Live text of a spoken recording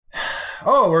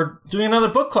Oh, we're doing another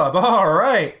book club. All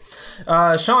right.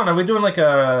 Sean, are we doing like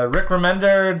a Rick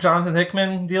Remender, Jonathan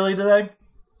Hickman dealie today?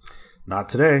 Not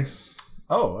today.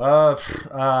 Oh,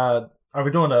 are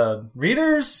we doing a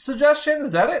reader's suggestion?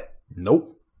 Is that it?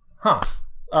 Nope. Huh.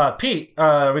 Pete,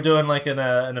 are we doing like an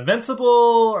Invincible?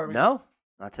 Or... No,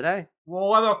 not today. Well,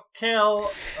 what about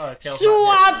Kale?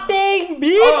 Swamp Thing,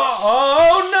 bitch!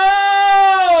 Oh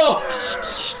no!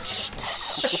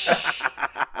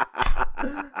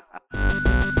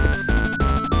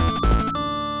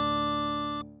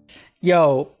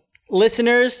 Yo,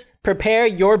 listeners, prepare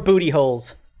your booty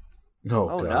holes.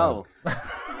 Oh no.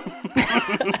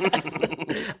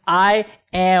 I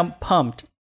am pumped.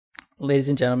 Ladies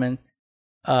and gentlemen,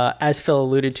 as Phil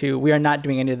alluded to, we are not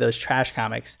doing any of those trash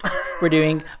comics. We're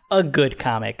doing a good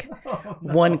comic.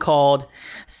 One called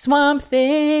Swamp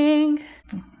Thing.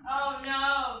 Oh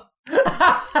no. For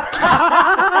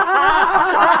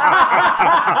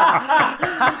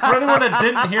anyone that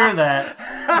didn't hear that,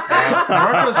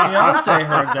 Marco's fiance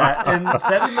heard that and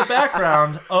said in the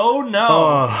background, "Oh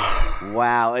no!"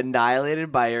 Wow,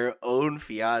 annihilated by your own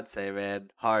fiance,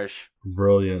 man. Harsh.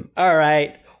 Brilliant. All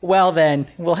right. Well then,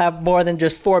 we'll have more than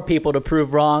just 4 people to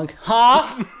prove wrong.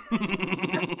 Huh?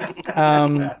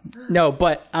 No,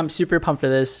 but I'm super pumped for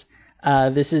this.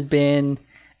 This has been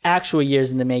actual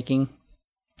years in the making.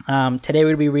 Today we're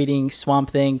going to be reading Swamp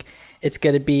Thing. It's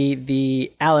going to be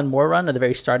the Alan Moore run at the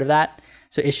very start of that.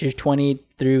 So issues 20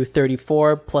 through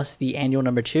 34 plus the annual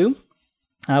number 2.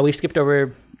 We've skipped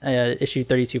over issue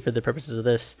 32 for the purposes of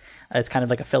this. It's kind of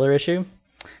like a filler issue.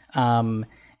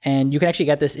 And you can actually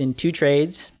get this in 2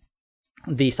 trades,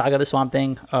 the Saga of the Swamp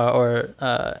Thing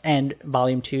and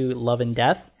Volume 2, Love and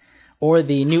Death, or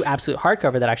the new Absolute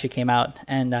hardcover that actually came out.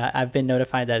 And I've been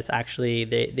notified that it's actually,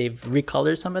 they've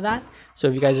recolored some of that. So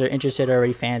if you guys are interested, or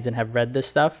already fans and have read this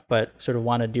stuff, but sort of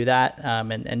want to do that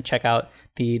and check out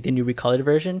the new recolored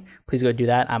version, please go do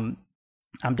that. I'm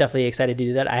definitely excited to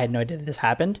do that. I had no idea that this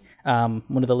happened. One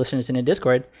of the listeners in a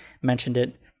Discord mentioned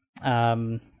it.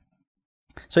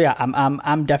 So yeah,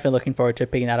 I'm definitely looking forward to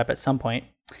picking that up at some point.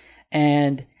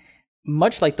 And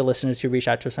much like the listeners who reach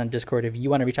out to us on Discord, if you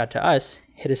want to reach out to us,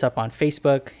 hit us up on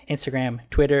Facebook, Instagram,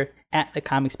 Twitter,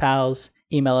 @TheComicsPals.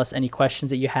 Email us any questions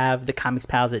that you have,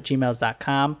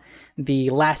 thecomicspals@gmail.com. The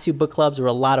last 2 book clubs were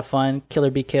a lot of fun,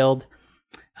 Killer Be Killed,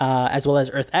 as well as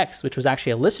Earth X, which was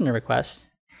actually a listener request.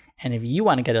 And if you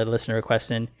want to get a listener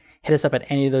request in, hit us up at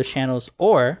any of those channels,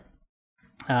 or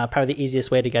probably the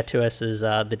easiest way to get to us is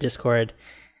the Discord.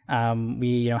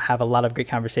 We have a lot of great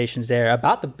conversations there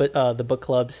about the book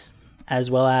clubs, as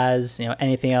well as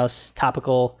anything else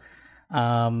topical,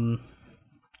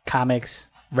 comics,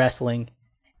 wrestling,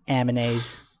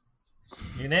 animes.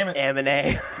 You name it.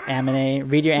 Anime.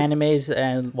 Read your animes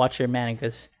and watch your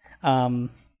mangas.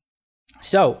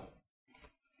 So,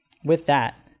 with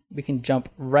that, we can jump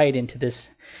right into this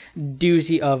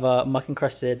doozy of a muck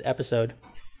encrusted episode.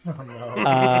 Oh,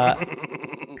 no.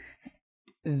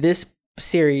 This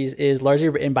series is largely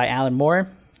written by Alan Moore.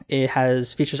 It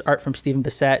features art from Stephen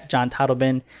Bissett, John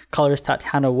Totleben, colorist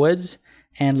Tatiana Woods,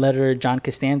 and letterer John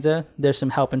Costanza. There's some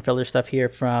help and filler stuff here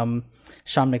from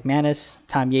Sean McManus,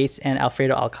 Tom Yates, and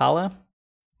Alfredo Alcala.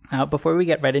 Before we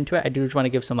get right into it, I do just want to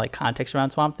give some context around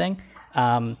Swamp Thing.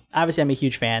 Obviously, I'm a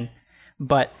huge fan,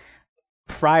 but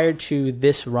prior to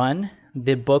this run,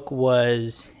 the book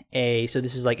was so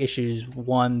this is issues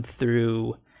 1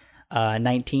 through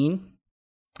 19.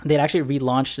 They'd actually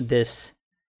relaunched this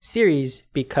series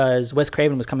because Wes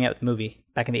Craven was coming out with a movie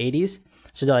back in the 80s.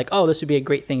 So they're like, oh, this would be a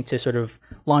great thing to sort of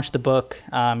launch the book.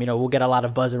 We'll get a lot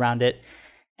of buzz around it.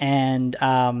 And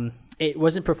it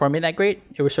wasn't performing that great.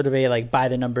 It was sort of a by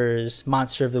the numbers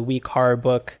Monster of the Week horror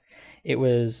book. It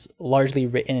was largely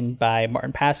written by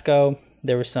Martin Pasco.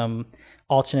 There were some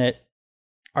alternate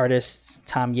artists.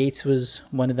 Tom Yates was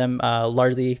one of them,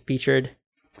 largely featured.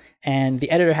 And the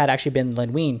editor had actually been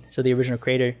Len Wein, so the original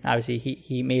creator. Obviously,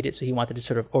 he made it, so he wanted to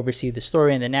sort of oversee the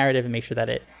story and the narrative and make sure that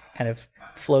it kind of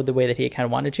flowed the way that he kind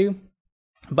of wanted to.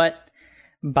 But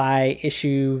by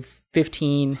issue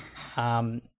 15,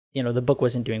 the book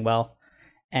wasn't doing well.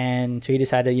 And so he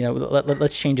decided,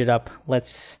 let's change it up.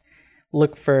 Let's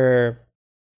look for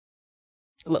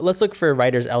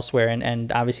writers elsewhere.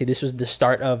 And obviously this was the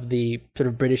start of the sort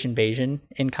of British invasion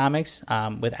in comics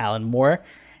with Alan Moore.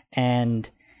 And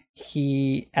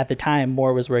at the time,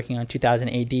 Moore was working on 2000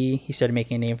 AD. He started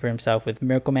making a name for himself with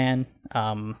Miracle Man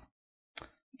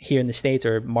here in the States,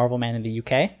 or Marvel Man in the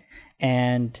UK.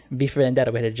 And V for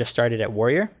Vendetta had just started at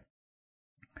Warrior.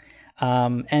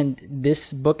 And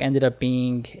this book ended up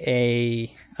being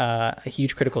a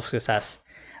huge critical success.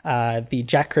 The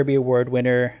Jack Kirby Award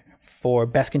winner for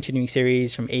best continuing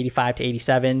series from 85 to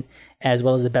 87, as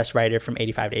well as the best writer from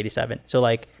 85 to 87. So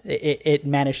like it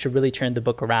managed to really turn the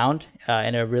book around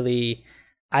in a really,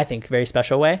 I think, very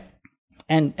special way.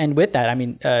 And with that, I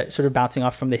mean, sort of bouncing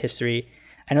off from the history,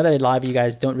 I know that a lot of you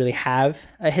guys don't really have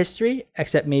a history,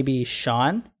 except maybe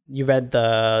Sean. You read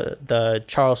the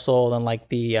Charles Soule and like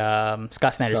the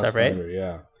Scott Snyder stuff, right? Snyder,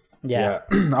 Yeah.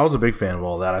 I was a big fan of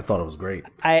all that. I thought it was great.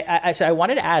 So I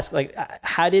wanted to ask, like,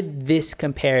 how did this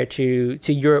compare to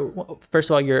your, first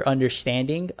of all, your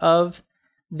understanding of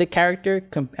the character?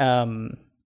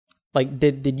 Like,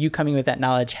 did you coming with that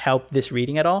knowledge help this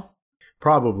reading at all?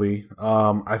 Probably.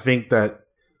 I think that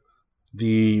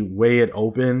the way it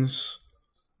opens,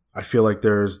 I feel like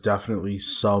there's definitely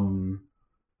some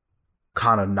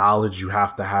kind of knowledge you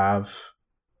have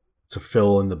to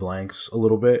fill in the blanks a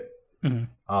little bit.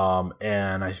 Mm-hmm.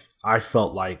 And I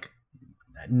felt like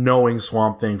knowing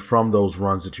Swamp Thing from those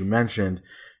runs that you mentioned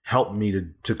helped me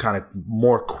to kind of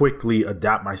more quickly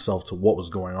adapt myself to what was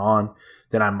going on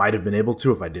than I might have been able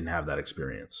to if I didn't have that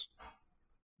experience.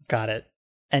 Got it.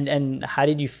 And how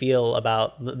did you feel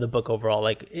about the book overall?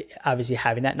 Like, obviously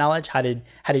having that knowledge, how did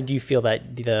you feel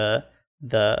that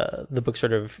the book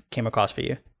sort of came across for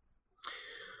you?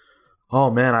 Oh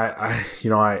man,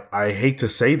 I hate to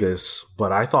say this,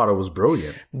 but I thought it was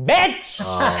brilliant. Bitch!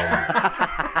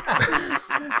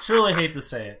 Truly hate to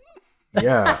say it.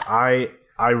 Yeah,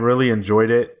 I really enjoyed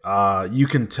it. You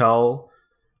can tell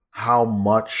how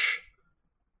much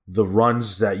the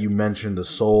runs that you mentioned, the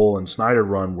Soule and Snyder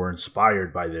run, were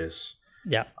inspired by this.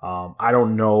 Yeah. I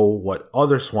don't know what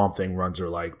other Swamp Thing runs are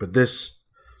like, but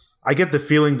I get the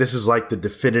feeling this is like the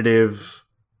definitive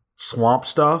Swamp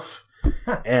stuff.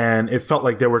 And it felt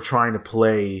like they were trying to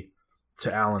play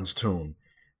to Alan's tune.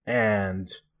 And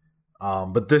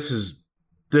but this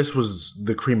was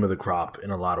the cream of the crop in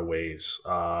a lot of ways.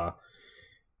 I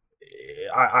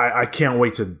can't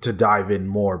wait to dive in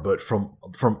more, but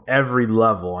from every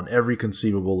level, on every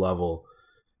conceivable level,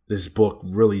 this book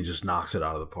really just knocks it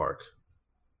out of the park.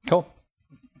 Cool.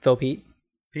 Phil, Pete?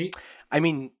 I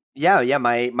mean, yeah.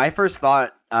 My first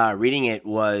thought reading it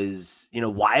was,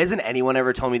 why hasn't anyone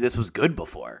ever told me this was good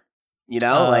before?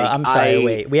 I'm sorry.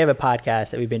 Wait, we have a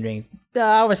podcast that we've been doing.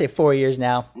 I want to say 4 years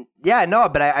now. Yeah, no,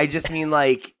 but I just mean,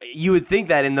 like, you would think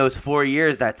that in those 4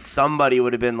 years that somebody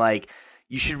would have been like,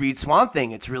 you should read Swamp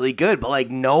Thing. It's really good. But like,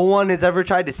 no one has ever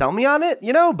tried to sell me on it,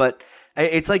 But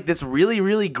it's like this really,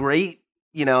 really great,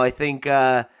 I think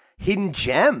hidden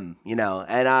gem,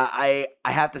 And I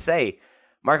have to say,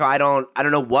 Marco, I don't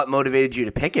know what motivated you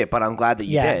to pick it, but I'm glad that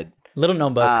you did. Little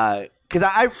known book. Because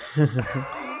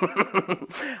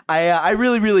I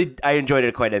really, really I enjoyed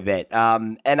it quite a bit.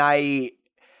 And I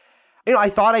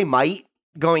thought I might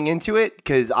going into it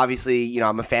because obviously,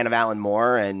 I'm a fan of Alan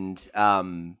Moore, and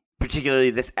particularly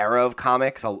this era of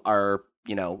comics are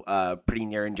pretty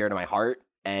near and dear to my heart.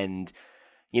 And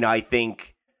I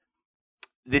think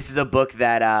this is a book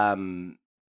that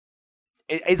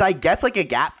is, I guess, like a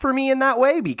gap for me in that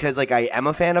way, because like I am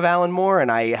a fan of Alan Moore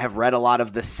and I have read a lot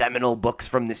of the seminal books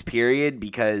from this period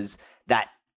because that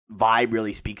vibe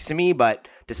really speaks to me. But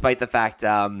despite the fact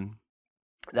that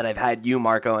I've had you,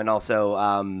 Marco, and also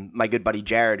my good buddy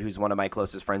Jared, who's one of my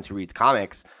closest friends who reads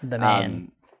comics, the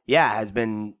man, has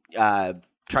been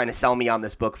trying to sell me on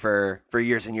this book for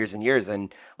years and years and years,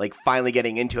 and like finally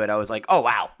getting into it, I was like, oh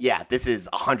wow, yeah, this is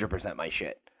 100% my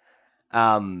shit.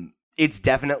 It's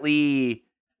definitely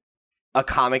a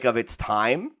comic of its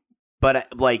time,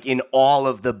 but like in all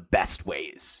of the best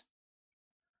ways.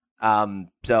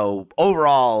 So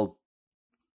overall,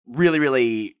 really,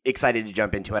 really excited to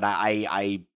jump into it.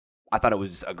 I thought it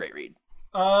was a great read.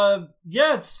 I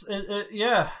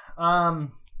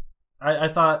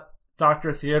thought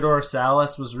Dr. Theodore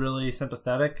Salas was really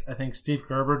sympathetic. I think Steve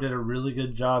Gerber did a really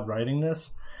good job writing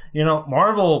this.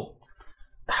 Marvel,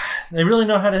 they really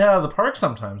know how to hit out of the park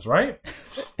sometimes, right?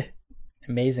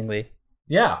 Amazingly.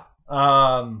 Yeah.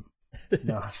 No,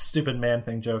 stupid man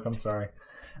thing joke. I'm sorry.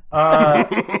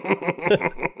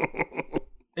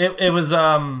 It was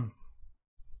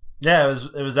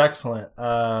it was excellent.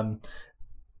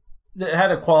 It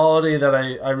had a quality that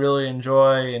I really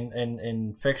enjoy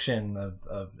in fiction.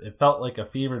 Of it felt like a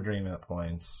fever dream at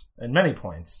points, and many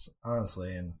points,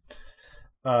 honestly. And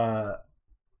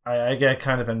I get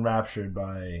kind of enraptured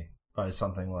by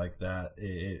something like that.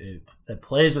 It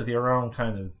plays with your own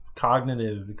kind of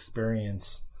cognitive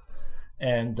experience,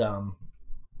 and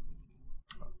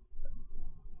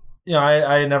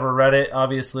I never read it.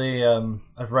 Obviously,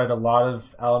 I've read a lot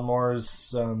of Alan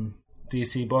Moore's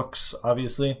DC books.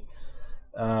 Obviously,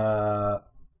 the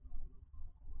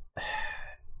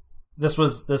this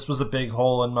was a big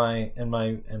hole in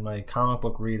my comic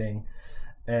book reading,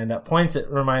 and at points it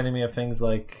reminded me of things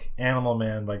like Animal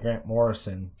Man by Grant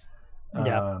Morrison, in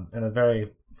a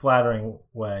very flattering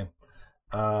way.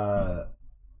 I'm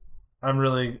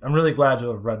really glad to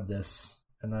have read this,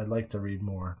 and I'd like to read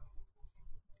more.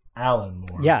 Alan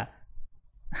Moore. Yeah.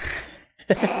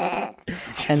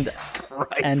 Jesus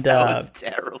Christ, and that was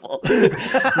terrible.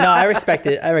 No, I respect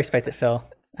it. Phil.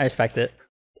 I respect it.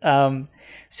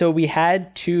 So we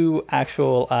had 2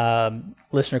 actual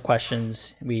listener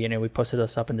questions. We posted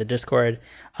this up in the Discord.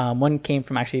 One came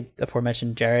from actually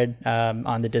aforementioned Jared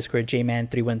on the Discord,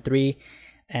 JMan313,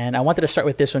 and I wanted to start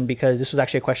with this one because this was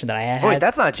actually a question that I had. Wait,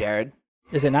 that's not Jared.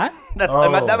 Is it not?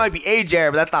 That might be a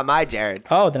Jared, but that's not my Jared.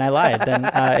 Oh, then I lied. Then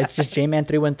it's just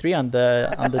JMan313 on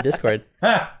the Discord.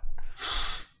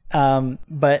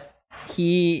 But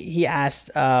he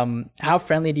asked, how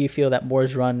friendly do you feel that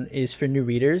Moore's run is for new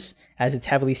readers, as it's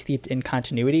heavily steeped in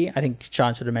continuity? I think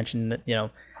Sean sort of mentioned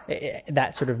that,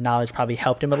 that sort of knowledge probably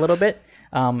helped him a little bit.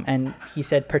 And he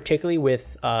said, particularly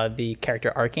with the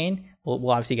character Arcane,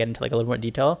 we'll obviously get into like a little more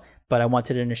detail, but I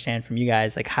wanted to understand from you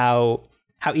guys like how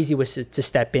easy was it to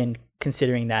step in,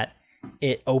 considering that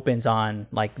it opens on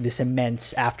like this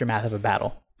immense aftermath of a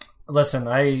battle. Listen,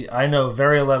 I know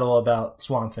very little about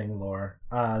Swamp Thing lore.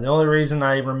 The only reason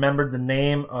I remembered the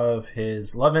name of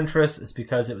his love interest is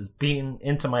because it was beaten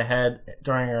into my head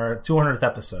during our 200th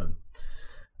episode.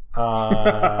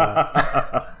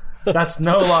 That's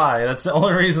no lie. That's the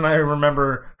only reason I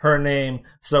remember her name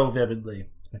so vividly.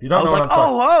 If you don't know what I'm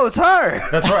talking, it's her.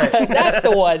 That's right. That's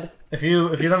the one. If you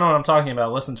don't know what I'm talking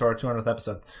about, listen to our 200th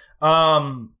episode.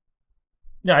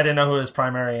 Yeah, I didn't know who his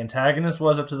primary antagonist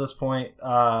was up to this point.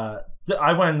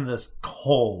 I went into this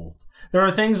cold. There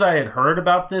were things I had heard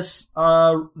about this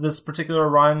particular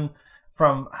run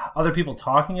from other people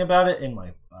talking about it in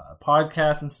like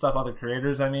podcasts and stuff, other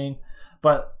creators, I mean.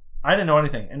 But I didn't know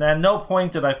anything. And at no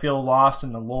point did I feel lost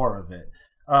in the lore of it.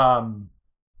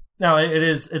 Now,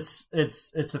 it's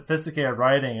sophisticated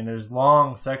writing, and there's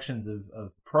long sections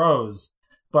of prose,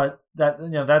 but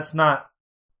that's not,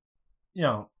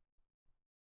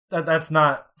 that's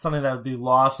not something that would be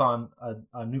lost on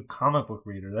a new comic book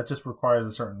reader. That just requires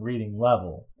a certain reading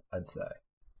level, I'd say.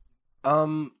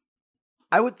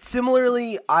 I would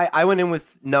similarly, I went in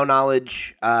with no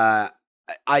knowledge. I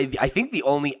think the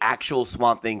only actual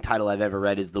Swamp Thing title I've ever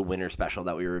read is the Winter Special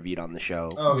that we reviewed on the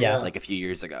show. Oh, yeah. Like a few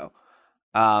years ago.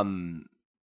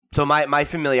 So my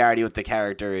familiarity with the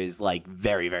character is like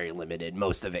very, very limited.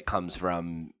 Most of it comes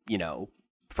from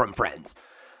friends.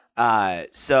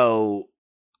 So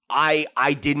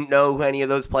I didn't know who any of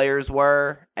those players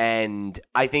were, and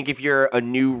I think if you're a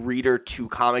new reader to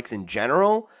comics in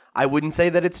general, I wouldn't say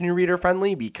that it's new reader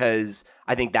friendly, because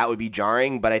I think that would be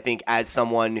jarring. But I think as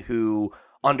someone who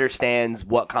understands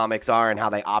what comics are and how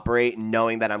they operate, and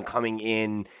knowing that I'm coming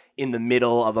in the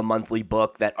middle of a monthly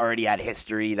book that already had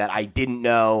history that I didn't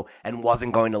know and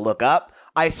wasn't going to look up,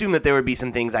 I assume that there would be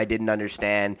some things I didn't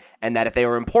understand, and that if they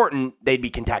were important, they'd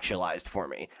be contextualized for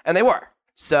me. And they were.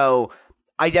 So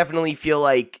I definitely feel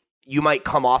like you might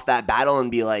come off that battle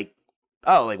and be like,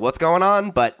 oh, like what's going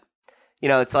on? But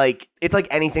it's like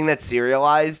anything that's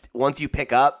serialized. Once you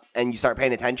pick up and you start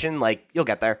paying attention, like you'll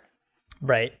get there.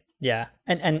 Right. Yeah.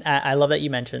 And I love that you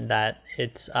mentioned that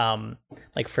it's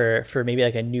like for maybe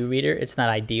like a new reader, it's not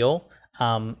ideal.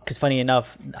 Because funny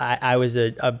enough, I was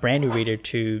a brand new reader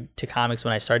to comics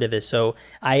when I started this. So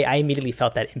I immediately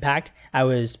felt that impact. I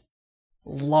was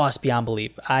lost beyond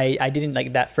belief. I didn't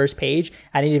like that first page.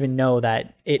 I didn't even know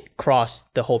that it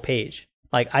crossed the whole page.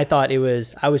 Like I thought I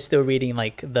was still reading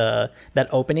like that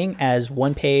opening as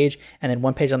one page, and then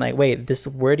one page I'm like, wait, this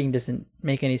wording doesn't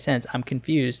make any sense. I'm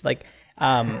confused. Like,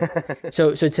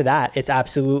 so to that, it's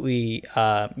absolutely,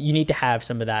 you need to have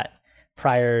some of that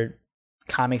prior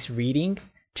comics reading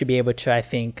to be able to, I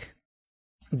think,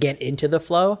 get into the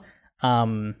flow,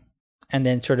 and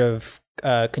then sort of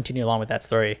continue along with that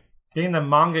story. Being the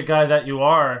manga guy that you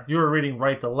were reading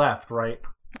right to left, right?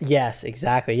 Yes,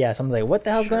 exactly. Yeah, someone's like, "What the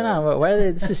hell's going on? Why are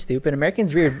they? This is stupid.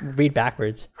 Americans read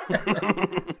backwards."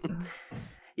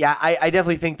 Yeah, I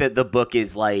definitely think that the book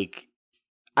is like,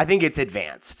 I think it's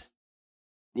advanced.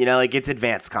 Like it's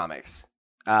advanced comics.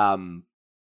 And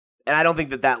I don't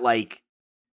think that like,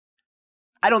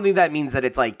 I don't think that means that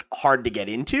it's like hard to get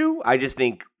into. I just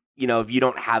think, if you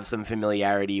don't have some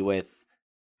familiarity with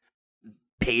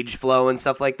page flow and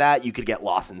stuff like that, you could get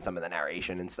lost in some of the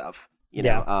narration and stuff.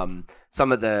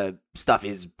 Some of the stuff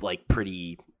is like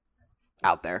pretty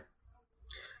out there.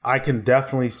 I can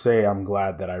definitely say I'm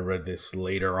glad that I read this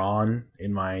later on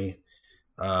in my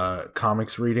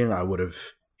comics reading. I would have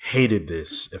hated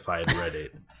this if I had read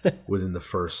it within the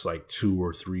first like 2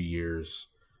 or 3 years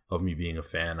of me being a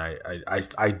fan.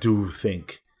 I do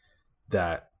think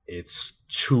that it's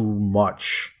too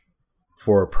much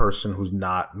for a person who's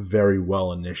not very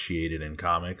well initiated in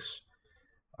comics.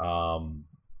 You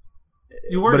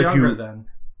were younger then.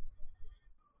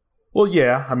 Well,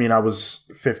 yeah. I mean, I was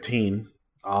 15.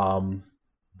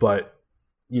 But,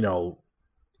 you know,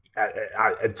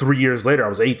 at 3 years later, I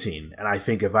was 18. And I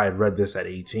think if I had read this at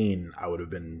 18, I would have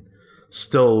been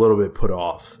still a little bit put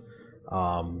off.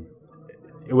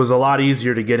 It was a lot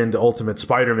easier to get into Ultimate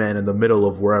Spider-Man in the middle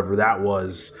of wherever that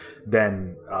was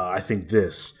than I think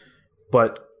this.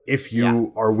 But if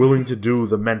you are willing to do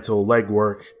the mental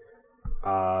legwork,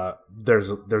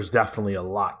 there's definitely a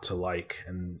lot to like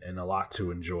and a lot to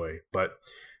enjoy. But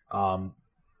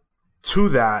to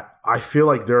that, I feel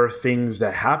like there are things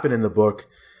that happen in the book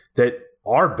that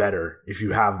are better if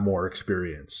you have more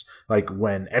experience. Like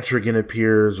when Etrigan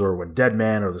appears or when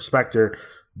Deadman or the Spectre,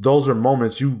 those are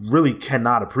moments you really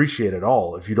cannot appreciate at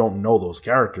all if you don't know those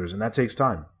characters, and that takes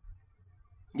time.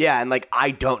 Yeah, and like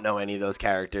I don't know any of those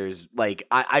characters. Like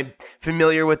I'm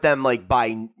familiar with them like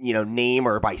by name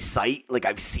or by sight. Like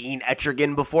I've seen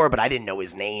Etrigan before, but I didn't know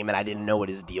his name and I didn't know what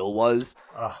his deal was.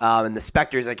 And the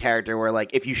Spectre is a character where like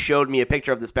if you showed me a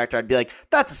picture of the Spectre, I'd be like,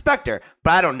 "That's a Spectre,"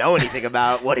 but I don't know anything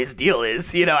about what his deal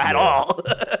is, at all.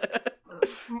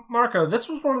 Marco, this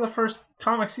was one of the first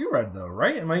comics you read, though,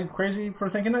 right? Am I crazy for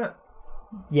thinking that?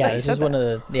 Yeah, this is one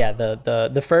of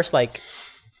the first like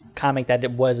comic that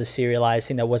it was a serialized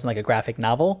thing that wasn't like a graphic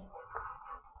novel.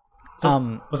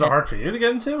 So, was it hard for you to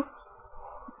get into?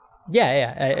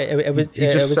 Yeah. It was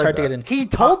hard to get into. He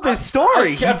told this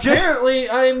story. Apparently,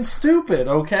 I'm stupid.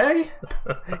 Okay.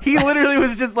 He literally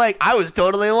was just like, I was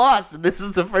totally lost, and this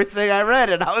is the first thing I read,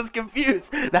 and I was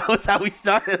confused. That was how we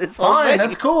started this whole thing. Fine,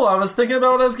 that's cool. I was thinking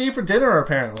about what I was getting for dinner.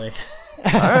 Apparently.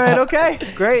 All right. Okay.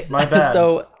 Great. My bad.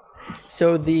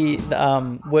 So the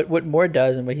what Moore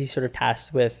does and what he's sort of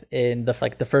tasked with in the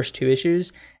first 2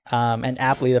 issues, and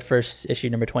aptly the first issue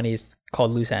number 20 is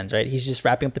called Loose Ends, right? He's just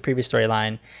wrapping up the previous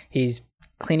storyline. He's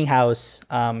cleaning house.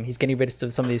 He's getting rid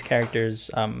of some of these characters.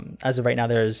 As of right now,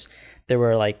 there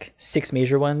were like 6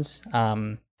 major ones: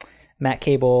 Matt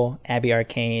Cable, Abby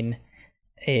Arcane,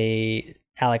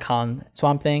 Alec Holland,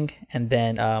 Swamp Thing, and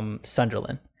then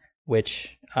Sunderland,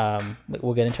 which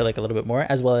we'll get into like a little bit more,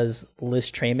 as well as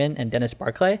Liz Trayman and Dennis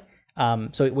Barclay.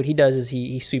 So what he does is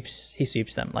he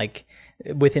sweeps them. Like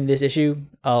within this issue,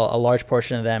 a large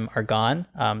portion of them are gone.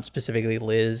 Specifically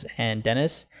Liz and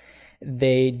Dennis.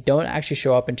 They don't actually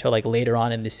show up until like later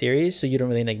on in the series, so you don't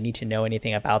really like need to know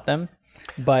anything about them.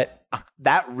 But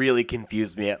that really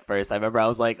confused me at first. I remember I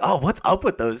was like, "Oh, what's up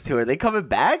with those two? Are they coming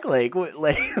back?" Like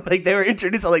they were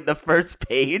introduced on like the first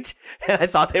page, and I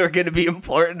thought they were going to be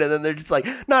important, and then they're just like,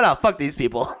 "No, fuck these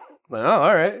people." Like, oh,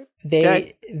 all right.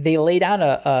 They lay down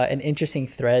an interesting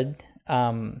thread,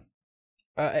 an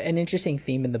interesting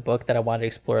theme in the book that I wanted to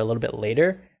explore a little bit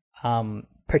later.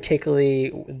 Particularly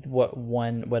what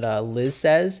Liz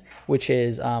says, which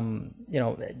is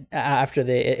after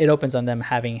it opens on them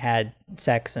having had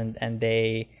sex and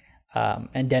they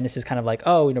and Dennis is kind of like,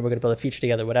 oh, we're gonna build a future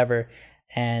together, whatever,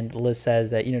 and Liz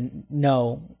says that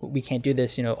no, we can't do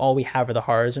this, all we have are the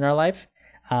horrors in our life,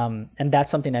 and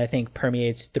that's something that I think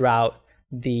permeates throughout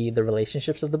the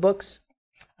relationships of the books,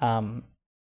 and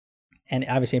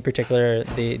obviously in particular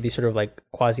the sort of like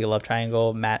quasi love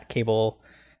triangle, Matt Cable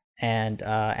and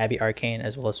Abby Arcane,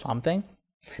 as well as Swamp Thing.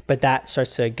 But that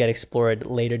starts to get explored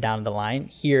later down the line.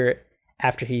 Here,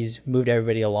 after he's moved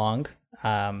everybody along,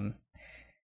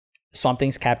 Swamp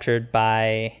Thing's captured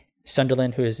by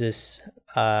Sunderland, who is this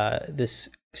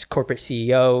corporate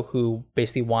CEO who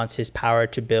basically wants his power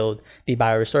to build the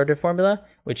biorestorative formula,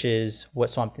 which is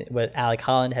what Alec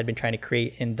Holland had been trying to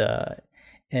create in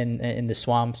the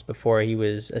swamps before he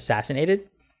was assassinated.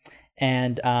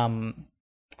 And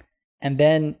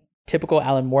then, typical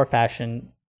Alan Moore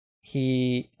fashion,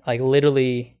 he like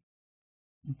literally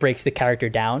breaks the character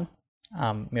down.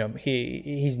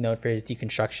 He's known for his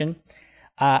deconstruction.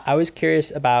 I was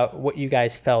curious about what you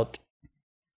guys felt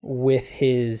with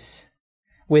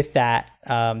that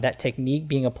technique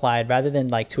being applied rather than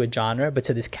like to a genre, but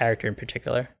to this character in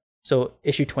particular. So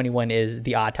issue 21 is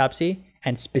The Autopsy,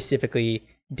 and specifically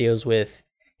deals with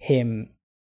him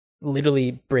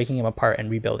literally breaking him apart and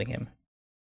rebuilding him.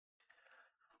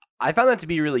 I found that to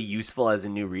be really useful as a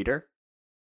new reader.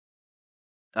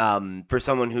 For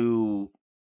someone who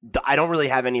I don't really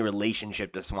have any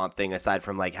relationship to Swamp Thing aside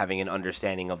from like having an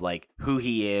understanding of like who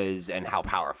he is and how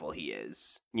powerful he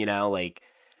is,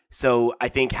 so I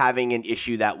think having an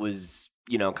issue that was,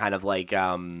 kind of like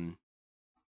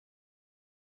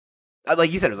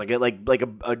like you said, it was like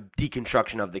a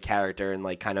deconstruction of the character and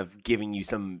like kind of giving you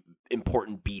some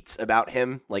important beats about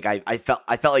him. Like I felt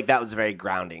like that was very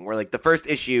grounding. Where like the first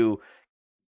issue,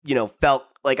 felt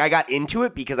like I got into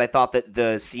it because I thought that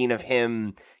the scene of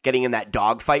him getting in that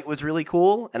dogfight was really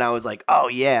cool, and I was like, oh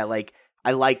yeah, like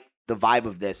I like the vibe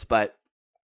of this, but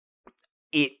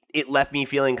it left me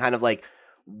feeling kind of like,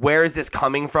 where is this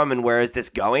coming from and where is this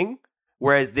going?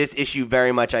 Whereas this issue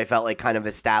very much I felt like kind of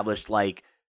established like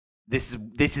this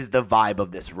is the vibe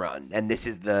of this run, and this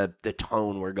is the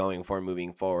tone we're going for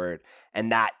moving forward,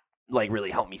 and that like really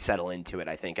helped me settle into it,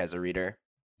 I think, as a reader.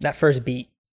 That first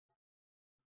beat.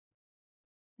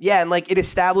 Yeah, and like it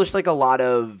established like a lot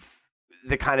of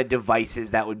the kind of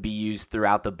devices that would be used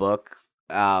throughout the book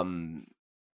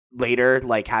later,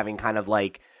 like having kind of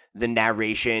like the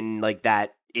narration like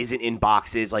that isn't in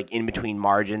boxes, like in between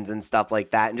margins and stuff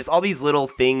like that, and just all these little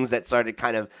things that started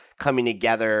kind of coming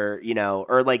together,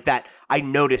 or like that I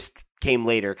noticed came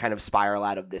later kind of spiral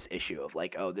out of this issue of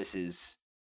like, oh, this is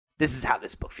how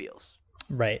this book feels.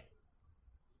 Right.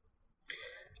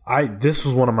 This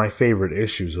was one of my favorite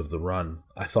issues of the run.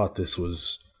 I thought this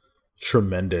was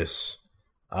tremendous.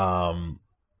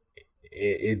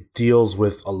 It deals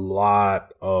with a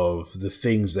lot of the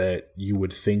things that you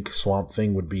would think Swamp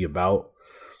Thing would be about.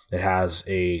 It has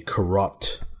a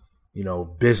corrupt,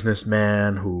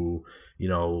 businessman who,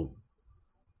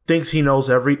 thinks he knows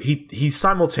he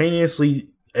simultaneously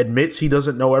admits he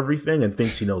doesn't know everything and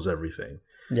thinks he knows everything.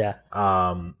 Yeah.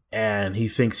 And he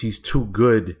thinks he's too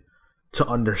good to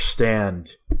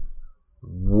understand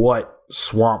what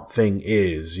Swamp Thing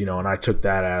is, and I took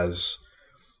that as,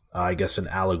 I guess, an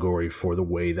allegory for the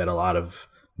way that a lot of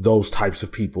those types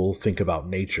of people think about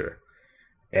nature.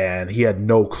 And he had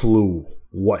no clue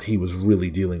what he was really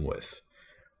dealing with.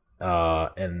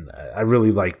 And I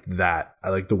really liked that. I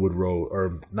like the Woodrow,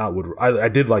 or not Woodrow. I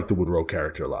did like the Woodrow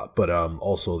character a lot, but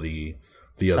also the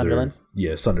Sunderland.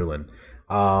 Sunderland.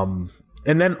 And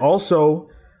then also,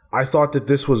 I thought that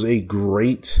this was a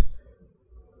great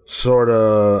sort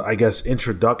of, I guess,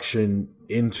 introduction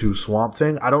into Swamp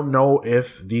Thing. I don't know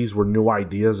if these were new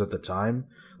ideas at the time,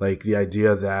 like the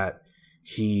idea that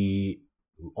he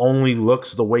only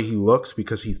looks the way he looks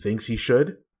because he thinks he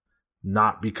should,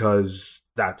 not because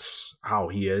that's how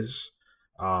he is.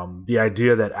 The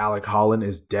idea that Alec Holland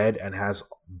is dead and has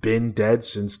been dead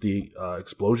since the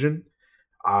explosion,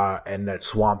 and that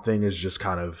Swamp Thing is just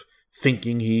kind of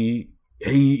thinking he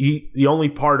the only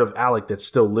part of Alec that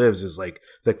still lives is like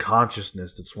the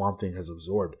consciousness that Swamp Thing has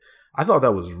absorbed. I thought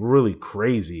that was really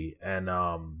crazy, and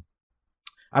I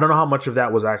don't know how much of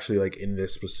that was actually like in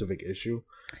this specific issue,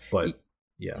 but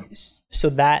yeah. So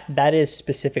that is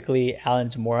specifically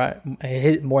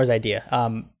Moore's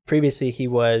idea. Previously, he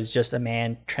was just a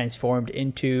man transformed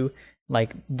into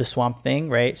like the Swamp Thing,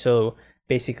 right? So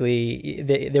basically,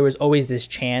 there was always this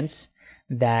chance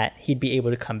that he'd be able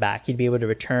to come back. He'd be able to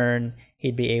return.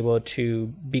 He'd be able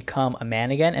to become a man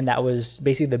again, and that was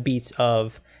basically the beats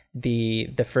of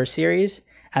the first series,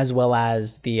 as well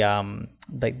as the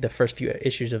like the first few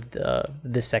issues of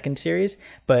the second series.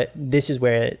 But this is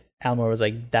where Alan Moore was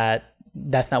like,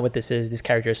 that's not what this is. This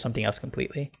character is something else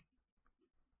completely.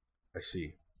 I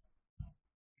see.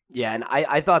 Yeah, and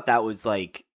I thought that was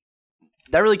like,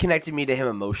 that really connected me to him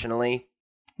emotionally.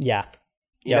 Yeah.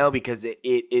 You know, because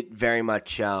it very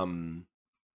much I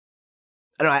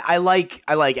don't know, I like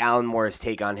Alan Moore's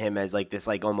take on him as like this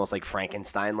like almost like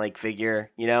Frankenstein like figure,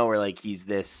 where like he's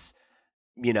this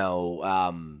this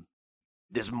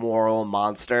moral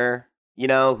monster,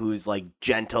 who's like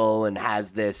gentle and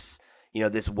has this,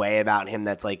 this way about him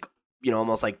that's like,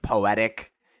 almost like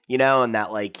poetic, and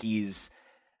that like he's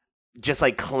just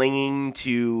like clinging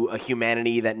to a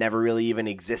humanity that never really even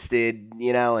existed,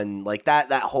 and like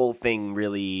that whole thing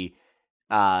really,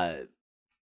 I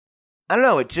don't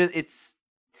know.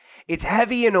 It's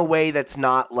heavy in a way that's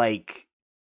not like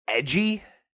edgy.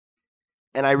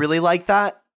 And I really like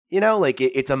that, like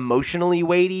it's emotionally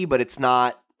weighty, but it's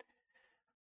not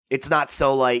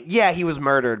so like, yeah, he was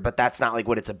murdered, but that's not like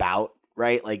what it's about,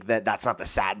 right? Like that's not the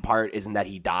sad part, isn't that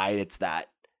he died. It's that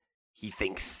he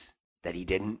thinks that he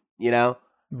didn't,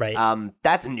 Right.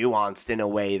 That's nuanced in a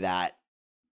way that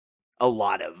a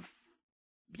lot of,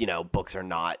 books are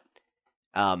not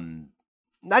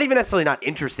even necessarily not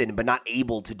interested in, but not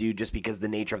able to do just because the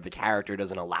nature of the character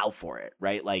doesn't allow for it,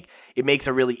 right? Like it makes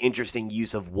a really interesting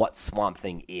use of what Swamp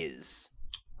Thing is.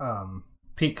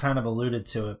 Pete kind of alluded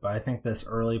to it, but I think this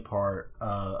early part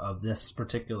of this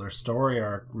particular story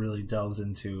arc really delves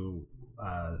into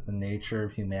the nature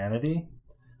of humanity.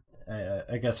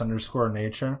 I guess underscore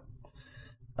nature.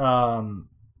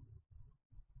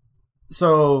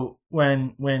 So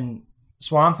when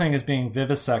Swamp Thing is being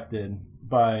vivisected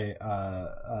by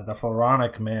the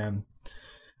Floronic Man,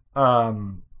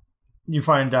 you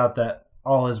find out that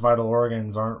all his vital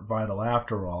organs aren't vital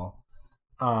after all,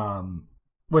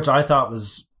 which I thought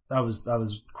was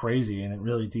crazy, and it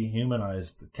really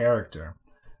dehumanized the character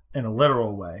in a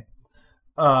literal way.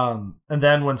 And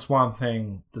then when Swamp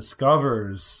Thing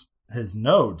discovers his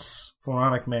notes,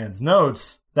 Floronic Man's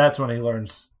notes, that's when he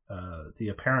learns the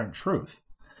apparent truth.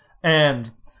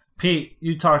 And Pete,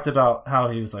 you talked about how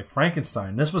he was like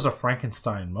Frankenstein. This was a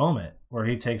Frankenstein moment where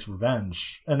he takes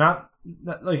revenge, and not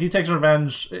like he takes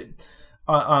revenge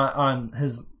on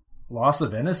his loss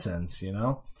of innocence, you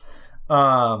know.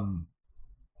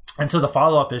 And so the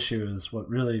follow-up issue is what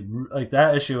really, like,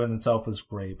 that issue in itself was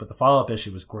great, but the follow-up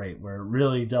issue was great, where it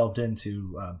really delved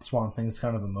into Swamp Thing's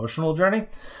kind of emotional journey.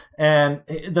 And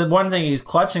the one thing he's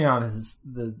clutching on is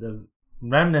the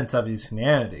remnants of his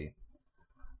humanity.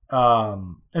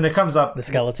 And it comes up... The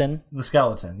skeleton,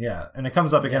 yeah. And it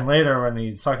comes up again later when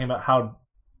he's talking about how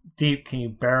deep can you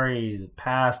bury the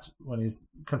past when he's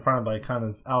confronted by kind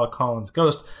of Alec Collins'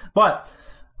 ghost. But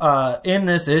in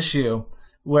this issue...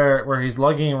 Where he's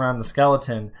lugging around the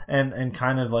skeleton and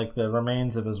kind of like the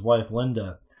remains of his wife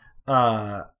Linda,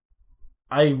 I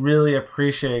really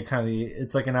appreciate kind of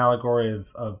it's like an allegory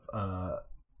of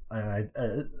an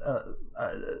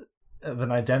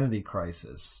identity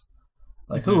crisis,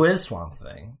 like who is Swamp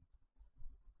Thing?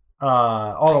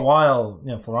 All the while,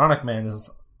 you know, Floronic Man is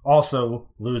also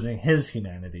losing his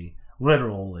humanity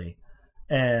literally,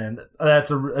 and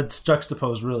it's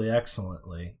juxtaposed really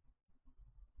excellently.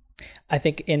 I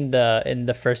think in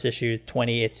the first issue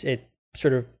 20, it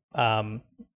sort of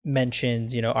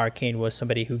mentions, you know, Arcane was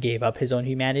somebody who gave up his own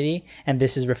humanity, and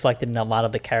this is reflected in a lot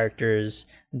of the characters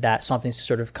that Swamp Thing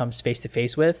sort of comes face to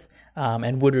face with.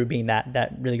 And Woodrue being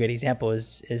that really great example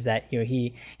is that, you know,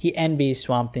 he envies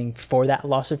Swamp Thing for that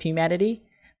loss of humanity,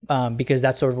 because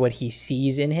that's sort of what he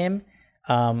sees in him,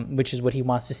 which is what he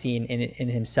wants to see in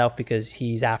himself, because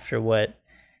he's after what.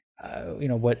 You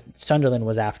know, what Sunderland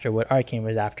was after, what Arcane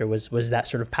was after, was that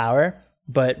sort of power.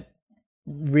 But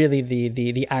really,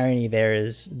 the irony there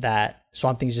is that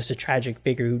Swamp Thing is just a tragic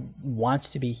figure who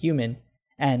wants to be human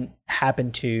and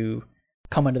happened to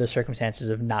come under the circumstances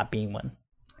of not being one.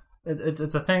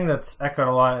 It's a thing that's echoed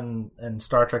a lot in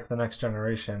Star Trek: The Next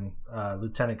Generation.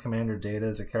 Lieutenant Commander Data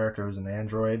is a character who's an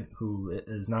android who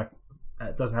is not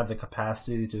doesn't have the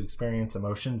capacity to experience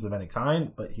emotions of any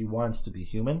kind, but he wants to be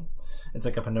human. It's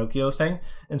like a Pinocchio thing.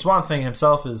 And Swamp Thing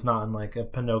himself is not in like a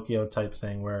Pinocchio type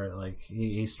thing where like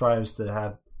he strives to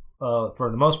have, for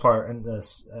the most part, in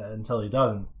this until he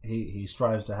doesn't, he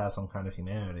strives to have some kind of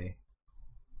humanity.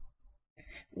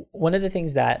 One of the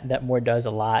things that Moore does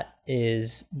a lot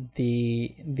is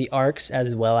the arcs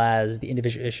as well as the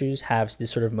individual issues have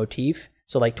this sort of motif.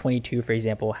 So like 22, for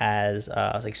example, has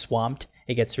like swamped.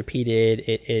 It gets repeated.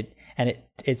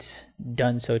 It's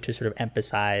done so to sort of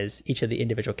emphasize each of the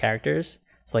individual characters.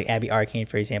 So like Abby Arcane,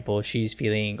 for example, she's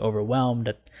feeling overwhelmed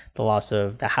at the loss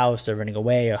of the house, of running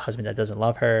away, a husband that doesn't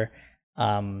love her.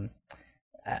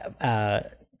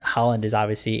 Holland is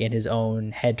obviously in his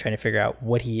own head trying to figure out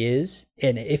what he is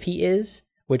and if he is,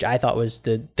 which I thought was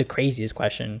the craziest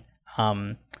question.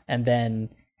 And then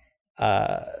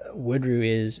Woodrue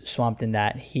is swamped in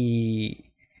that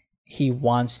he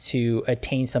wants to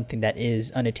attain something that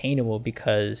is unattainable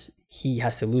because he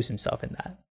has to lose himself in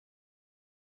that.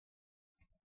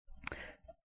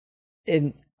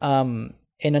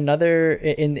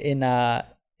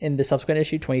 In the subsequent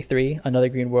issue 23, Another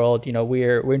Green World, you know,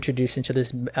 we're introduced into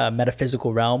this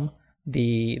metaphysical realm,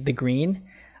 the green.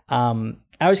 I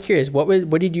was curious,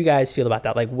 what did you guys feel about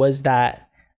that? Like, was that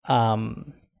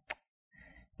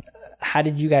how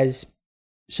did you guys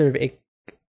sort of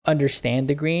understand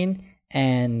the green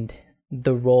and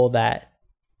the role that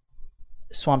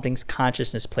Swamp Thing's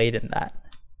consciousness played in that?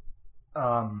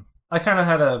 I kind of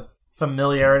had a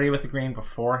familiarity with the green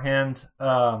beforehand.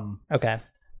 Okay.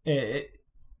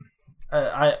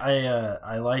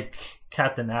 I like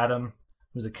Captain Atom,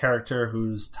 who's a character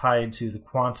who's tied to the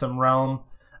quantum realm,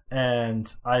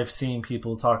 and I've seen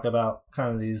people talk about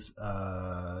kind of these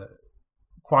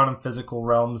quantum physical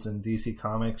realms in DC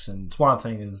Comics, and Swamp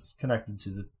Thing is connected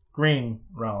to the green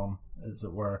realm, as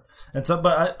it were. And so,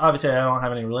 but obviously I don't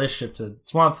have any relationship to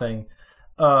Swamp Thing.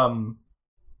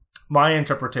 My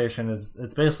interpretation is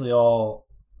it's basically all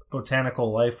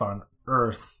botanical life on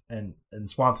Earth, and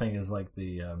Swamp Thing is like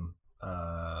the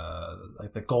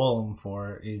golem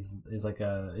for he's like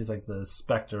the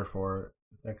specter for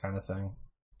that kind of thing.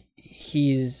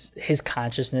 His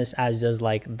consciousness, as does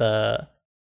like the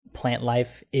plant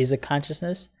life, is a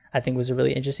consciousness. I think was a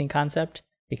really interesting concept,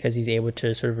 because he's able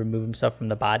to sort of remove himself from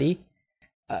the body,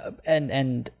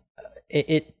 and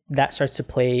it that starts to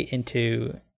play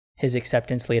into his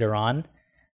acceptance later on,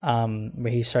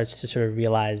 where he starts to sort of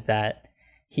realize that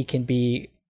he can be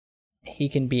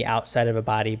outside of a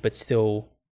body but still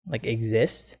like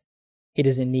exist. He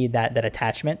doesn't need that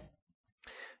attachment.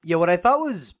 Yeah, what I thought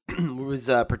was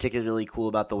particularly cool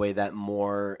about the way that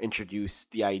Moore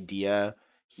introduced the idea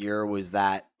here was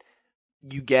that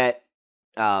you get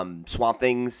Swamp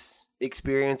Thing's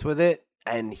experience with it,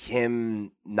 and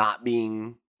him not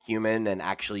being human and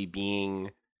actually being,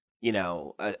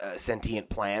 a sentient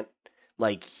plant.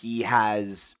 Like, he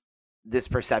has this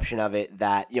perception of it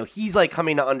that, he's like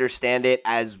coming to understand it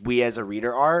as we as a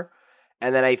reader are.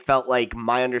 And then I felt like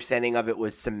my understanding of it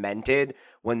was cemented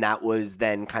when that was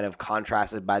then kind of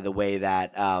contrasted by the way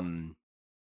that,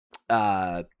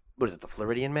 what is it, the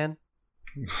Floridian Man?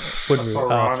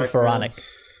 Floronic.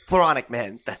 Floronic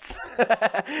Man. That's,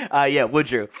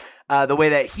 Woodrue. The way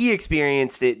that he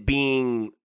experienced it being,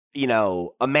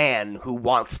 a man who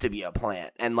wants to be a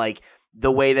plant. And like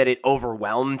the way that it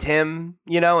overwhelmed him,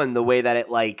 and the way that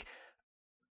it like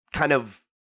kind of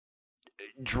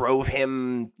drove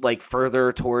him like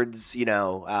further towards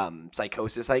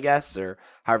psychosis, I guess, or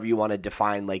however you want to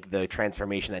define like the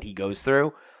transformation that he goes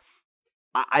through.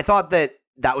 I thought that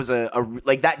was a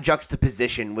like that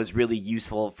juxtaposition was really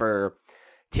useful for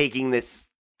taking this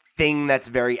thing that's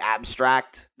very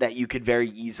abstract that you could very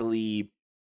easily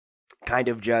kind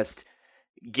of just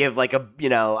give like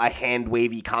a hand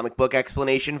wavy comic book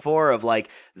explanation for, of like,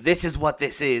 this is what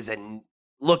this is and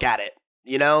look at it,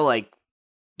 like,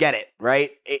 get it,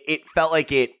 right? It felt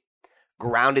like it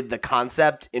grounded the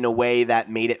concept in a way that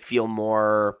made it feel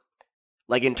more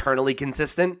like internally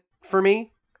consistent for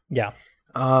me. Yeah.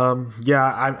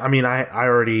 I mean, I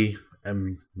already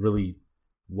am really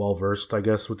well versed, I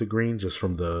guess, with the Green, just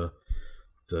from the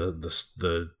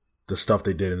stuff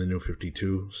they did in the New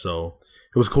 52. So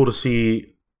it was cool to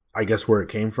see, I guess, where it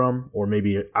came from, or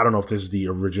maybe I don't know if this is the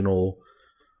original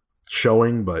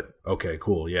showing, but okay,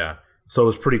 cool, yeah. So it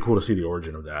was pretty cool to see the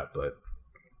origin of that, but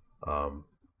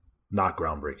not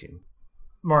groundbreaking.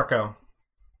 Marco,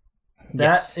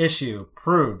 that issue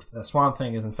proved that Swamp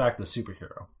Thing is in fact a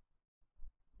superhero.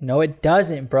 No, it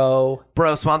doesn't, bro.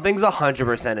 Bro, Swamp Thing's 100% a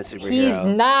superhero. He's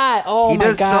not. Oh, my God. He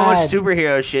does so much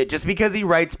superhero shit. Just because he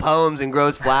writes poems and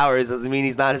grows flowers doesn't mean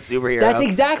he's not a superhero. That's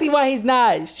exactly why he's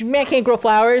not. Superman can't grow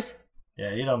flowers.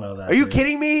 Yeah, you don't know that. Are you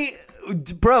kidding me?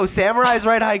 Bro, samurais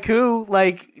write haiku.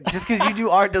 Like, just because you do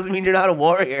art doesn't mean you're not a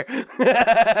warrior.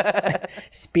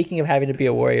 Speaking of having to be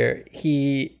a warrior,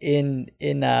 he, in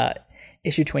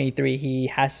issue 23, he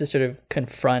has to sort of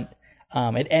confront.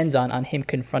 It ends on him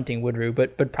confronting Woodrue,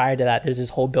 but prior to that, there's this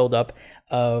whole buildup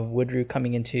of Woodrue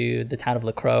coming into the town of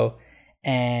LaCroix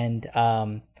and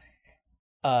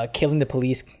killing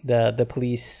the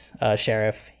police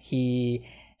sheriff. He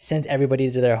sends everybody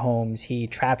to their homes. He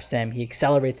traps them. He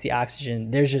accelerates the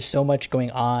oxygen. There's just so much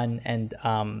going on, and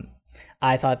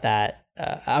I thought that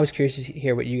I was curious to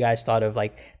hear what you guys thought of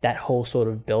like that whole sort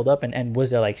of buildup, and was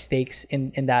there like stakes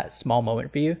in that small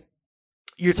moment for you?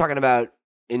 You're talking about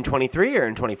in 23 or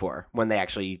in 24 when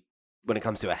it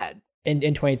comes to a head?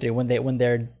 In 23 when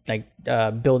they're like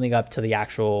building up to the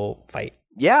actual fight.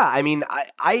 Yeah, I mean,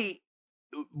 I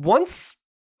once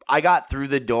I got through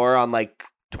the door on like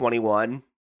 21,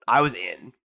 I was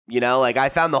in. Like I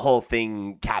found the whole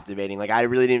thing captivating. Like I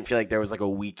really didn't feel like there was like a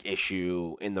weak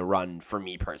issue in the run for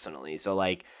me personally. So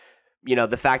like,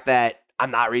 the fact that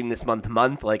I'm not reading this month to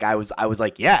month, like I was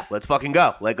like, yeah, let's fucking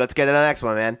go. Like let's get to the next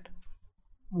one, man.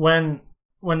 When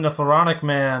the Floronic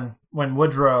Man, when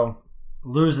Woodrue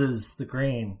loses the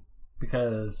Green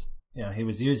because he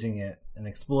was using it and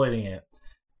exploiting it,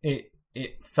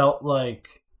 it felt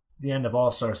like the end of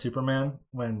All-Star Superman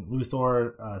when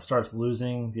Luthor starts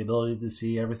losing the ability to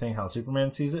see everything how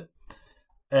Superman sees it,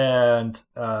 and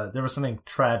there was something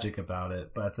tragic about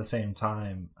it, but at the same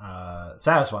time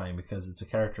satisfying because it's a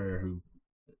character who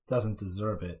doesn't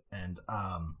deserve it. And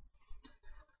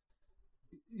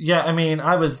yeah, I mean,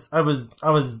 I was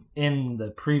in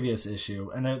the previous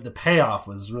issue, and the payoff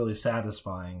was really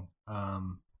satisfying. I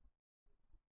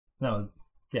was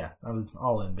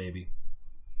all in, baby.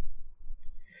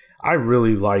 I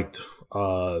really liked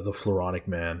the Floronic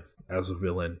Man as a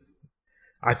villain.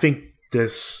 I think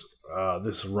this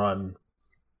run,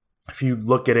 if you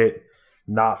look at it,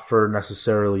 not for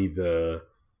necessarily the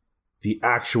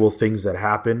actual things that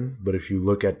happen, but if you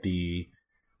look at the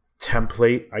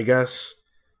template, I guess.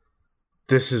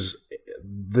 This is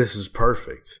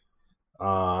perfect.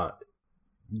 We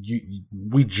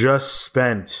just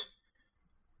spent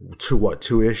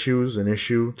two issues, I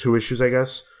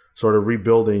guess, sort of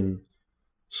rebuilding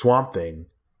Swamp Thing,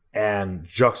 and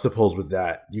juxtaposed with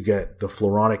that, you get the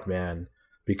Floronic Man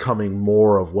becoming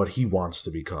more of what he wants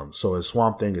to become. So as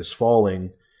Swamp Thing is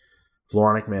falling,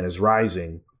 Floronic Man is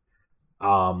rising,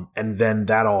 and then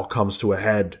that all comes to a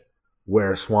head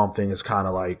where Swamp Thing is kind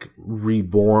of like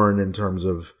reborn in terms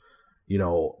of, you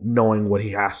know, knowing what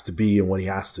he has to be and what he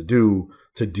has to do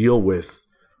to deal with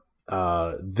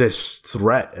this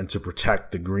threat and to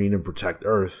protect the green and protect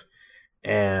Earth.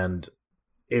 And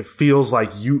it feels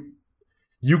like you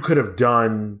could have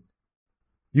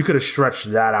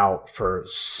stretched that out for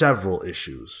several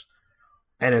issues.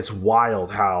 And it's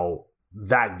wild how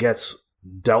that gets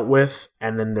dealt with,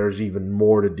 and then there's even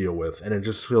more to deal with. And it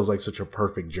just feels like such a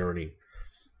perfect journey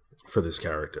for this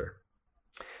character.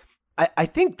 I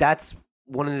think that's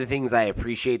one of the things I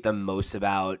appreciate the most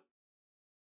about,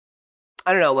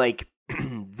 I don't know, like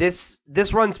this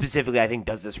run specifically, I think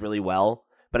does this really well.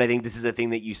 But I think this is a thing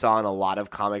that you saw in a lot of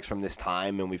comics from this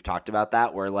time, and we've talked about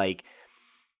that, where like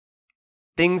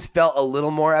things felt a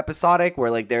little more episodic,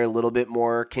 where like they're a little bit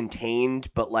more contained.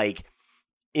 But like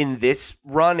in this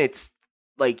run, it's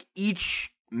like each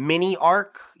mini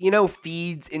arc, you know,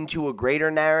 feeds into a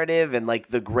greater narrative and like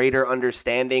the greater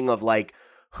understanding of like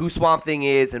who Swamp Thing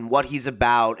is and what he's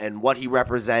about and what he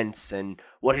represents and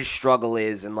what his struggle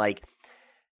is. And like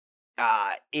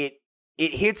it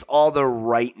hits all the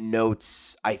right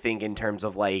notes, I think, in terms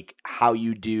of like how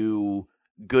you do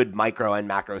good micro and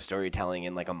macro storytelling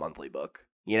in like a monthly book,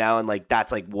 you know? And like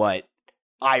that's like what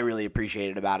I really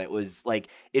appreciated about it, was like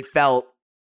it felt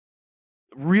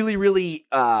really, really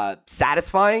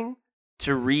satisfying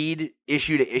to read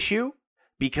issue to issue,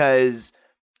 because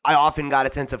I often got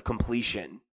a sense of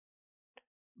completion,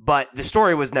 but the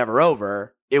story was never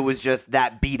over. It was just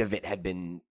that beat of it had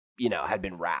been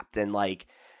wrapped. And like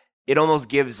it almost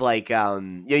gives like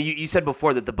you said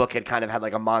before that the book had kind of had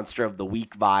like a Monster of the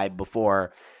Week vibe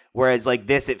before, whereas like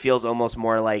this, it feels almost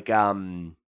more like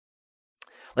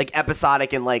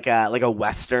episodic in like a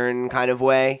Western kind of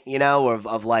way, you know,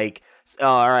 of like, oh,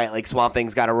 all right, like Swamp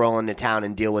Thing's got to roll into town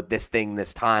and deal with this thing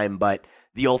this time, but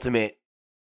the ultimate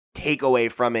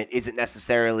takeaway from it isn't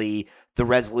necessarily the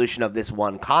resolution of this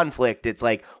one conflict. It's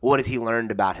like, what has he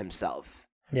learned about himself?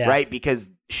 Yeah. Right? Because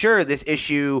sure, this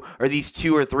issue, or these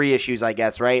 2 or 3 issues, I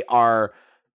guess, right, are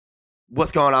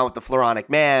what's going on with the Floronic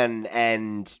Man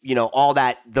and, you know, all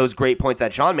that, those great points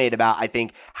that Sean made about, I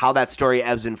think, how that story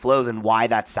ebbs and flows and why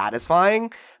that's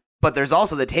satisfying. But there's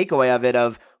also the takeaway of it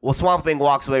of, well, Swamp Thing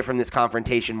walks away from this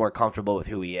confrontation more comfortable with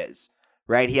who he is,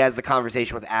 right? He has the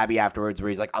conversation with Abby afterwards where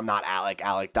he's like, I'm not Alec.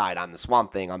 Alec died. I'm the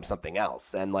Swamp Thing. I'm something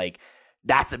else. And like,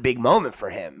 that's a big moment for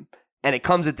him. And it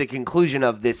comes at the conclusion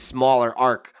of this smaller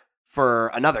arc for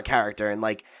another character. And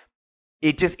like,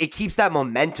 it keeps that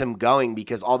momentum going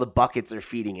because all the buckets are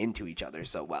feeding into each other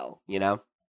so well, you know?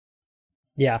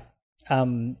 Yeah.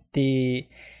 When he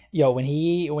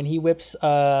whips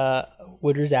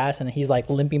Wooder's ass and he's like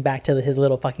limping back to his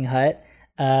little fucking hut,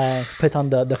 puts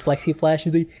on the flexi flash,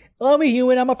 he's like, oh, I'm a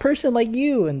human, I'm a person like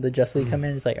you. And the Justice League come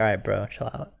in and it's like, all right, bro, chill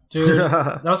out. Dude,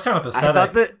 that was kind of pathetic. I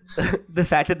thought that the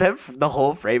fact that the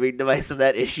whole framing device of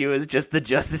that issue is just the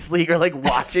Justice League are like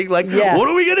watching, like, yeah, what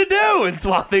are we gonna do? And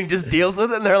Swamp Thing just deals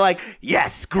with it, and they're like,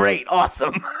 yes, great,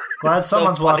 awesome. Glad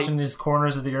someone's watching these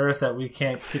corners of the earth that we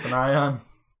can't keep an eye on.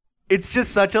 It's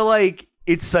just such a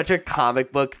it's such a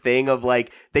comic book thing of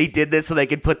like, they did this so they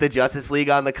could put the Justice League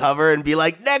on the cover and be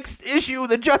like, next issue,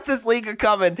 the Justice League are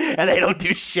coming, and they don't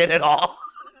do shit at all.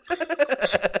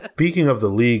 Speaking of the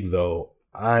League, though,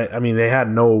 I mean, they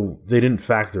didn't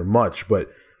factor much, but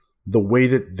the way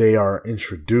that they are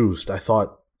introduced, I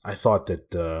thought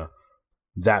that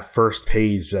that first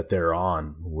page that they're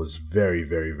on was very,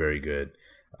 very, very good.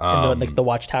 Like the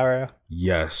Watchtower.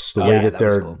 Yes, the way that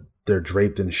they're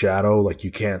draped in shadow, like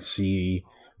you can't see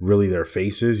really their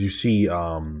faces. You see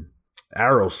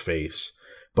Arrow's face,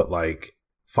 but like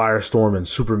Firestorm and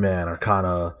Superman are kind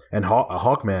of, and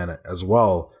Hawkman as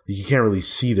well, you can't really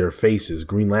see their faces.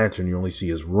 Green Lantern, you only see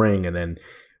his ring, and then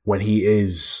when he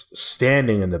is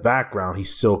standing in the background,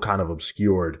 he's still kind of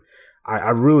obscured.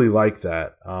 I really like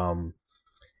that.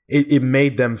 It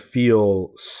made them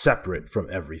feel separate from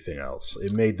everything else.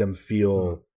 It made them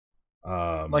feel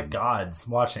like gods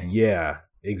watching. Yeah,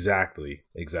 exactly.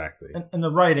 And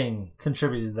the writing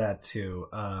contributed to that too.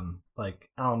 Like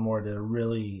Alan Moore did a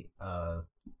really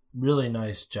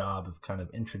nice job of kind of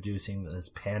introducing this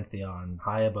pantheon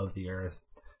high above the earth,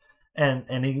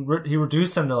 and he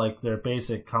reduced them to like their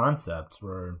basic concepts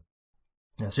where,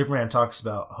 you know, Superman talks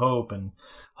about hope and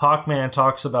Hawkman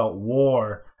talks about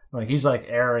war, like he's like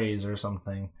Ares or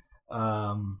something.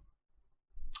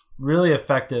 Really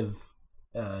effective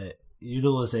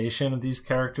utilization of these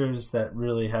characters that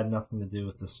really had nothing to do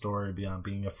with the story beyond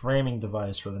being a framing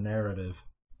device for the narrative.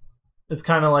 It's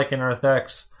kind of like in Earth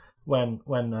X when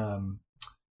the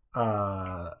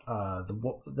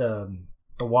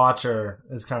Watcher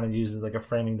is kind of used as like a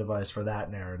framing device for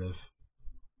that narrative.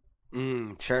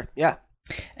 Sure, yeah.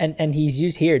 And he's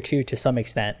used here too to some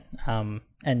extent.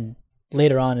 And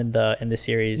later on in the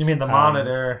series. You mean the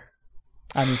Monitor?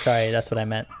 I mean, sorry, that's what I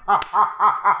meant.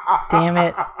 Damn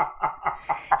it.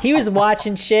 He was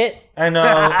watching shit. I know.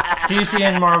 DC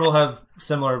and Marvel have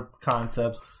similar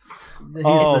concepts. He's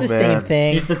It's the same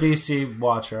thing. He's the DC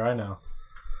Watcher, I know.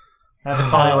 I have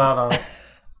to call you out on it.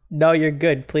 No, you're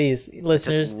good, please.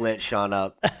 Listeners. Just lit Sean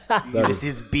up.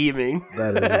 He's beaming.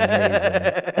 That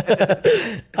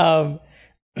is amazing.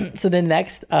 So the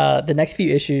next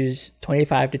few issues,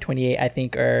 25 to 28, I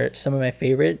think are some of my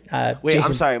favorite. Wait,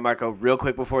 Jason, I'm sorry, Marco. Real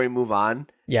quick before we move on.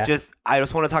 Yeah. I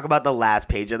just want to talk about the last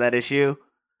page of that issue,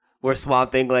 where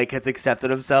Swamp Thing like has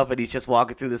accepted himself and he's just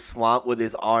walking through the swamp with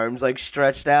his arms like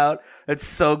stretched out. It's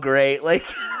so great. Like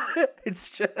it's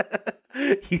just,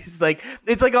 he's like,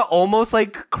 it's like a almost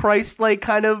like Christ like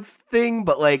kind of thing,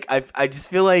 but like I just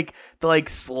feel like the like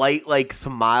slight like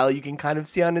smile you can kind of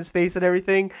see on his face and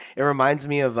everything. It reminds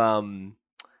me of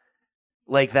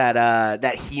like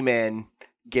that He-Man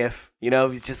gif, you know?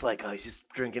 He's just like, oh, he's just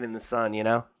drinking in the sun, you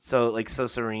know? So like so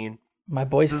serene. my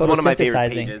boy's This is one of my favorite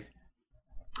photosynthesizing. pages.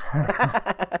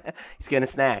 He's getting a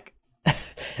snack.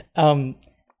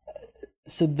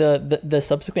 So the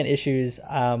subsequent issues,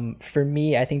 for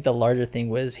me, I think the larger thing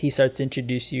was he starts to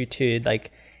introduce you to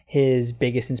like his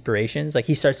biggest inspirations. Like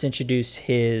he starts to introduce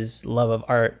his love of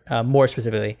art, more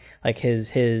specifically, like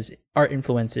his art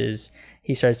influences.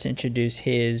 He starts to introduce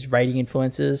his writing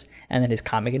influences and then his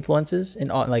comic influences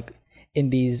in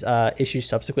these issues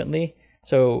subsequently.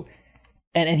 So,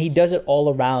 and he does it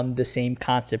all around the same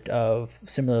concept of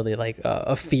similarly like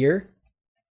a fear.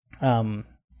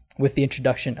 With the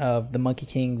introduction of the Monkey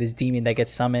King, this demon that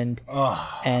gets summoned,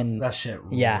 and That shit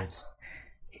ruled. yeah,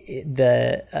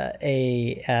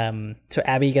 so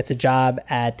Abby gets a job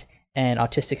at an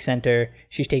autistic center.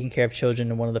 She's taking care of children,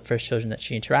 and one of the first children that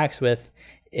she interacts with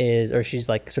she's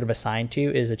like sort of assigned to,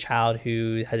 is a child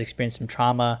who has experienced some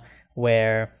trauma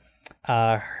where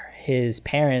his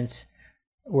parents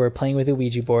were playing with a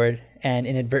Ouija board and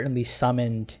inadvertently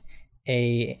summoned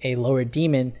a lower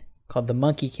demon called the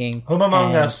Monkey King. Whom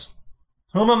among us?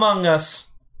 Whom among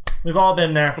us? We've all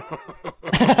been there.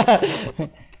 I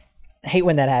hate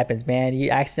when that happens, man. You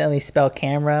accidentally spell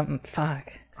camera.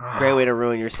 Fuck. Great way to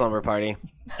ruin your slumber party.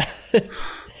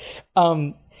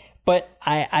 But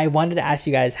I wanted to ask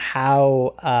you guys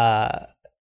how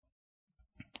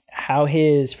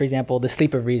his, for example, the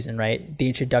Sleep of Reason, right? The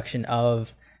introduction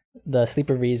of the Sleep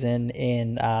of Reason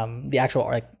in the actual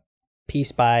like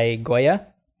piece by Goya,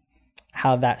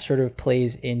 how that sort of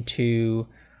plays into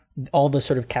all the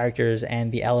sort of characters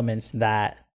and the elements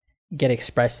that get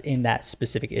expressed in that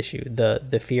specific issue,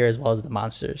 the fear as well as the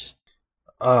monsters.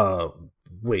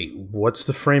 Wait, what's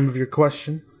the frame of your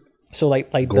question? So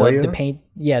like Goya? the paint,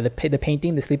 the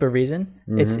painting, the Sleep of Reason.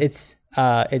 Mm-hmm.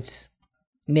 It's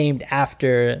named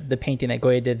after the painting that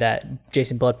Goya did that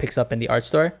Jason Blood picks up in the art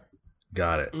store.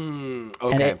 Got it.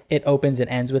 Okay. And it opens and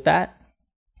ends with that.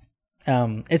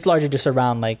 It's largely just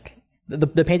around like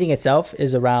the painting itself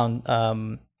is around.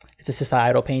 It's a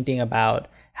societal painting about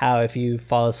how if you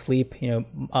fall asleep,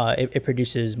 it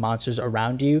produces monsters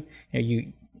around you.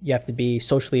 You have to be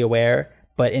socially aware,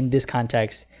 but in this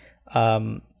context,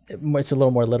 it's a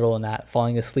little more literal in that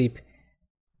falling asleep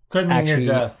Could mean your actually-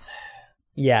 death.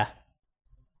 Yeah.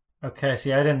 Okay,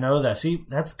 see, I didn't know that. See,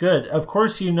 that's good. Of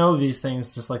course you know these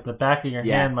things just like the back of your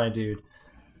Yeah. hand, my dude.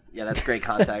 Yeah, that's great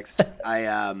context. I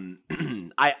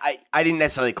didn't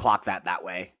necessarily clock that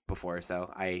way before,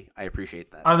 so I appreciate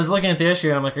that. I was looking at the issue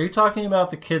and I'm like, are you talking about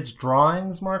the kid's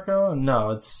drawings, Marco? No,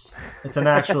 it's an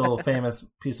actual famous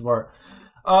piece of art.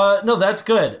 No, that's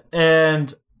good.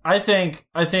 And I think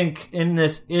in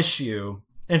this issue,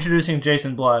 introducing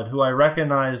Jason Blood, who I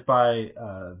recognize by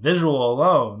visual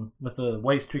alone, with the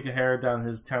white streak of hair down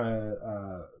his kind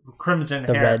of crimson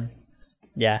The hair. red.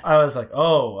 Yeah. I was like,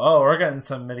 oh, we're getting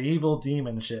some medieval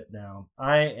demon shit now.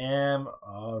 I am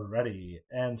ready.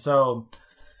 And so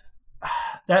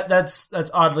that's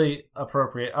oddly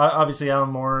appropriate. Obviously,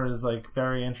 Alan Moore is like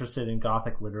very interested in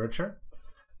Gothic literature.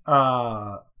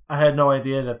 I had no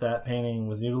idea that painting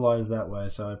was utilized that way,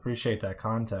 so I appreciate that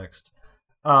context.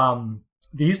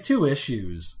 These two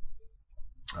issues,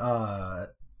 I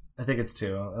think it's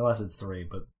two, unless it's three,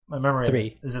 but my memory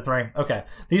Three. Is it three? Okay,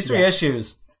 these three Yeah.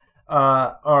 issues.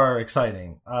 are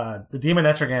exciting. The Demon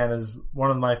Etrigan is one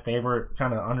of my favorite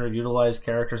kind of underutilized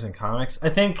characters in comics. I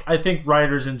think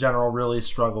writers in general really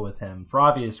struggle with him for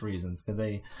obvious reasons because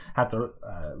they have to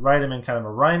write him in kind of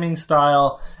a rhyming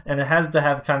style, and it has to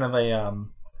have kind of a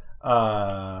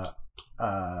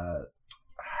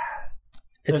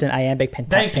it's an iambic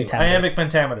thank you, pentameter. iambic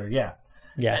pentameter. Yeah.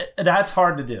 That's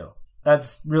hard to do.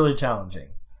 That's really challenging.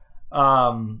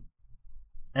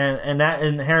 And that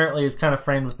inherently is kind of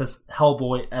framed with this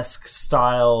Hellboy-esque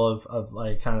style of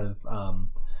like kind of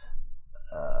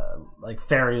like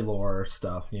fairy lore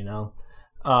stuff, you know.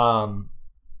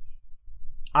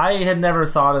 I had never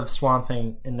thought of Swamp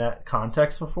Thing in that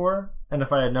context before, and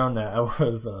if I had known that, I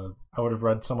would have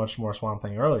read so much more Swamp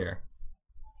Thing earlier.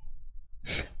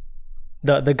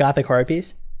 The gothic horror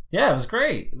piece? Yeah, it was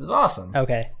great. It was awesome.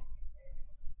 Okay.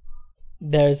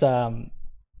 There's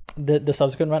the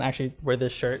subsequent run, actually, where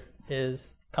this shirt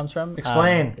comes from.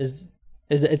 Explain. It's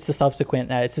the subsequent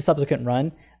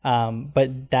run.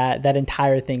 But that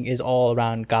entire thing is all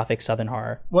around gothic southern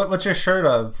horror. What's your shirt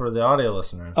of for the audio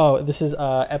listeners? Oh, this is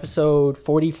episode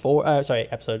 44. This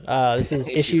is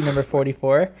issue number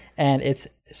 44, and it's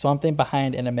Swamp Thing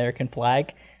behind an American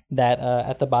flag that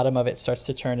at the bottom of it starts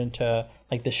to turn into,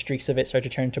 like, the streaks of it start to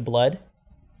turn into blood.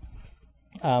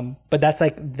 But that's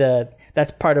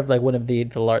that's part of like one of the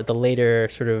later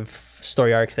sort of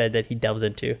story arcs that he delves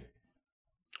into.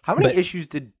 How many issues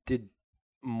did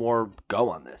Moore go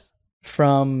on this?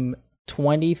 From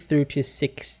 20 through to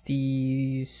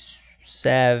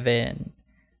 67,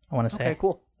 I want to say. Okay,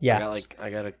 cool. Yeah, So I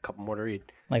got a couple more to read.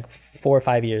 like 4 or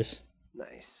 5 years.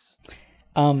 Nice.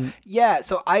 Yeah,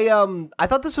 so I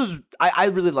thought this was I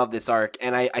really love this arc,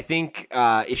 and I think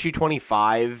issue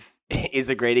 25 is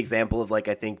a great example of, like,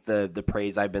 I think the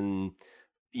praise I've been,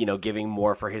 giving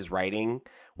Moore for his writing,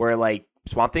 where, like,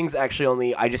 Swamp Thing's actually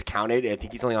only, I just counted, I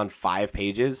think he's only on 5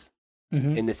 pages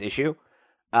in this issue.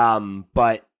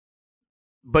 But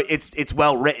it's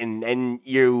well written, and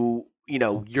you're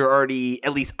already,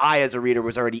 at least I as a reader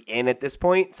was already in at this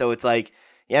point, so it's like,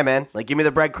 yeah, man, like, give me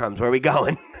the breadcrumbs, where are we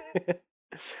going?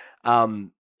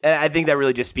 And I think that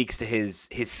really just speaks to his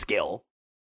skill.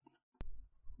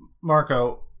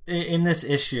 Marco, in this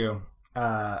issue,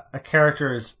 a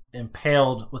character is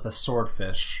impaled with a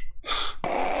swordfish.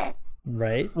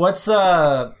 right. What's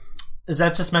is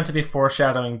that just meant to be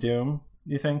foreshadowing Doom,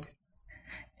 you think?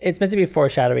 It's meant to be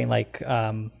foreshadowing, like,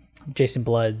 Jason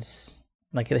Blood's,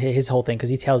 like, his whole thing, because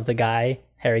he tells the guy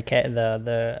Harry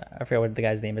the I forget what the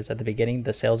guy's name is at the beginning,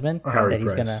 the salesman,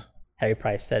 Harry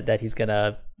Price, that he's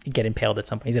gonna get impaled at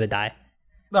some point. He's gonna die.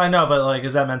 I know, but, like,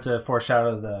 is that meant to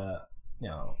foreshadow the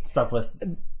stuff with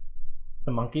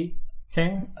the Monkey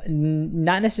King?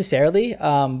 Not necessarily,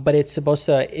 but it's supposed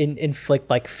to inflict,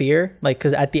 like, fear, like,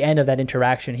 because at the end of that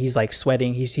interaction, he's, like,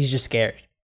 sweating. He's just scared.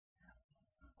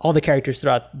 All the characters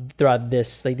throughout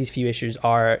this, like, these few issues,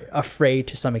 are afraid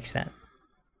to some extent.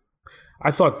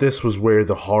 I thought this was where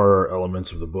the horror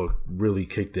elements of the book really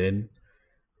kicked in.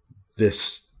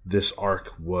 This arc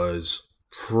was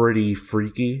pretty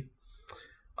freaky.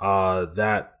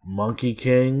 That Monkey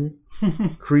King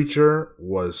creature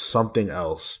was something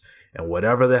else, and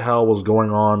whatever the hell was going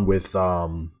on with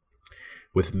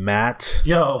Matt.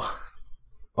 Yo.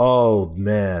 Oh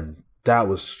man, that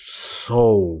was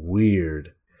so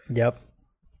weird. Yep.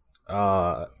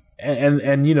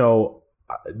 And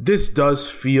this does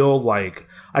feel like,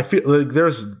 I feel like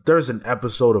there's an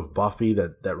episode of Buffy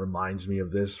that reminds me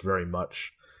of this very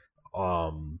much.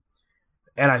 And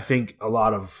I think a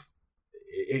lot of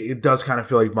it does kind of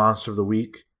feel like Monster of the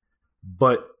Week,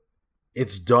 but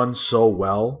it's done so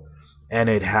well, and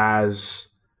it has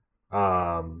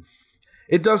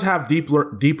it does have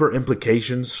deeper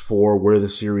implications for where the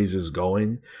series is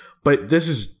going. But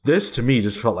this to me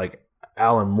just felt like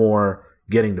Alan Moore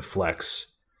getting to flex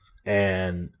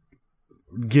and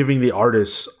giving the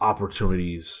artists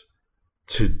opportunities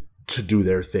to do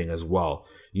their thing as well.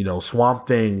 Swamp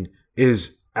Thing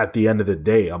is, at the end of the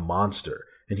day, a monster,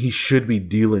 and he should be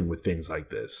dealing with things like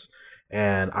this.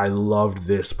 And I loved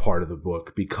this part of the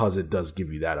book because it does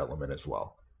give you that element as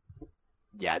well.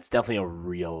 Yeah, it's definitely a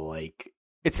real, like,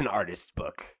 it's an artist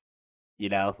book.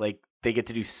 Like, they get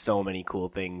to do so many cool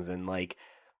things, and, like,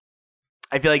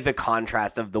 I feel like the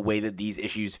contrast of the way that these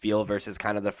issues feel versus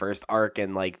kind of the first arc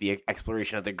and, like, the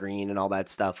exploration of the green and all that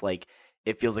stuff, like,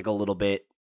 it feels like a little bit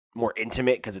more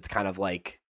intimate because it's kind of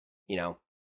like,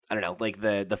 I don't know, like,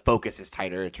 the focus is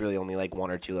tighter. It's really only, like, 1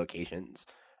 or 2 locations,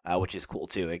 which is cool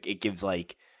too. It gives,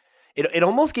 like, it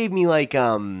almost gave me like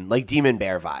Demon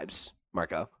Bear vibes,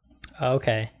 Marco.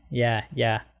 Okay.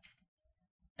 Yeah.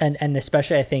 And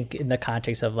especially I think in the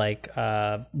context of like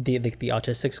the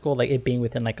autistic school, like it being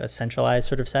within like a centralized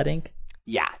sort of setting.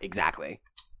 Yeah, exactly.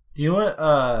 Do you want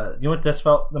what this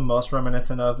felt the most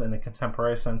reminiscent of in a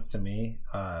contemporary sense to me?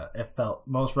 It felt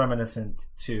most reminiscent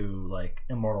to like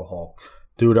Immortal Hulk.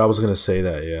 Dude, I was gonna say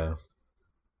that.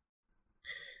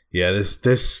 Yeah.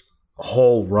 This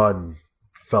whole run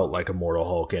felt like Immortal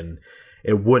Hulk, and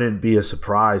it wouldn't be a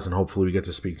surprise. And hopefully, we get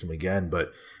to speak to him again.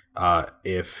 But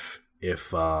if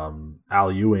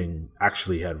Al Ewing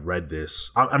actually had read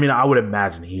this, I mean, I would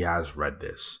imagine he has read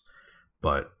this,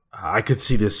 but I could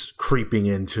see this creeping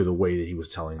into the way that he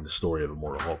was telling the story of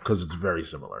Immortal Hulk because it's very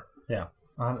similar. Yeah,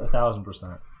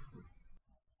 1,000%.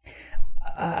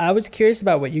 I was curious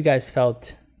about what you guys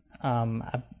felt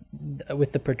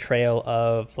with the portrayal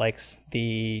of like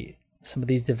some of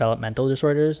these developmental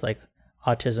disorders, like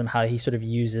autism. How he sort of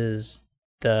uses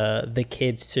the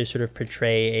kids to sort of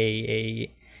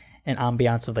portray an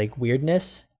ambiance of like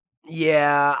weirdness.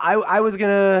 Yeah, I was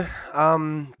gonna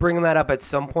bring that up at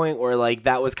some point where like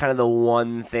that was kind of the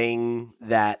one thing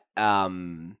that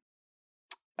there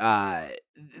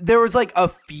was like a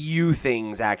few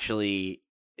things actually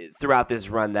throughout this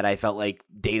run that I felt like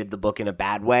dated the book in a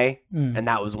bad way, and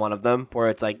that was one of them where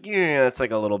it's like, yeah, it's like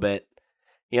a little bit,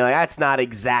 like that's not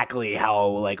exactly how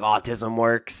like autism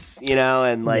works,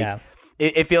 and like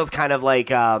it feels kind of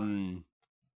like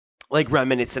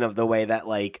reminiscent of the way that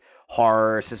like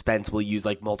horror suspense will use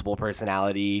like multiple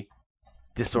personality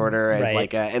disorder as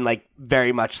like and like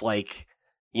very much like,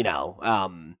 I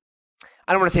don't want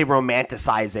to say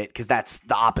romanticize it because that's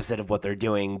the opposite of what they're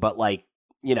doing, but like,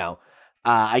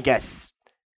 I guess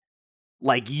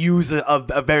like use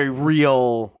a very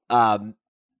real,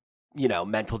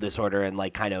 mental disorder and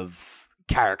like kind of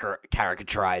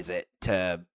caricaturize it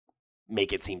to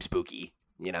make it seem spooky,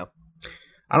 I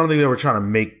don't think they were trying to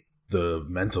make the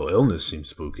mental illness seems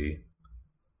spooky.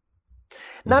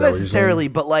 Not necessarily,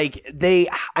 but like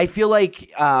I feel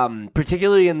like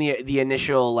particularly in the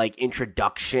initial like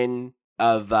introduction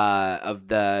of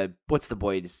the, what's the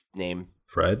boy's name?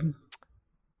 Fred?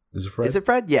 Is it Fred? Is it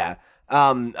Fred? Yeah.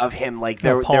 Of him, like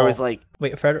there was like,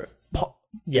 wait, Fred. Paul.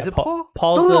 Yeah, is it Paul?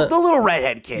 Paul's the little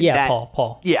redhead kid. Yeah,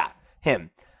 Paul. Yeah, him.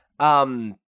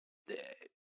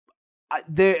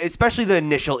 Especially the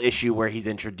initial issue where he's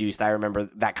introduced, I remember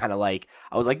that kind of like,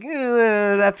 I was like,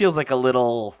 that feels like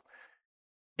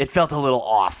it felt a little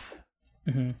off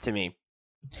to me.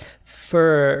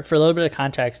 For a little bit of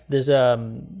context, there's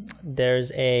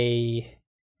a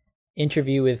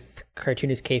interview with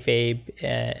cartoonist kayfabe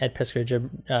Ed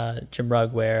Piskor, Jim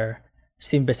Rugg, where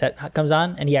Stephen Bissett comes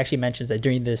on, and he actually mentions that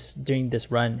during this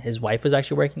run, his wife was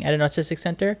actually working at an autistic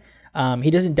center.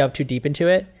 He doesn't delve too deep into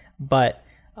it, but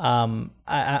I'm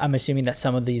assuming that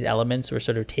some of these elements were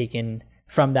sort of taken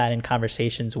from that in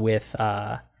conversations with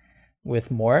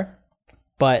Moore.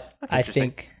 But I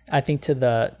think to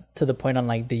the point on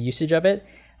like the usage of it,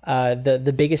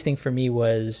 the biggest thing for me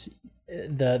was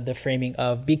the framing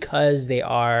of, because they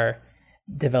are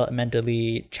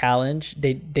developmentally challenged,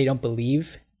 they don't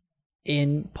believe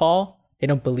in Paul, they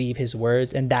don't believe his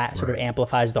words, and that sort of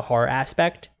amplifies the horror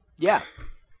aspect. Yeah.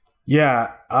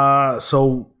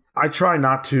 So I try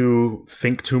not to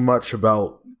think too much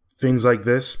about things like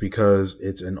this because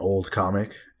it's an old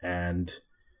comic and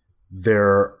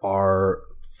there are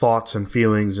thoughts and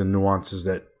feelings and nuances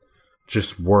that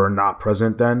just were not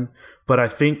present then. But I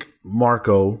think,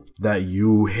 Marco, that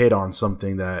you hit on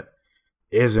something that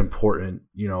is important.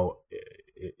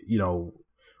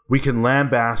 We can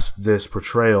lambast this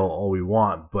portrayal all we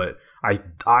want, but I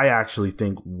actually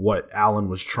think what Alan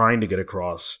was trying to get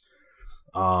across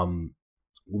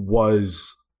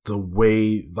was the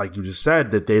way, like you just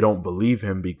said, that they don't believe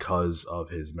him because of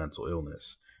his mental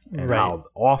illness, and how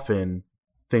often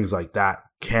things like that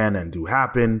can and do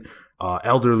happen.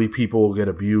 Elderly people get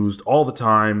abused all the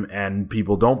time, and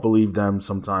people don't believe them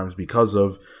sometimes because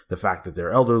of the fact that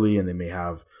they're elderly and they may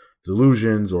have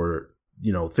delusions or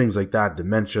things like that,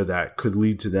 dementia, that could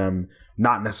lead to them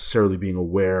not necessarily being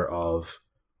aware of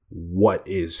what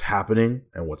is happening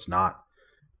and what's not.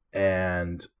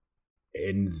 And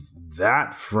in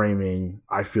that framing,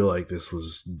 I feel like this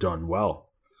was done well.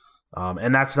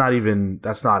 And that's not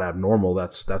abnormal.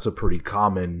 That's a pretty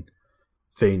common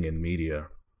thing in media.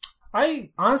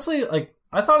 I honestly,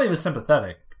 I thought he was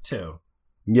sympathetic too.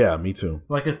 Yeah, me too.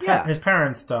 Like his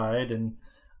parents died, and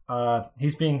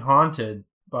he's being haunted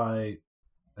by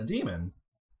a demon.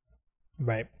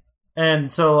 Right.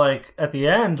 And so, like, at the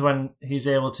end, when he's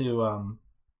able to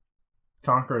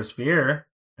conquer his fear,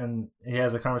 and he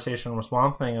has a conversation with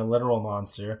Swamp Thing, a literal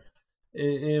monster,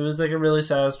 it was like a really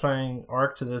satisfying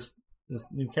arc to this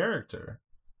new character.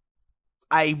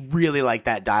 I really like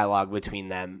that dialogue between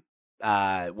them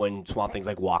when Swamp Thing's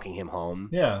like walking him home.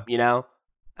 Yeah. You know?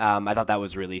 I thought that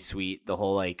was really sweet. The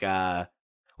whole like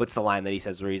what's the line that he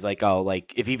says where he's like, oh,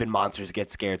 like if even monsters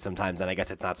get scared sometimes, then I guess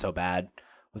it's not so bad.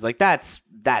 I was like, that's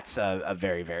a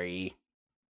very, very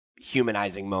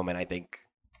humanizing moment, I think.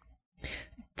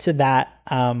 To that,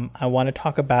 I want to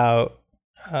talk about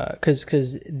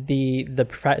because the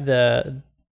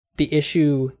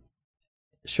issue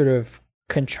sort of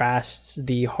contrasts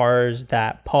the horrors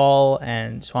that Paul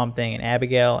and Swamp Thing and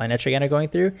Abigail and Etrigan are going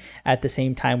through at the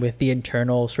same time with the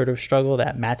internal sort of struggle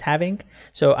that Matt's having.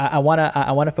 So I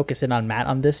wanna focus in on Matt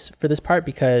on this for this part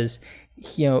because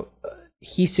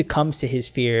he succumbs to his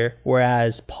fear,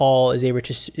 whereas Paul is able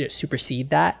to supersede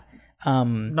that.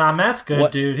 Nah, Matt's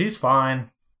good, dude. He's fine.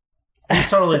 He's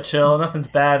totally chill. Nothing's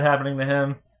bad happening to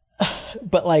him.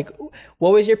 But like,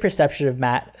 what was your perception of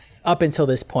Matt up until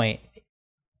this point?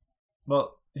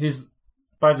 Well, he's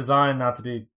by design not to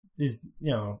be. He's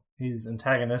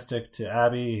antagonistic to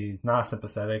Abby. He's not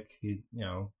sympathetic. He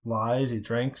lies. He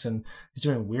drinks, and he's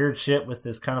doing weird shit with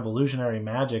this kind of illusionary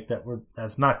magic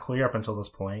that's not clear up until this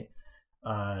point.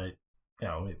 At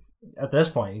this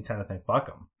point, you kind of think fuck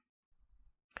him.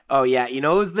 Oh yeah, it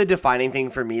was the defining thing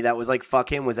for me that was like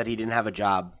fuck him was that he didn't have a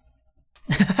job.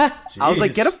 I was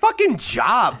like, get a fucking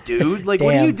job, dude. Like,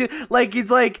 what do you do? Like, it's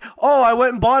like, oh, I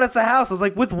went and bought us a house. I was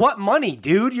like, with what money,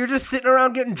 dude? You're just sitting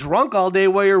around getting drunk all day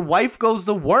while your wife goes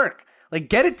to work. Like,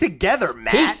 get it together,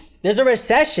 Matt. Hey, there's a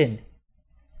recession.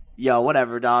 Yo,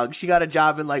 whatever, dog. She got a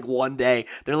job in like one day.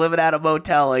 They're living at a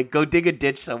motel. Like, go dig a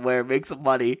ditch somewhere, make some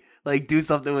money. Like, do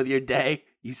something with your day,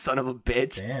 you son of a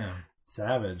bitch. Damn.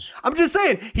 Savage. I'm just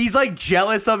saying, he's like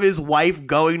jealous of his wife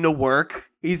going to work.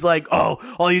 He's like, oh,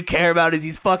 all you care about is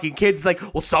these fucking kids. It's like,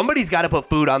 well, somebody's got to put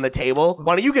food on the table.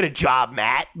 Why don't you get a job,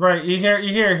 Matt? Right. You hear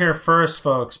here first,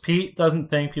 folks. Pete doesn't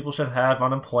think people should have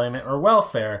unemployment or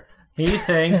welfare. He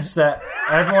thinks that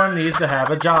everyone needs to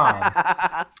have a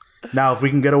job. Now, if we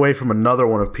can get away from another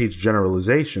one of Pete's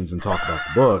generalizations and talk about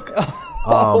the book.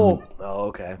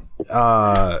 Okay.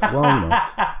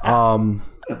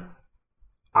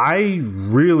 I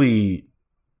really,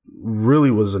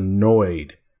 really was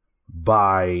annoyed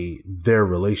by their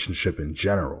relationship in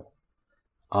general.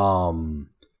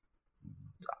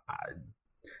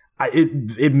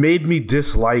 It made me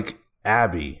dislike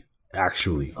Abby,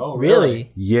 actually. Oh,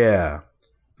 Really? Yeah.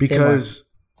 Because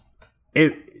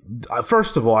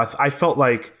first of all, I felt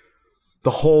like the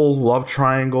whole love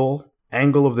triangle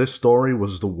angle of this story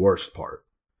was the worst part.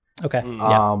 Okay.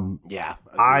 Yeah.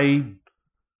 I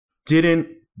didn't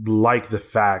like the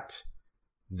fact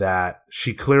that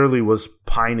she clearly was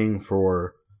pining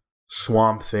for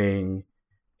Swamp Thing,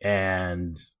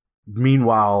 and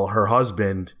meanwhile her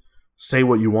husband, say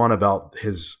what you want about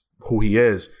who he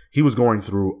is, he was going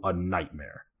through a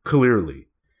nightmare, clearly.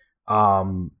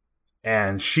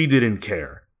 And she didn't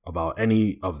care about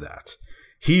any of that.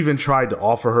 He even tried to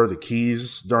offer her the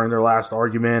keys during their last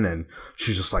argument, and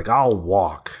she's just like, I'll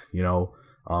walk,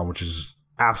 which is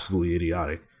absolutely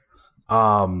idiotic.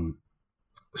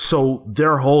 So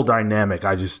their whole dynamic,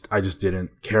 I just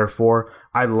didn't care for.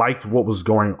 I liked what was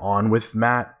going on with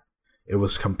Matt. It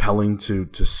was compelling to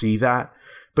see that.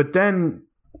 But then,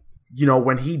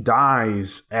 when he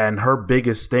dies and her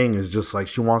biggest thing is just like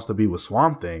she wants to be with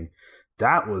Swamp Thing,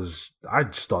 I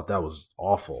just thought that was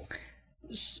awful.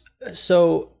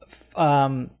 So,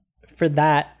 for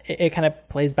that, it kind of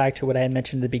plays back to what I had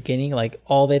mentioned in the beginning. Like,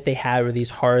 all that they had were these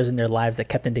horrors in their lives that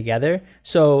kept them together.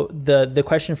 So the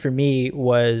question for me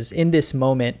was, in this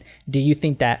moment, do you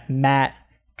think that Matt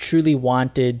truly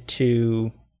wanted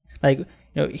to,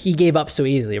 he gave up so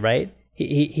easily, right?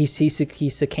 He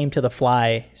succumbed to the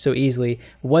fly so easily.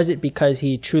 Was it because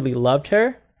he truly loved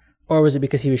her, or was it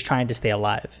because he was trying to stay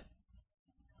alive?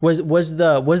 Was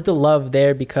the love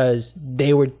there because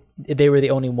they were the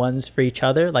only ones for each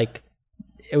other? Like,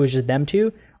 it was just them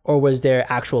two, or was there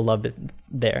actual love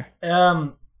there?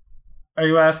 Are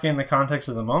you asking in the context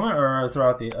of the moment or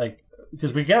throughout the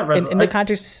because we get in the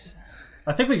context?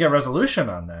 I think we get resolution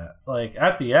on that. Like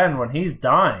at the end when he's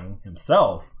dying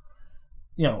himself,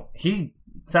 he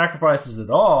sacrifices it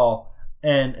all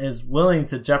and is willing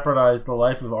to jeopardize the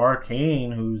life of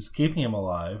Arcane, who's keeping him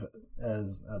alive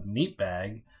as a meat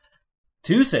bag,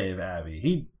 to save Abby.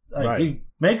 He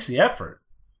makes the effort.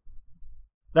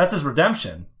 That's his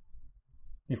redemption.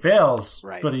 He fails,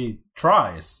 right, but he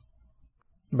tries.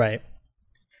 Right.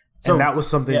 So, and that was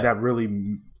something that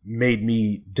really made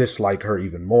me dislike her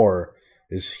even more,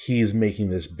 is he's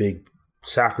making this big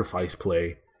sacrifice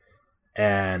play,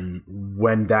 and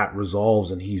when that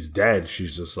resolves and he's dead,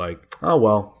 she's just like, oh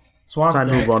well, Swamp time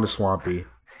Thing. to move on to Swampy.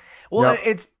 Well,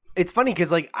 Yep. It's funny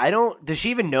because like I don't. Does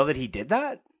she even know that he did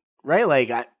that? Right?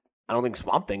 Like I don't think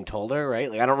Swamp Thing told her.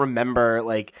 Right? Like I don't remember.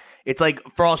 Like it's like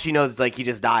for all she knows, it's like he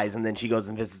just dies, and then she goes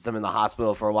and visits him in the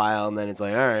hospital for a while, and then it's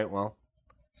like, all right, well,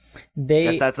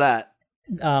 guess that's that.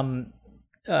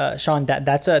 Sean,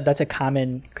 that's a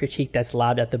common critique that's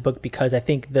lobbed at the book because I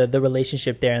think the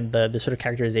relationship there and the sort of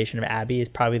characterization of Abby is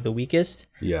probably the weakest.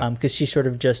 Yeah. Because she's sort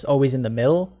of just always in the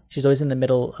middle. She's always in the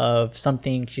middle of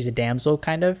something. She's a damsel,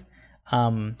 kind of.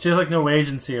 She has like no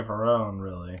agency of her own,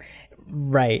 really.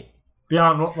 Right.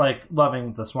 Beyond like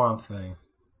loving the Swamp Thing.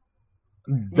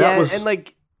 That was, and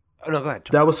like, oh no, go ahead.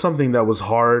 that was something that was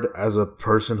hard as a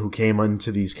person who came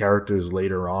into these characters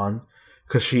later on,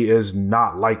 because she is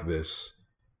not like this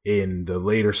in the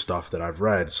later stuff that I've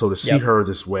read. So to see her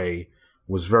this way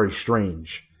was very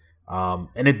strange.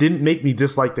 And it didn't make me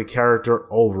dislike the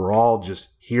character overall. Just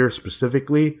here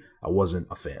specifically, I wasn't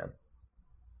a fan.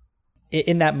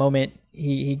 In that moment,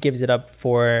 he gives it up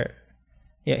for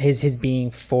his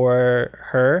being for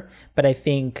her. But I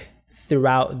think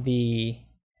throughout the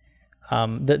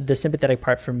sympathetic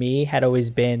part for me had always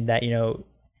been that,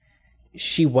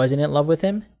 she wasn't in love with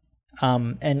him.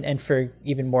 And for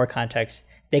even more context,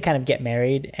 they kind of get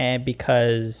married and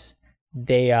because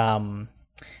they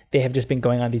have just been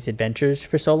going on these adventures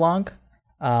for so long.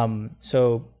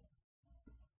 So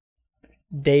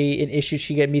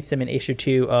she meets them in issue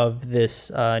 2 of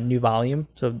this new volume.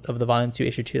 So of the volume 2,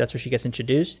 issue 2, that's where she gets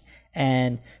introduced.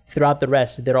 And throughout the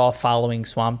rest, they're all following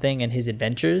Swamp Thing and his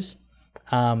adventures.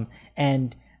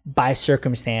 And by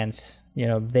circumstance,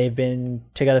 they've been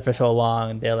together for so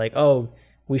long. They're like, oh,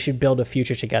 we should build a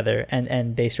future together.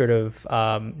 And they sort of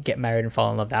get married and fall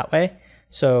in love that way.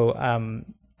 So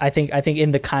I think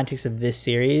in the context of this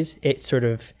series, it sort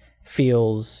of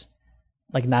feels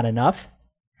like not enough.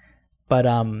 But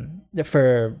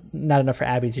for not enough for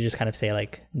Abby to just kind of say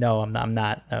like, no, I'm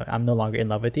no longer in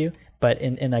love with you. But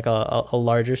in like a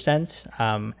larger sense,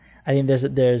 I think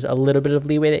there's a little bit of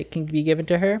leeway that can be given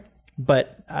to her.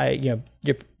 But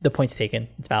the point's taken.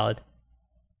 It's valid.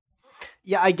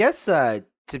 Yeah, I guess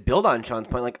to build on Sean's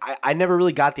point, like I never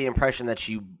really got the impression that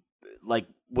she like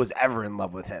was ever in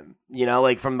love with him.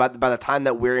 Like from by the time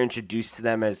that we're introduced to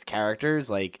them as characters,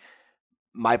 like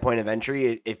my point of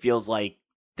entry, it feels like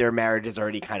their marriage is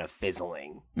already kind of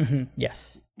fizzling. Mm-hmm.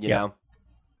 Yes. You know?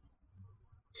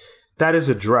 That is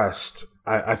addressed.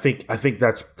 I think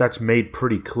that's made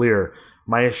pretty clear.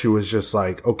 My issue is just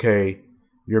like, okay,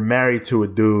 you're married to a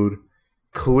dude.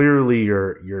 Clearly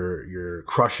you're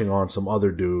crushing on some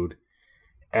other dude.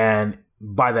 And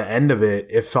by the end of it,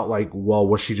 it felt like, well,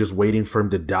 was she just waiting for him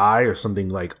to die or something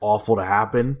like awful to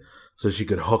happen so she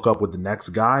could hook up with the next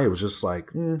guy? It was just like,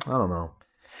 I don't know.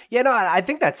 Yeah, no, I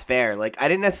think that's fair. Like, I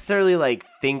didn't necessarily like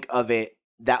think of it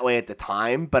that way at the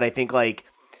time, but I think like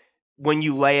when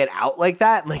you lay it out like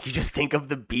that, like you just think of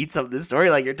the beats of the story,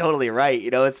 like you're totally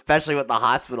right, especially with the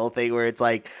hospital thing where it's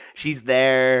like she's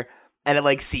there and it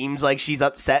like seems like she's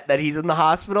upset that he's in the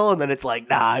hospital, and then it's like,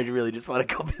 nah, I really just want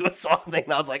to go be with something.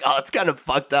 And I was like, oh, it's kind of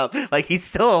fucked up. Like he's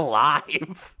still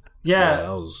alive. Yeah, that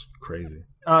was crazy.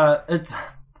 I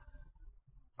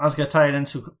was gonna tie it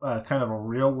into kind of a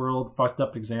real world fucked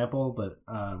up example, but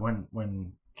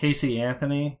when Casey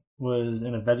Anthony was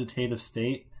in a vegetative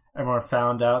state, everyone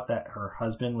found out that her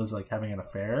husband was like having an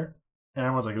affair, and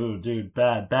everyone's like, "Ooh, dude,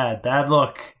 bad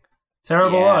look,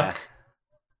 terrible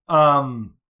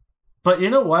look." But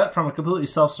you know what? From a completely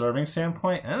self-serving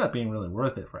standpoint, it ended up being really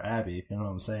worth it for Abby. If you know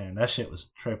what I'm saying, that shit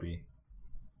was trippy.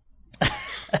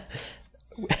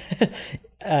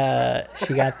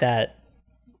 She got that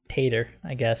tater,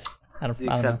 I guess. I don't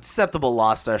know. Acceptable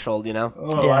loss threshold,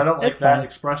 Oh, Yeah, I don't like it's that fine.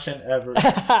 expression ever.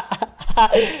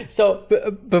 So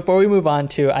before we move on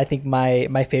to, I think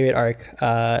my favorite arc,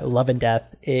 Love and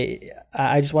Death,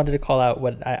 I just wanted to call out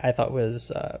what I thought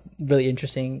was really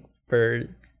interesting for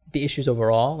the issues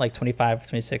overall, like 25,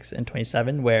 26, and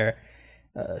 27, where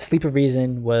Sleep of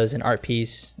Reason was an art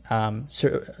piece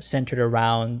centered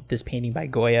around this painting by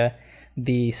Goya.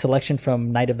 The selection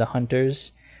from Night of the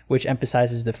Hunters, which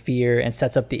emphasizes the fear and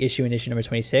sets up the issue in issue number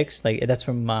 26. Like that's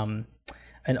from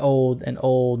an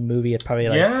old movie. It's probably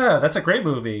like, yeah, that's a great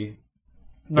movie.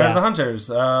 Night of the Hunters.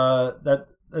 That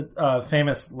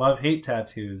famous love-hate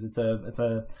tattoos.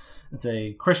 It's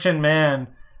a Christian man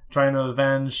trying to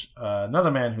avenge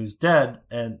another man who's dead,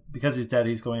 and because he's dead,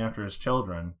 he's going after his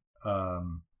children.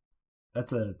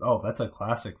 That's a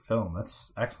classic film.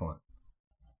 That's excellent.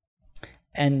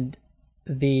 And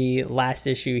the last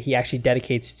issue he actually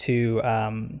dedicates to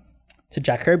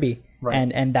Jack Kirby.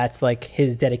 Right. And that's like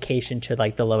his dedication to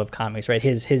like the love of comics, right?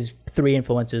 His three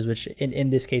influences, which in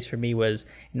this case for me was,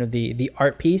 the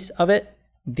art piece of it,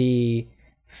 the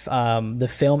the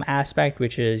film aspect,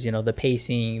 which is, you know, the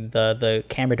pacing, the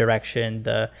camera direction,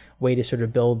 the way to sort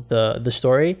of build the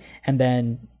story, and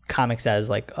then comics as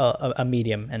like a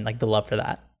medium and like the love for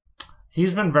that.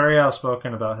 He's been very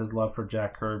outspoken about his love for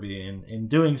Jack Kirby, and in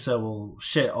doing so will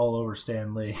shit all over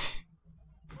Stan Lee.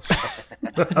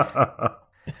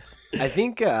 I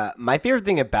think my favorite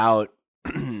thing about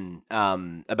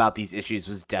these issues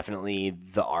was definitely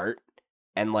the art.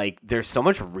 And like, there's so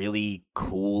much really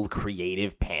cool,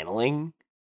 creative paneling,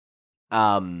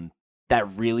 that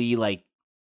really like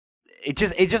it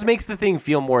just makes the thing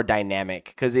feel more dynamic,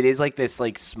 because it is like this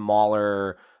like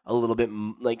smaller, a little bit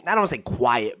like, I don't want to say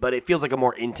quiet, but it feels like a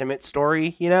more intimate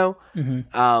story, you know.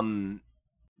 Mm-hmm.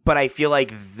 But I feel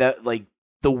like the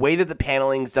way that the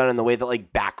paneling's done and the way that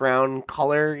like background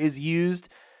color is used,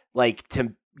 like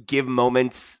to give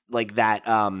moments like that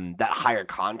that higher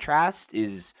contrast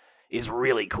is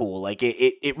really cool. Like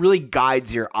it really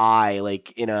guides your eye,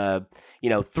 like in a, you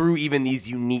know, through even these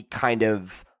unique kind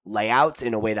of layouts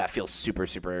in a way that feels super,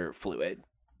 super fluid.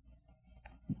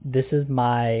 This is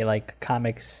my like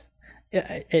comics.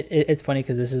 It's funny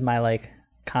because this is my like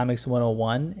comics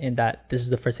 101 in that this is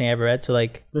the first thing I ever read. So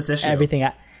like This issue. everything.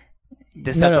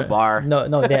 Set the bar. No,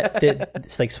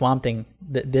 it's like Swamp Thing.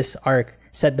 This arc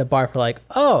set the bar for like,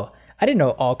 oh, I didn't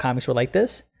know all comics were like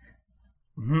this.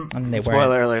 Mm-hmm. And they weren't.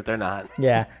 Spoiler alert, they're not.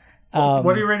 Yeah.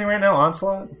 What are you reading right now?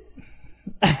 Onslaught?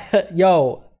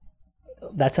 Yo,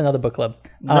 that's another book club.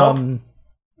 Nope.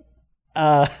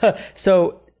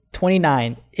 So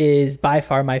 29 is by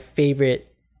far my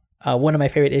favorite, one of my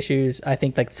favorite issues. I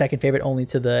think like second favorite only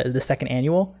to the second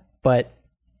annual, but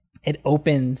it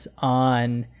opens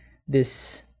on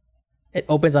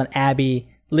Abby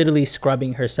literally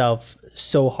scrubbing herself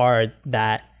so hard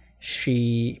that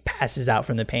she passes out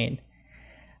from the pain.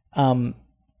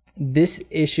 This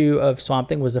issue of Swamp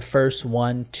Thing was the first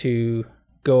one to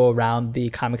go around the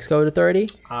Comics Code Authority,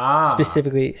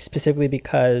 specifically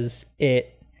because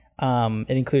it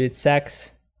included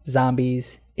sex,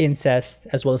 zombies, incest,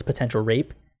 as well as potential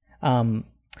rape. So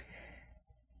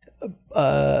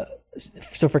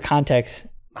for context,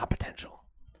 Not potential.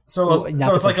 So Well,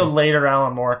 not it's like a potential. later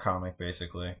Alan Moore comic,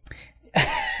 basically.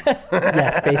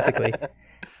 yes, basically,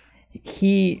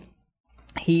 he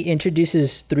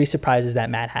introduces three surprises that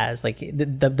Matt has. Like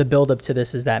the build up to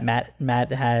this is that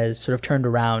Matt has sort of turned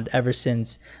around ever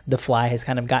since the Fly has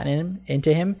kind of gotten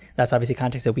into him. That's obviously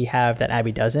context that we have that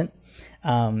Abby doesn't,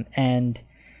 and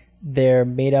they're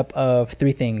made up of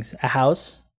three things: a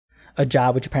house, a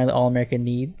job, which apparently all America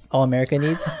needs. They're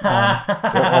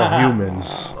all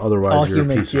humans. Otherwise, All you're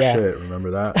humans, a piece of yeah. shit.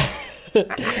 Remember that?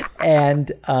 and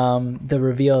the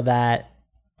reveal that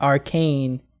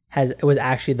Arcane was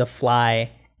actually the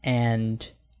Fly and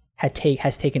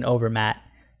has taken over Matt.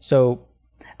 So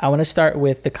I want to start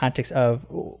with the context of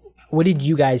what did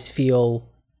you guys feel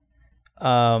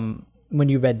when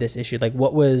you read this issue? Like,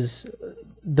 what was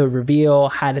the reveal?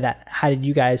 How did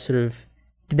you guys did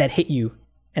that hit you,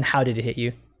 and how did it hit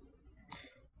you?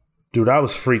 Dude, I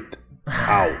was freaked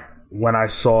out when I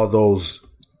saw those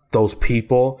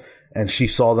people and she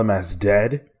saw them as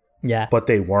dead, Yeah. but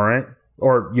they weren't,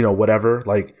 or whatever.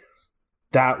 Like,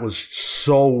 that was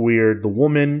so weird. The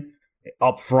woman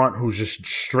up front who's just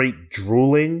straight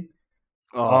drooling.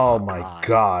 Oh my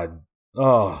god.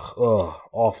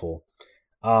 Awful.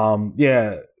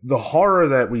 Yeah, the horror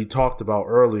that we talked about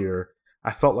earlier,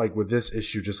 I felt like with this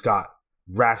issue just got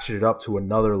ratcheted up to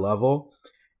another level,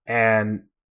 and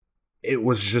it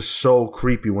was just so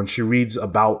creepy when she reads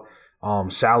about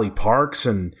Sally Parks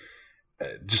and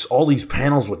just all these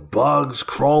panels with bugs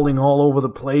crawling all over the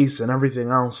place and everything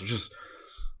else. Just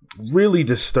really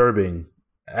disturbing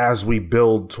as we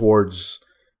build towards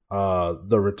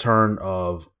the return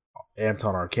of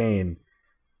Anton Arcane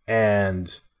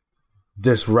and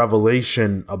this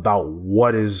revelation about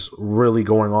what is really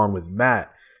going on with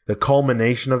Matt. The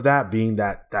culmination of that being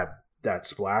that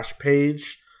splash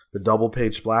page, the double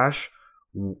page splash.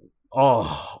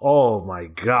 Oh my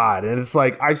god. And it's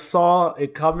like, I saw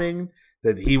it coming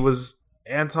that he was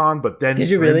Anton, but then Did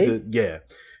you for him really? yeah.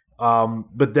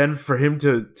 But then for him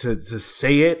to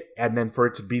say it and then for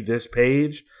it to be this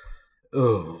page,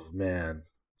 oh man,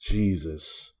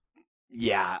 Jesus.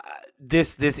 Yeah,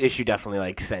 this issue definitely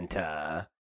like sent a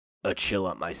chill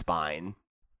up my spine,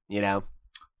 you know?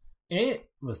 It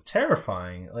was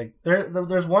terrifying. Like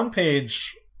there's one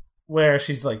page where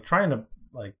she's like trying to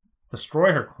like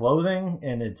destroy her clothing,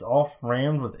 and it's all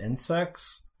framed with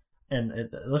insects, and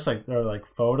it looks like they're like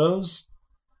photos.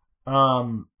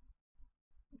 It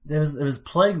was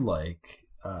plague like.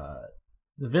 The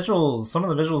visuals, some of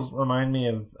the visuals remind me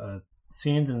of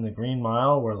scenes in The Green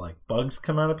Mile where like bugs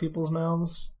come out of people's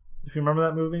mouths. If you remember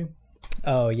that movie.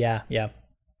 Oh yeah.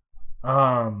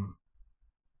 And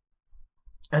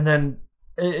then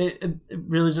it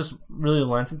really just really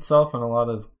lent itself in a lot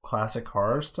of classic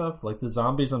horror stuff. Like the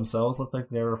zombies themselves look like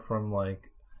they were from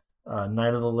like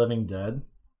Night of the Living Dead,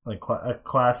 like a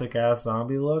classic ass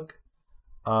zombie look.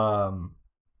 And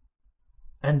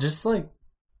just like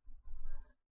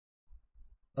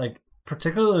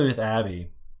particularly with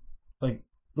Abby, like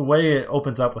the way it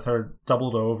opens up with her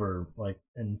doubled over, like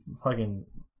in fucking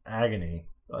agony,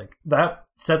 like that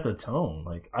set the tone.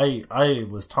 Like I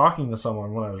was talking to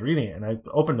someone when I was reading it, and I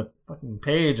opened a fucking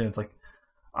page, and it's like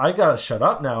I gotta shut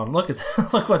up now and look at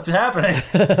look what's happening.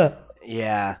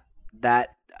 Yeah,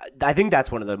 that I think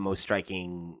that's one of the most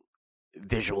striking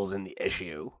visuals in the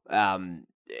issue.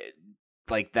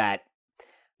 Like that,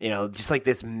 just like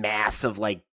this mass of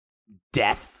like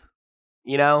death,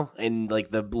 in like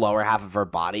the lower half of her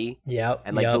body. Yep.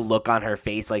 And like the look on her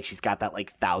face, like she's got that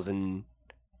like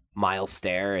 1,000-mile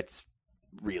stare. It's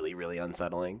really, really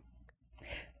unsettling.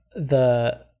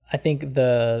 I think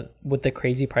what the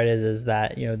crazy part is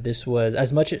that, this was,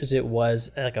 as much as it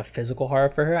was like a physical horror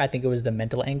for her, I think it was the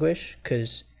mental anguish,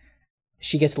 because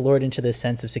she gets lured into this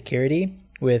sense of security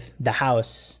with the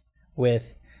house,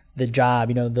 with the job,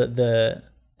 the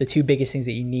two biggest things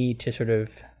that you need to sort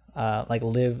of like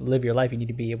live your life. You need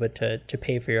to be able to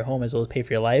pay for your home as well as pay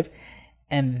for your life.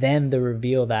 And then the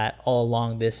reveal that all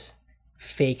along this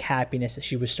fake happiness that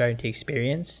she was starting to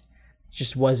experience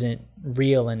just wasn't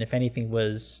real, and if anything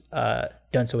was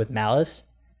done so with malice,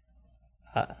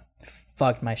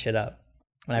 fucked my shit up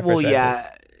when I first read this.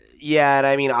 Yeah, and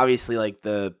I mean, obviously, like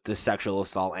the sexual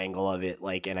assault angle of it,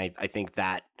 like, and I think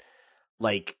that,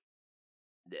 like,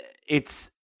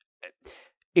 it's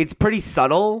pretty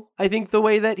subtle. I think the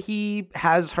way that he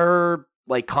has her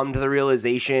like come to the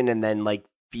realization and then like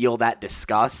feel that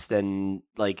disgust, and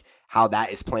like how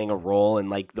that is playing a role in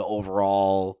like the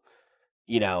overall,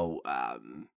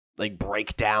 like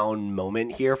breakdown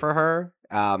moment here for her.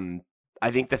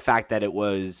 I think the fact that it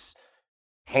was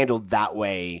handled that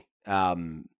way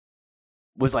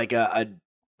was like an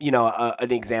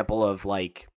example of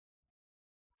like,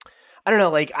 I don't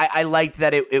know, like I liked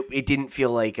that it didn't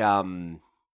feel like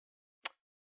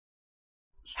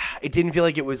it didn't feel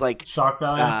like it was like shock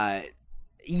value.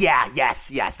 Yes,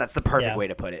 that's the perfect way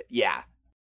to put it. Yeah.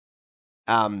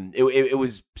 It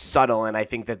was subtle, and I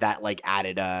think that like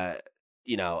added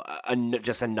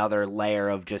just another layer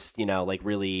of just, like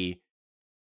really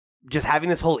just having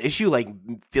this whole issue like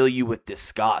fill you with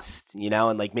disgust,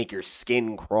 and like make your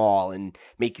skin crawl and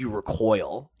make you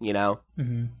recoil,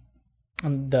 Mm-hmm.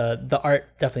 The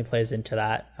art definitely plays into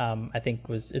that. I think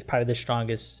is probably the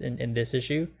strongest in this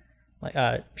issue.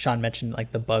 Like Sean mentioned,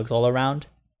 like the bugs all around.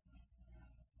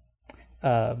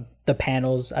 The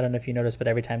panels, I don't know if you noticed, but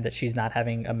every time that she's not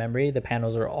having a memory, the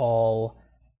panels are all,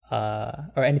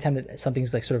 or anytime that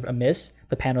something's like sort of amiss,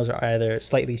 the panels are either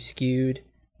slightly skewed.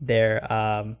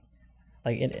 They're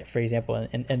for example,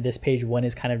 in this page, one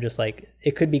is kind of just like,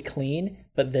 it could be clean,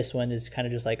 but this one is kind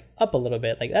of just like up a little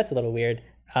bit. Like that's a little weird.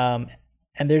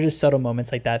 And there's just subtle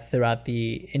moments like that throughout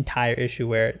the entire issue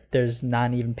where there's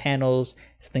non-even panels,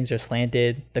 things are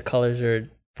slanted, the colors are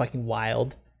fucking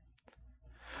wild.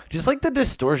 Just like the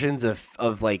distortions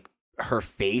of like her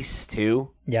face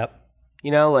too. Yep.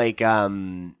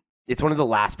 It's one of the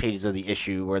last pages of the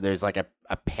issue where there's like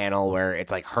a panel where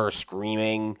it's like her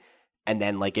screaming, and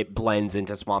then like it blends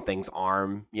into Swamp Thing's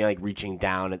arm, like reaching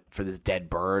down for this dead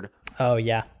bird. Oh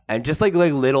yeah. And just like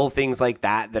little things like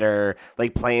that are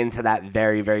like play into that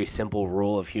very, very simple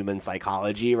rule of human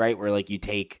psychology, right? Where like you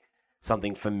take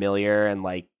something familiar and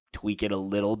like tweak it a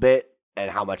little bit, and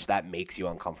how much that makes you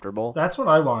uncomfortable. That's what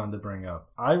I wanted to bring up.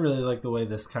 I really like the way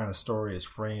this kind of story is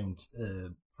framed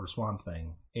for Swamp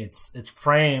Thing. It's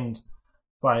framed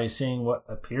by seeing what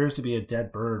appears to be a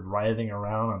dead bird writhing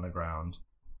around on the ground,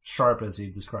 sharp as he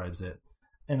describes it.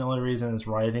 And the only reason it's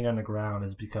writhing on the ground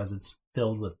is because it's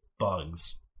filled with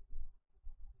bugs.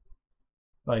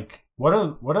 Like what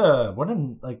a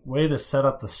like way to set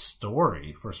up the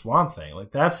story for Swamp Thing.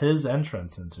 Like that's his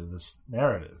entrance into this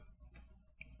narrative.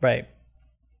 Right.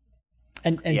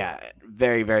 And yeah,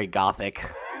 very, very gothic.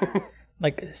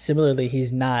 Like similarly,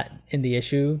 he's not in the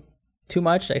issue too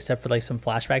much, except for like some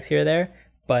flashbacks here or there.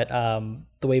 But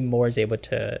the way Moore is able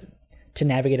to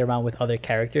navigate around with other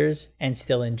characters and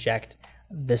still inject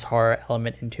this horror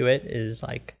element into it is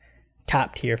like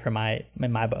top tier for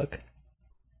in my book.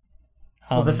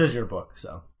 Well, this is your book,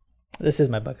 so this is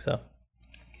my book, so.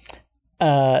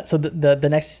 So the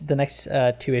next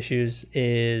two issues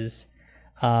is,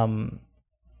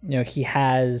 he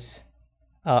has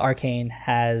Arcane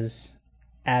has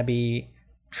Abby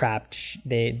trapped.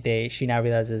 She now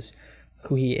realizes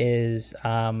who he is,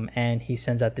 and he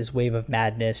sends out this wave of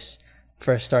madness,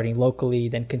 first starting locally,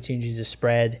 then continues to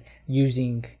spread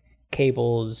using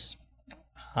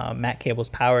Matt Cable's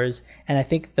powers. And I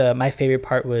think my favorite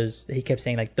part was that he kept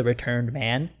saying like the returned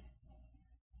man.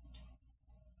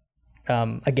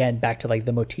 Again, back to like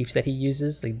the motifs that he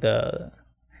uses, like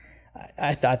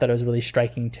I thought it was really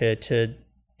striking to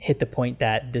hit the point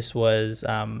that this was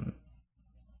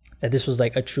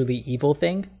like a truly evil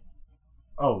thing.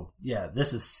 Oh yeah,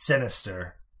 this is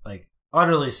sinister, like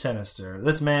utterly sinister.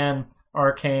 This man,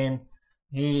 Arcane,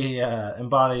 he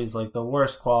embodies like the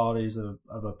worst qualities of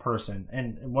a person,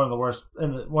 and one of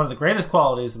the greatest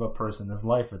qualities of a person is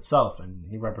life itself, and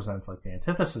he represents like the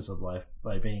antithesis of life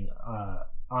by being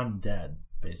undead,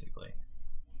 basically.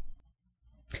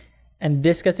 And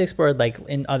this gets explored like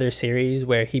in other series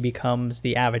where he becomes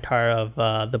the avatar of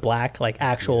the Black, like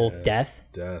actual death.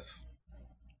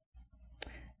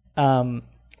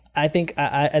 I think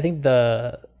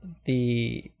the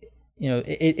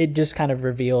it just kind of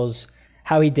reveals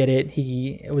how he did it.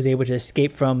 He was able to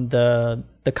escape from the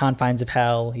confines of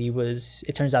hell.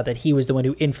 It turns out that he was the one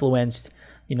who influenced,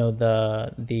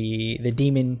 the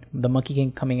demon, the Monkey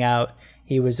King coming out.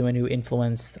 He was the one who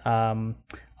influenced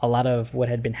a lot of what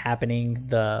had been happening,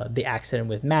 the accident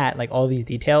with Matt, like all these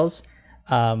details.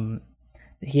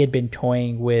 He had been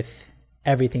toying with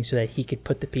everything so that he could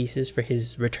put the pieces for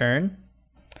his return.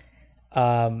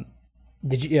 How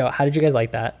did you guys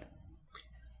like that?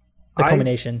 The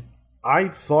culmination. I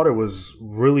thought it was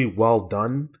really well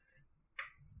done.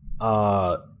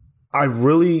 First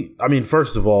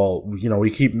of all, we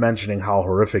keep mentioning how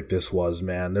horrific this was,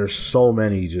 man. There's so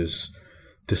many just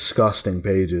disgusting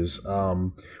pages.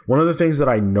 One of the things that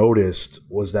I noticed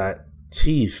was that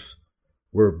teeth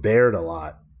were bared a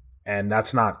lot, and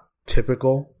that's not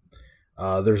typical.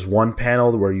 There's one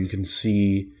panel where you can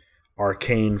see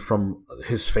Arcane from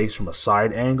his face from a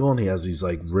side angle, and he has these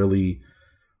like really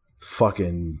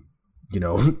fucking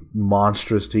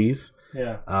monstrous teeth.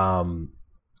 Yeah.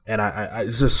 And I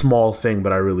it's a small thing,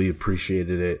 but I really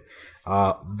appreciated it.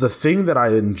 The thing that I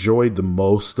enjoyed the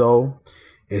most, though,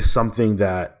 is something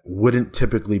that wouldn't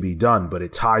typically be done, but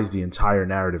it ties the entire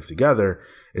narrative together,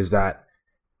 is that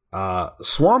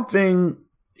Swamp Thing,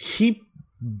 he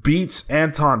beats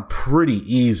Anton pretty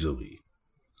easily.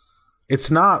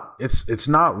 It's not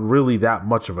really that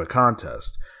much of a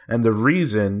contest. And the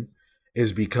reason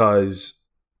is because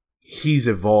he's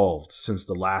evolved since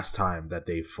the last time that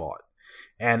they fought.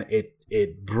 And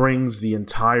it brings the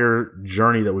entire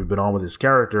journey that we've been on with his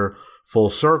character full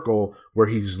circle, where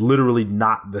he's literally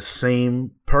not the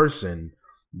same person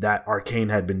that Arcane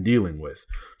had been dealing with.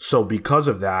 So because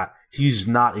of that, he's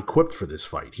not equipped for this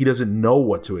fight. He doesn't know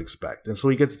what to expect, and so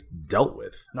he gets dealt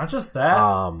with. Not just that,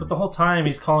 but the whole time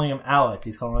he's calling him Alec,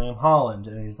 he's calling him Holland,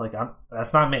 and he's like,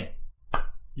 that's not me.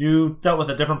 You dealt with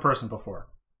a different person before.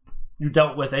 You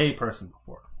dealt with a person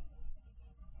before.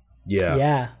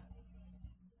 Yeah.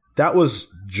 That was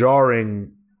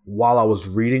jarring while I was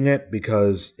reading it,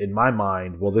 because in my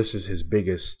mind, well, this is his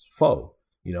biggest foe.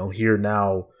 Here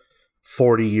now,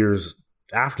 40 years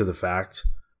after the fact,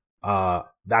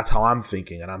 that's how I'm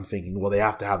thinking. And I'm thinking, well, they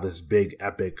have to have this big,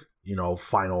 epic,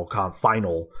 final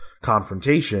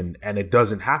confrontation, and it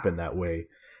doesn't happen that way.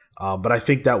 But I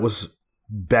think that was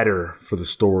better for the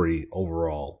story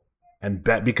overall. And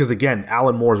because, again,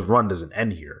 Alan Moore's run doesn't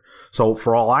end here. So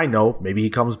for all I know, maybe he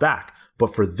comes back.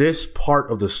 But for this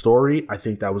part of the story, I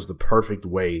think that was the perfect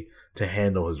way to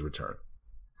handle his return.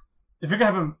 If you're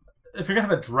gonna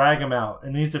have a drag him out, it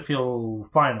needs to feel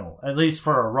final, at least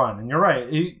for a run. And you're right,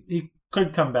 he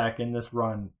could come back in this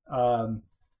run.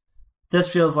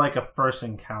 This feels like a first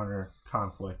encounter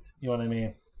conflict. You know what I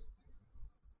mean?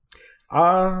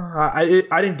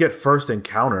 I didn't get first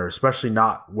encounter, especially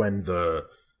not when the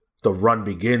run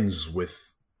begins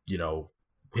with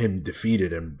him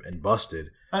defeated and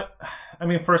busted. I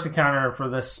mean, first encounter for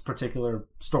this particular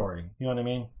story. You know what I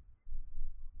mean?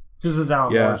 This is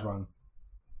Alan Moore's run.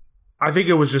 I think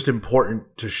it was just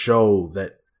important to show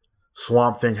that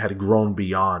Swamp Thing had grown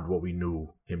beyond what we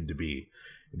knew him to be.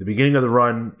 At the beginning of the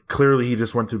run, clearly he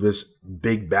just went through this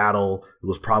big battle. It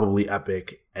was probably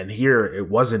epic. And here, it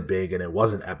wasn't big and it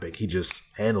wasn't epic. He just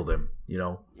handled him,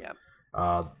 Yeah.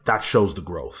 That shows the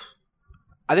growth.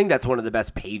 I think that's one of the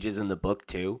best pages in the book,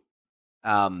 too.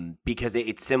 Because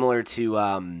it's similar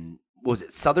to was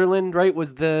it Sutherland, right?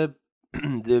 Was the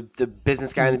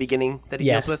business guy in the beginning that he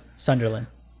deals with? Sunderland.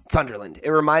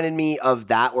 It reminded me of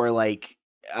that, where like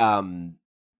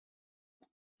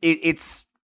it's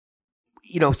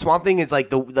Swamp Thing is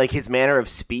like his manner of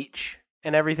speech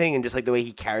and everything, and just like the way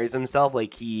he carries himself,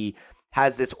 like he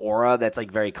has this aura that's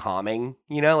like very calming,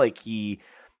 like he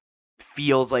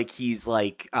feels like he's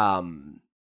like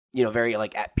very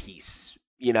like at peace,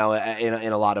 in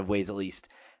a lot of ways at least.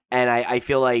 And I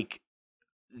feel like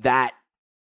that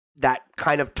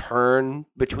kind of turn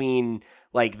between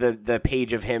like the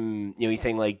page of him, he's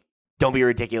saying like, "Don't be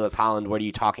ridiculous, Holland. What are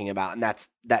you talking about?" And that's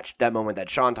that moment that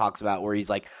Sean talks about where he's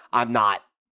like, "I'm not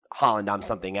Holland. I'm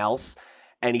something else."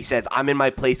 And he says, "I'm in my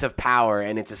place of power,"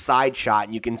 and it's a side shot,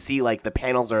 and you can see like the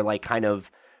panels are like kind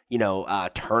of,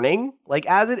 turning like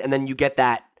as it, and then you get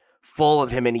that full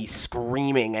of him, and he's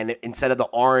screaming, and instead of the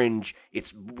orange,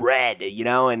 it's red,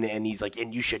 and he's like,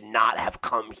 "And you should not have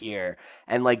come here,"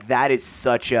 and like that is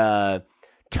such a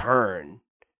turn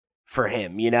for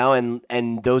him,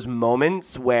 and those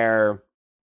moments where,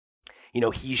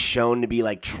 he's shown to be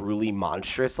like truly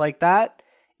monstrous like that,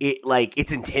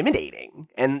 it's intimidating,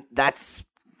 and that's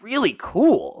really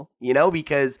cool,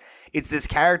 because it's this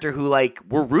character who like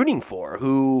we're rooting for,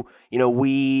 who,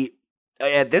 we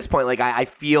at this point, like I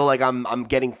feel like I'm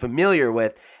getting familiar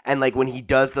with, and like when he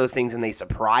does those things and they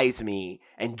surprise me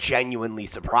and genuinely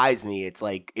surprise me, it's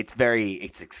like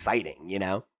it's exciting,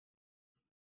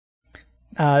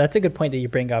 That's a good point that you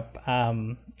bring up,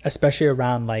 especially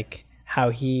around like how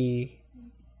he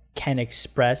can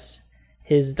express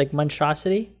his like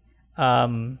monstrosity,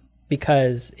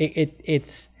 because it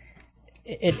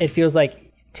feels like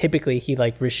typically he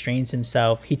like restrains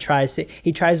himself. He tries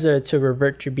to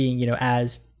revert to being,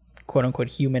 as quote unquote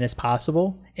human as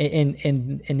possible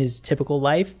in his typical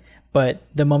life. But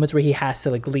the moments where he has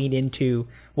to like lean into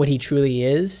what he truly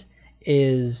is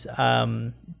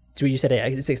to what you said,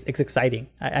 it's exciting.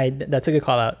 That's a good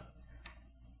call out.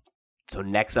 So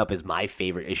next up is my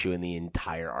favorite issue in the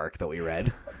entire arc that we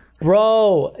read.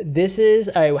 Bro, this is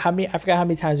I forgot how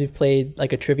many times we've played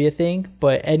like a trivia thing,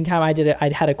 but anytime I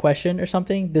had a question or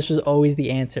something, this was always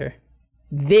the answer.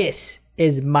 This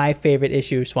is my favorite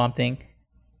issue of Swamp Thing.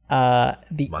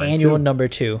 The Mine annual too. number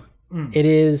 2. It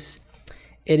is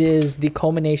the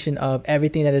culmination of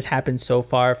everything that has happened so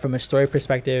far from a story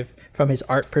perspective, from his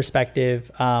art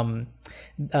perspective.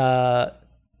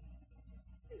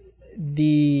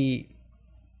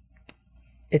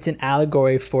 It's an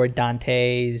allegory for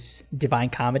Dante's Divine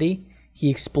Comedy. He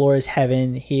explores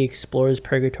heaven, he explores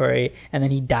purgatory, and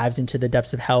then he dives into the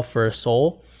depths of hell for a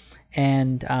soul.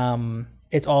 And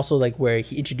it's also like where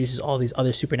he introduces all these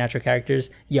other supernatural characters.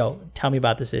 Yo, tell me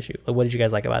about this issue. Like, what did you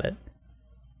guys like about it?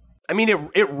 I mean,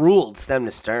 it ruled stem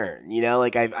to stern,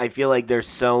 like I feel like there's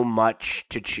so much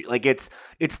to choose. Like it's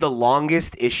the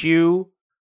longest issue.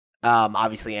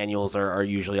 Obviously annuals are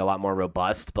usually a lot more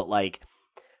robust, but like,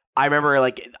 I remember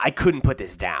like I couldn't put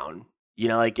this down,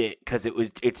 because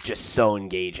it's just so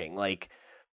engaging. Like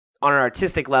on an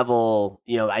artistic level,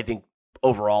 I think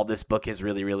overall this book has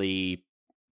really, really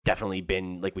definitely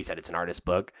been, like we said, it's an artist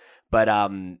book,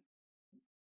 but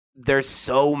there's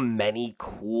so many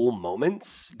cool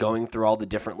moments going through all the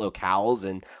different locales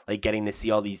and like getting to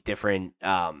see all these different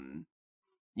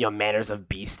manners of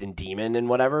beast and demon and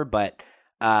whatever. But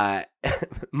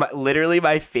literally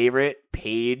my favorite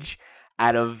page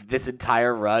out of this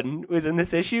entire run was in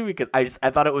this issue, because I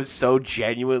thought it was so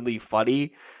genuinely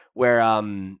funny, where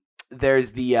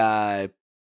there's the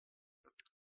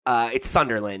it's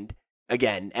Sunderland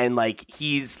again, and like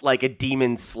he's like a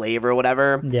demon slave or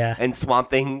whatever. Yeah. And Swamp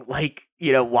Thing like,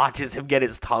 watches him get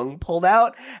his tongue pulled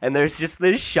out, and there's just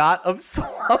this shot of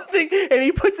Swamp Thing and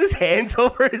he puts his hands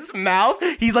over his mouth.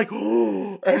 He's like,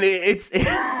 oh, and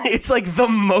it's like the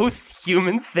most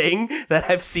human thing that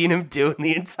I've seen him do in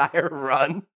the entire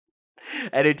run.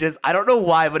 And it just, I don't know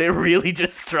why, but it really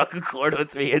just struck a chord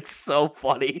with me. It's so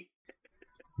funny.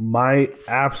 My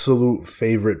absolute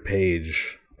favorite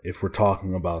page, if we're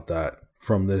talking about that,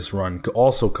 from this run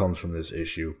also comes from this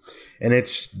issue, and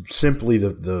it's simply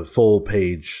the full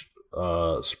page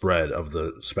spread of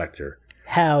the Spectre.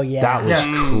 Hell yeah. That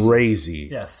was crazy.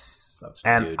 Yes.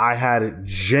 And Dude. I had a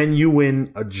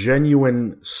genuine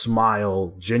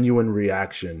smile, genuine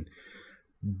reaction.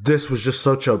 This was just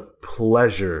such a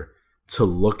pleasure to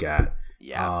look at.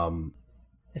 Yeah.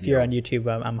 If you're on YouTube,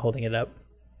 I'm holding it up.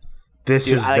 This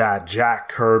Dude, is that Jack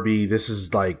Kirby. This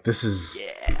is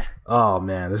Yeah. oh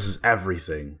man, this is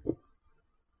everything.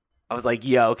 I was like,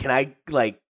 yo, can I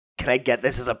get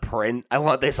this as a print? I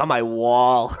want this on my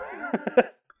wall.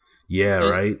 Yeah,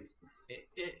 right?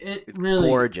 It's really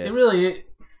gorgeous.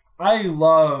 I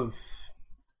love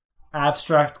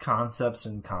abstract concepts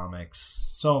in comics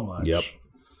so much. Yep.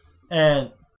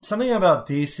 And something about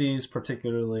DC's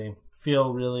particularly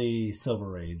feel really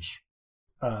Silver Age.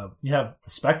 You have the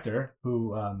Spectre,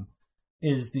 who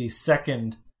is the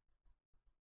second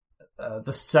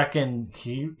the second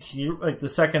the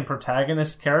second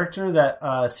protagonist character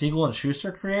that Siegel and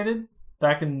Schuster created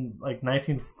back in like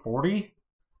 1940.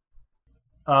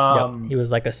 Yep. He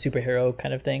was like a superhero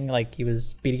kind of thing. Like he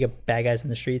was beating up bad guys in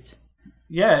the streets.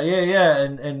 Yeah,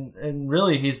 and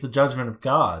really he's the judgment of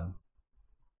God.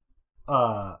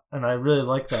 And I really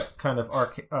like that kind of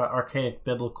archaic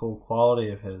biblical quality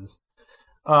of his.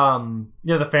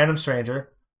 The Phantom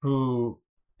Stranger, who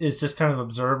is just kind of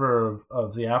observer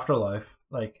of the afterlife.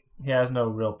 Like, he has no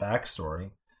real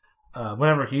backstory.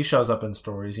 Whenever he shows up in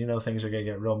stories, things are going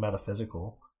to get real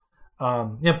metaphysical.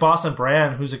 Boston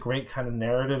Brand, who's a great kind of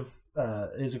narrative,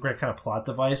 is a great kind of plot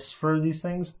device for these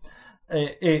things.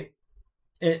 It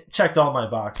checked all my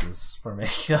boxes for me.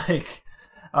 Like,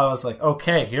 I was like,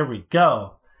 okay, here we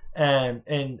go.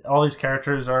 And all these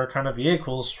characters are kind of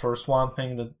vehicles for Swamp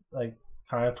Thing to, like,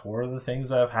 kind of tour the things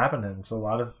that have happened to him, because a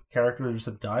lot of characters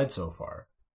have died so far.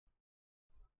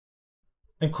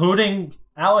 Including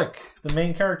Alec, the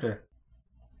main character.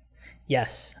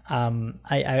 Yes.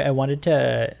 I wanted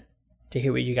to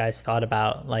hear what you guys thought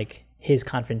about, like,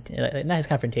 not his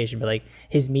confrontation, but like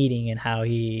his meeting and how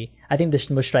I think the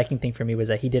most striking thing for me was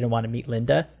that he didn't want to meet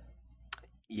Linda.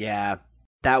 Yeah,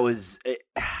 that was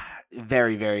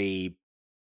very, very,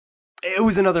 it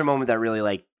was another moment that really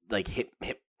like hit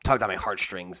tugged on my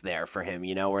heartstrings there for him,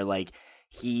 where like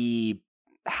he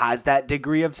has that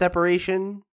degree of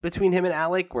separation between him and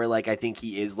Alec, where like I think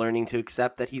he is learning to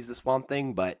accept that he's the Swamp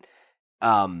Thing, but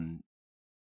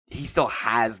he still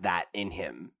has that in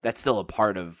him. That's still a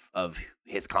part of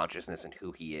his consciousness and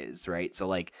who he is, right? So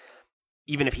like,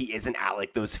 even if he isn't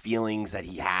Alec, those feelings that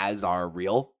he has are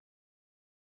real,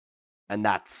 and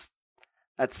that's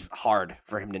hard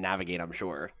for him to navigate, I'm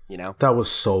sure. That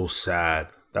was so sad.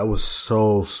 That was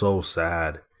so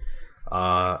sad.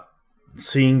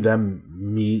 Seeing them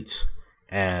meet,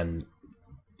 and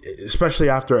especially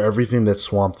after everything that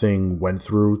Swamp Thing went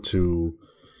through to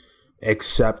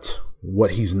accept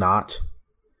what he's not,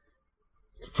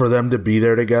 for them to be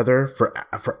there together,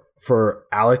 for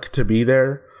Alec to be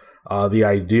there, the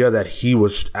idea that he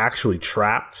was actually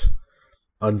trapped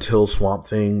until Swamp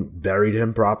Thing buried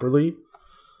him properly.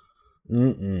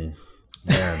 Man.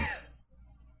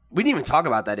 We didn't even talk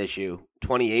about that issue.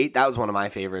 28, that was one of my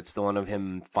favorites. The one of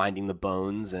him finding the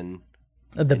bones and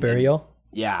the burial.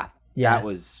 Yeah, that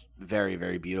was very,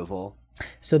 very beautiful.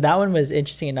 So that one was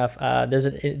interesting enough. There's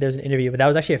an interview, but that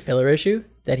was actually a filler issue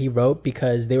that he wrote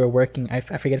because they were working. I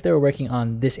forget if they were working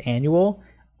on this annual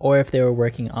or if they were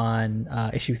working on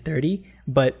issue 30.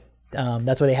 But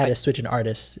that's why they had to switch an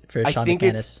artist for Sean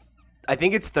McManus. I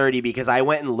think it's 30 because I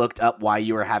went and looked up why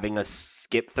you were having us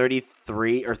skip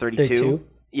 33 or 32. 32?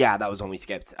 Yeah, that was when we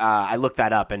skipped. I looked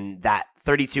that up, and that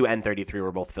 32 and 33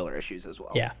 were both filler issues as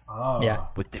well. Yeah. Oh. Yeah.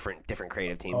 With different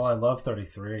creative teams. Oh, I love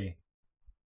 33.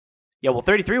 Yeah, well,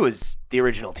 33 was the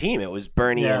original team. It was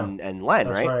Bernie and Len,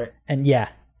 That's right? And yeah,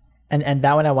 and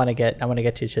that one I want to get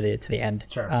to the end.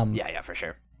 Sure. Yeah, for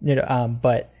sure.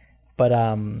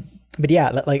 But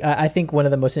yeah, like I think one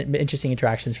of the most interesting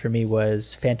interactions for me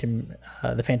was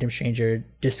the Phantom Stranger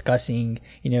discussing,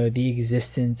 the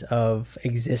existence of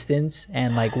existence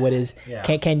and like what is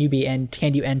can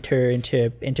you enter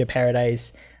into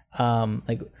paradise,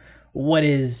 like what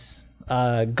is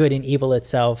good and evil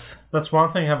itself. Does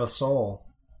Swamp Thing have a soul?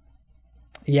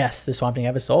 Yes, the Swamp Thing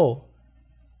have a soul.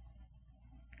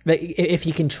 Like if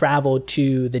he can travel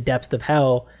to the depths of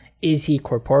hell, is he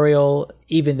corporeal,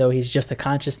 even though he's just a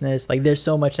consciousness? Like, there's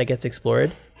so much that gets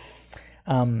explored.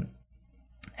 And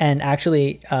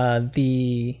actually,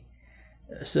 the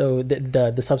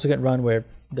subsequent run where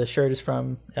the shirt is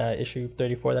from, issue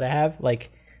 34 that I have,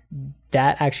 like,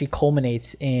 that actually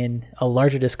culminates in a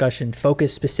larger discussion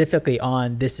focused specifically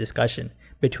on this discussion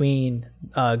between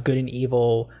good and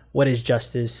evil, what is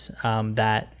justice,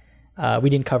 that we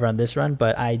didn't cover on this run,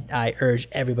 but I urge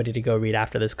everybody to go read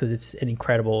after this because it's an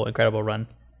incredible run.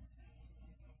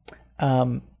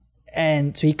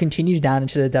 And so he continues down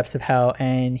into the depths of hell,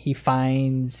 and he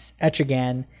finds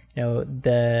Etrigan,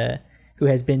 who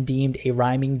has been deemed a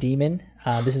rhyming demon.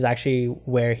 This is actually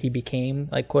where he became,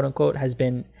 like, quote unquote, has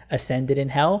been ascended in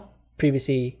hell.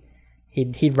 Previously,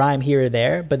 he'd rhyme here or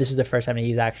there, but this is the first time that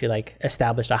he's actually like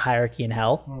established a hierarchy in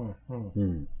hell.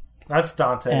 That's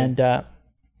Dante. And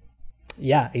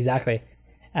yeah, exactly.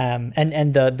 And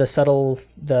the subtle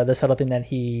thing that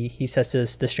he says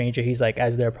to the stranger, he's like,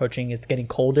 as they're approaching, it's getting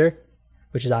colder,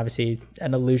 which is obviously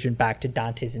an allusion back to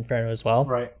Dante's Inferno as well.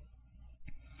 Right.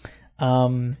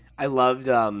 I loved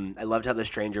how the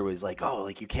stranger was like, oh,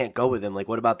 like you can't go with him. Like,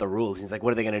 what about the rules? He's like,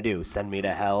 what are they gonna do? Send me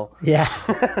to hell? Yeah.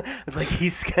 It's like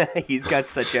he's got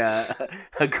such a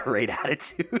great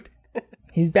attitude.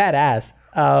 He's badass.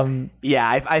 Yeah,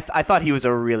 I thought he was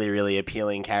a really, really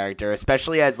appealing character,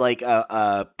 especially as like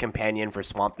a companion for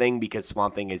Swamp Thing, because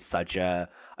Swamp Thing is such a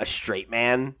straight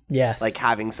man. Yes. Like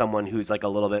having someone who's like a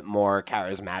little bit more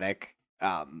charismatic,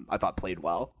 I thought played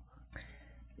well.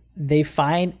 They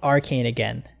find Arcane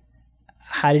again.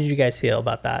 How did you guys feel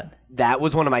about that? That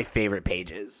was one of my favorite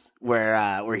pages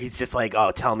where he's just like,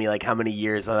 oh, tell me like how many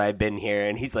years have I been here?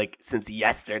 And he's like, since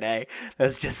yesterday. I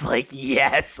was just like,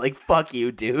 yes, like fuck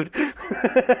you, dude.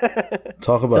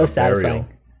 Talk about So a satisfying. burial.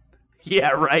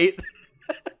 Yeah, right.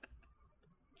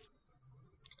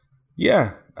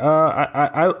 Yeah,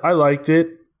 I liked it.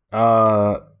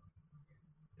 I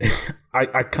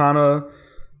kind of,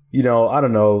 I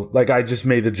don't know. Like I just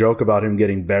made the joke about him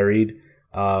getting buried.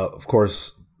 Of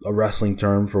course, a wrestling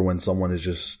term for when someone is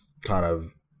just kind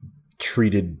of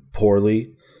treated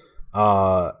poorly.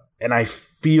 And I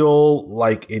feel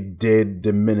like it did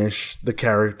diminish the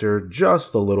character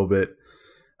just a little bit.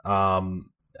 And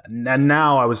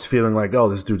now I was feeling like, oh,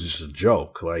 this dude's just a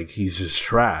joke. Like he's just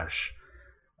trash.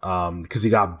 Because he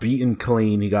got beaten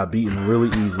clean. He got beaten really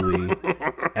easily.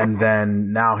 And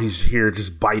then now he's here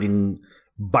just biting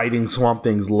Swamp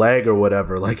Thing's leg or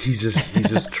whatever. Like he's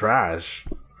just trash.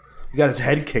 He got his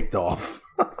head kicked off.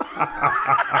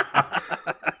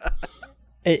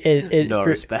 No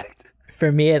respect.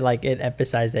 For me, it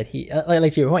emphasized that he,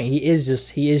 like to your point, he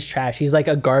is trash. He's like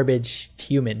a garbage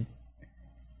human.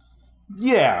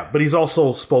 Yeah, but he's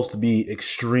also supposed to be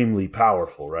extremely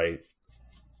powerful, right?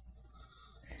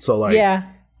 So like, Yeah.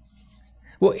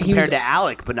 Well, he Compared was to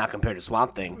Alec, but not compared to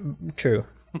Swamp Thing. true.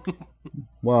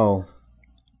 well,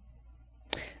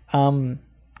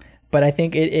 But I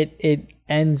think it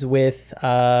ends with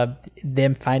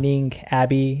them finding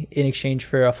Abby in exchange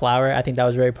for a flower. I think that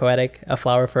was very poetic. A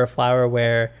flower for a flower,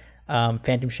 where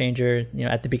Phantom Stranger,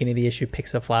 at the beginning of the issue,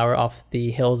 picks a flower off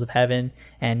the hills of heaven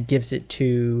and gives it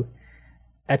to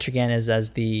Etrigan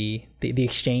as the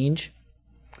exchange.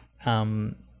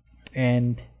 And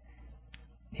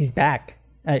he's back.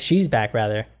 She's back,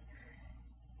 rather.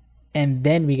 And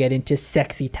then we get into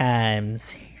sexy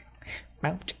times.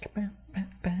 What?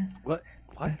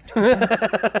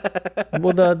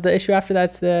 Well, the issue after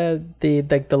that's the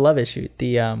love issue.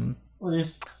 Well,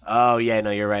 Oh yeah, no,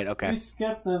 you're right. Okay. you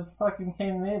skipped the fucking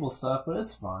Cain and Abel stuff, but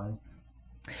it's fine.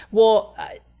 Well,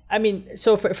 I mean,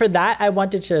 so for that, I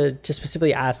wanted to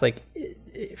specifically ask, like,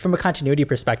 from a continuity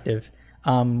perspective,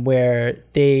 where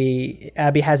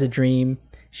Abby has a dream.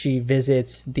 She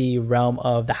visits the realm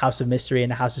of the House of Mystery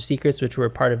and the House of Secrets, which were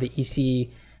part of the EC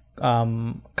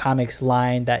comics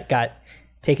line that got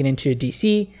taken into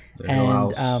DC. Hill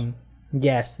House.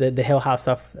 Yes, the Hill House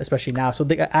stuff, especially now. So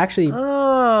they actually,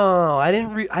 Oh, I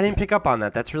didn't pick up on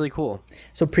that. That's really cool.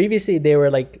 so previously they were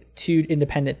like two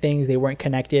independent things. They weren't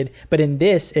connected, but in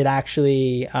this, it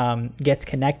actually gets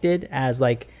connected as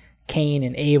like Cain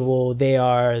and Abel. They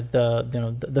are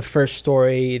the first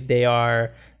story. They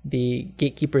are the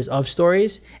gatekeepers of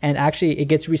stories, and actually it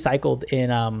gets recycled in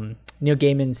Neil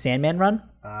Gaiman's Sandman run,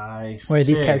 I where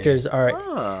these see. characters are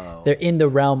Oh. they're in the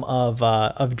realm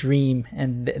of dream,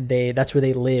 and that's where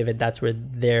they live, and that's where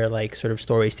their like sort of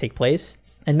stories take place.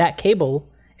 And Matt Cable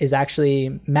is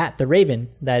actually Matt the Raven,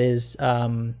 that is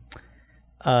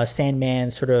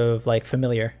Sandman's sort of like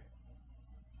familiar.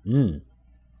 But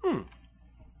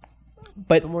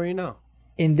The more you know.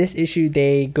 in this issue,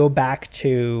 they go back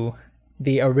to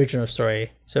the original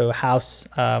story, so House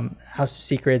of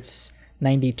Secrets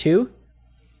 92,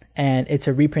 and it's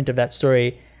a reprint of that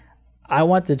story. I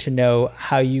wanted to know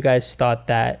how you guys thought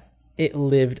that it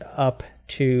lived up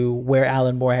to where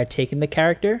Alan Moore had taken the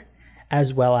character,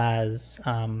 as well as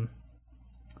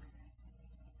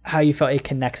how you felt it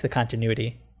connects the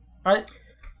continuity.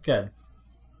 Good.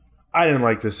 I didn't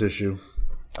like this issue.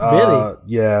 Really?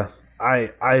 Yeah, I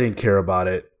didn't care about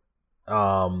it.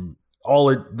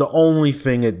 The only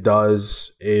thing it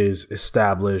does is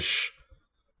establish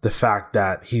the fact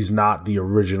that he's not the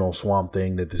original Swamp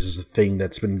Thing, that this is a thing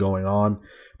that's been going on.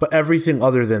 But everything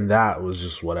other than that was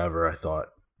just whatever, I thought.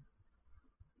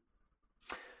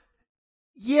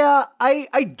 Yeah,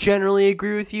 I generally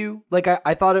agree with you. Like,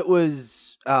 I thought it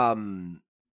was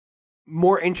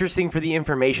more interesting for the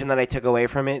information that I took away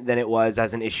from it than it was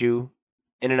as an issue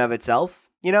in and of itself.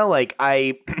 Like,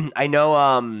 I know,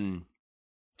 I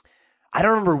don't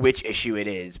remember which issue it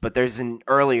is, but there's an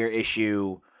earlier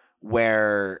issue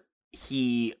where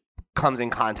he comes in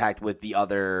contact with the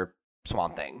other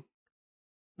Swamp Thing.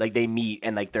 Like, they meet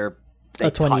and, like, they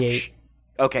 28. touch.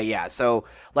 Okay, yeah. So,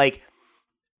 like,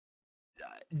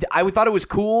 I thought it was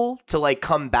cool to like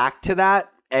come back to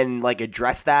that and like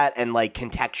address that and like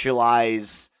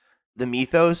contextualize the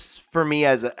mythos for me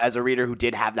as a reader who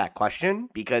did have that question,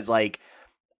 because like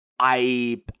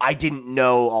I didn't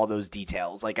know all those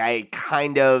details. Like I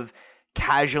kind of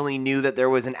casually knew that there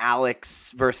was an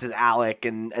Alex versus Alec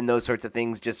and those sorts of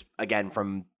things, just again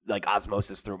from like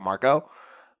osmosis through Marco.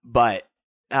 But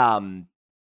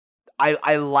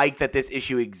I like that this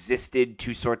issue existed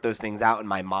to sort those things out in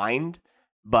my mind,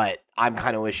 but I'm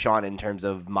kind of with Sean in terms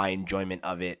of my enjoyment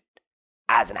of it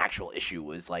as an actual issue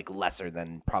was like lesser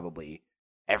than probably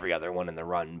every other one in the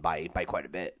run by quite a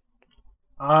bit.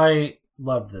 I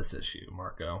loved this issue,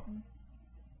 Marco.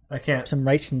 Some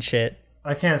rights and shit.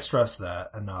 I can't stress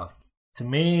that enough. To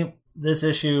me, this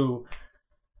issue,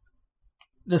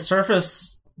 the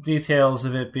surface details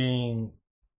of it being,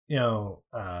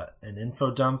 an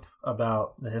info dump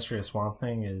about the history of Swamp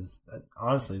Thing is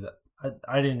honestly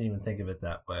I didn't even think of it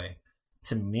that way.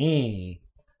 To me,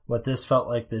 what this felt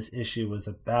like this issue was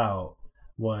about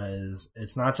was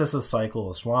it's not just a cycle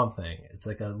of Swamp Thing. It's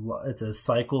like it's a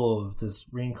cycle of this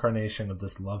reincarnation of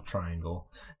this love triangle.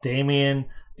 Damian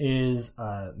is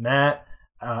Matt,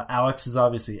 Alex is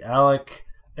obviously Alec,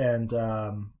 and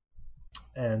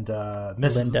Mrs.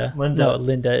 Linda. Linda. No,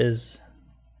 Linda is.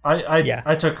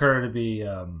 I took her to be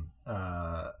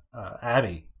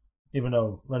Abby, even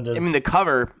though Linda's. I mean, the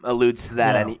cover alludes to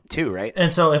that too, right?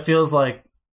 And so it feels like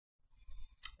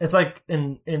it's like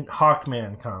in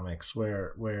Hawkman comics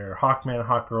where Hawkman and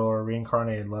Hawkgirl are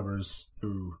reincarnated lovers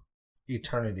through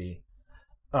eternity.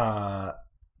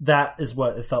 That is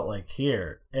what it felt like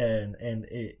here, and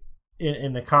it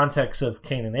in the context of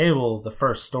Cain and Abel, the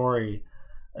first story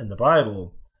in the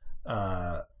Bible.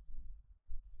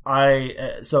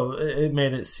 So it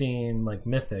made it seem like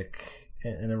mythic,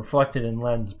 and it reflected in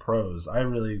Len's prose. I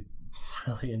really,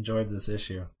 really enjoyed this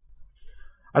issue.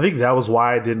 I think that was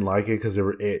why I didn't like it, because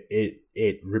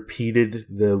it repeated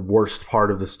the worst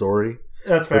part of the story.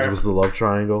 That's fair. Which was the love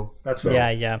triangle. That's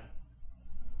fair. Yeah.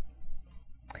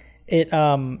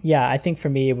 I think for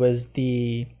me it was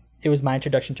my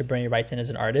introduction to Bernie Wrightson as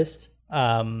an artist.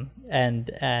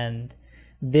 And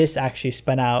this actually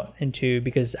spun out into,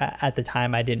 because at the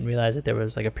time I didn't realize that there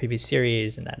was like a previous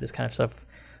series and that this kind of stuff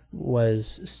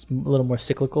was a little more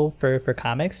cyclical for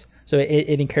comics. So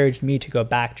it encouraged me to go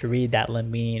back to read that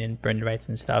Len Wein and Bernie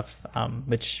Wrightson stuff,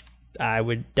 which I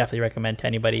would definitely recommend to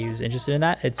anybody who's interested in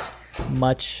that. It's a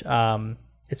much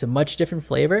different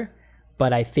flavor,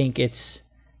 but I think it's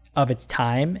of its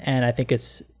time, and I think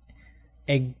it's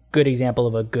a good example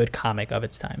of a good comic of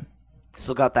its time.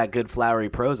 Still got that good flowery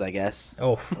prose, I guess.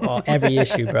 Every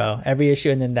issue, bro. Every issue,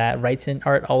 and then that Wrightson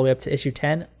art all the way up to issue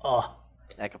 10. I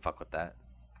can fuck with that.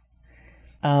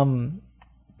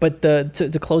 But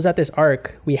to close out this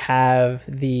arc, we have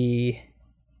the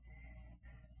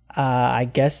I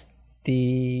guess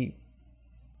the,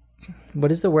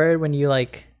 what is the word when you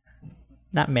like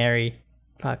not marry,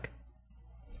 not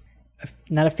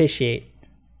officiate.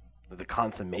 The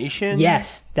consummation?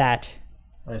 Yes, that.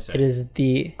 I see. It is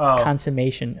the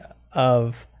consummation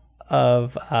of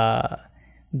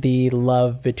the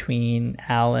love between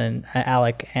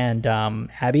Alec and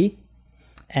Abby,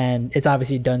 and it's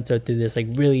obviously done so through this like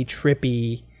really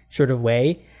trippy sort of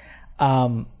way.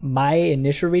 My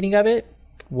initial reading of it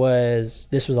was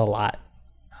a lot.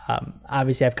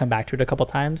 Obviously, I've come back to it a couple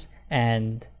times,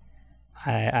 and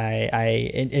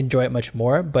I enjoy it much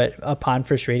more. But upon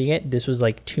first reading it, this was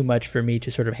like too much for me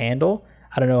to sort of handle.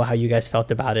 I don't know how you guys felt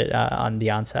about it on the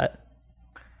onset.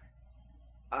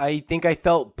 I think I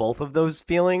felt both of those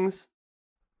feelings.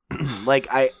 Like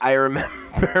I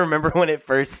remember when it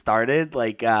first started,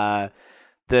 like the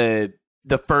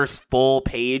first full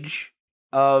page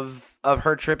of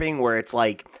her tripping, where it's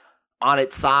like on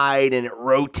its side and it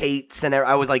rotates, and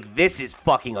I was like, this is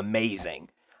fucking amazing.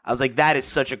 I was like, that is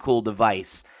such a cool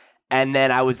device. And then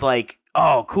I was like,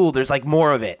 oh, cool, there's like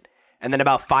more of it. And then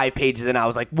about 5 pages in, I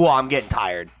was like, whoa, I'm getting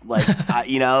tired. Like,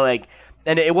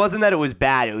 and it wasn't that it was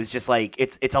bad. It was just like,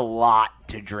 it's a lot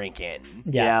to drink in,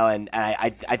 and I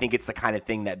think it's the kind of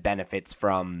thing that benefits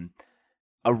from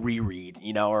a reread,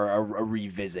 or a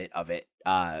revisit of it,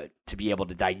 to be able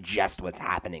to digest what's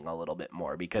happening a little bit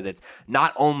more, because it's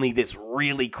not only this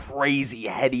really crazy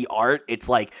heady art, it's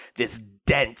like this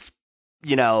dense,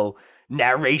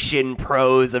 narration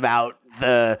prose about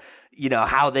the,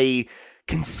 how they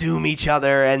consume each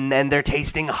other, and then they're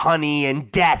tasting honey and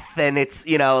death, and it's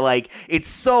it's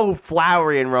so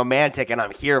flowery and romantic, and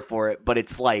I'm here for it, but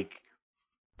it's like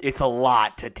it's a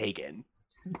lot to take in.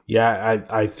 Yeah,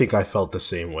 I think I felt the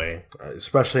same way,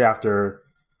 especially after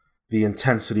the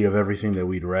intensity of everything that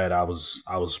we'd read. I was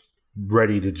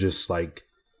ready to just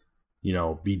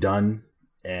be done,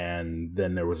 and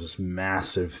then there was this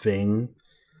massive thing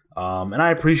And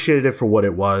I appreciated it for what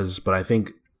it was, but I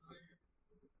think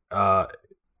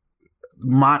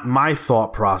my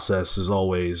thought process is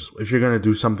always, if you're going to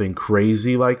do something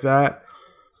crazy like that,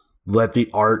 let the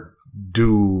art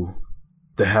do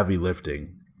the heavy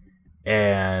lifting.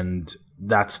 And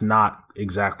that's not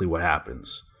exactly what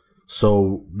happens.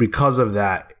 So because of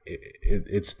that,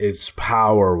 its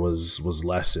power was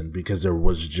lessened because there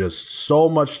was just so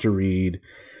much to read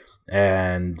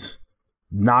and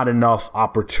not enough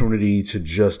opportunity to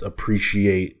just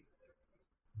appreciate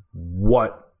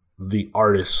what the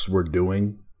artists were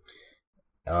doing.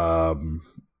 Yeah,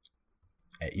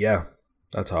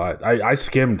 that's how I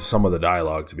skimmed some of the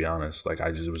dialogue, to be honest. Like,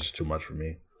 it was just too much for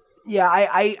me. Yeah,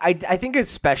 I think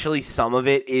especially some of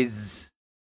it is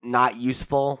not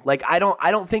useful. Like, I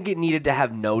don't think it needed to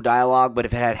have no dialogue, but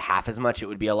if it had half as much, it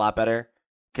would be a lot better.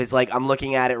 Because, like, I'm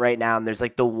looking at it right now, and there's,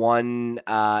 like, the one,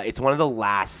 it's one of the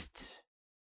last,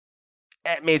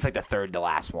 maybe it's, like, the third to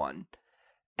last one.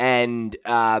 And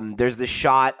there's the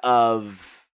shot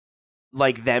of,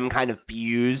 like, them kind of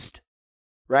fused,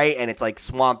 right? And it's, like,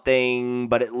 Swamp Thing,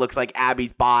 but it looks like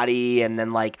Abby's body, and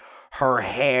then, like, her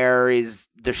hair is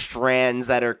the strands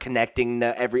that are connecting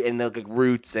to and the like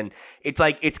roots, and it's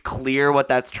like it's clear what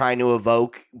that's trying to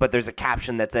evoke, but there's a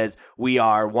caption that says "We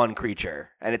are one creature,"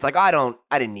 and it's like I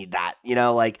didn't need that, you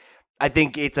know. Like, I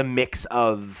think it's a mix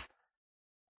of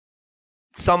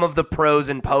some of the prose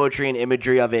and poetry and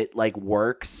imagery of it like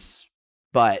works,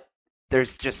 but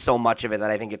there's just so much of it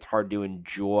that I think it's hard to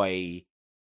enjoy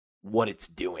what it's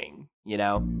doing, you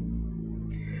know.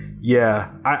 Yeah,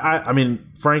 I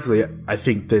mean, frankly, I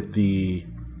think that the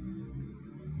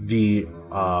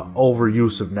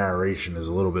overuse of narration is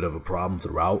a little bit of a problem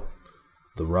throughout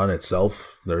the run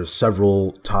itself. There's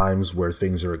several times where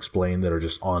things are explained that are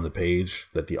just on the page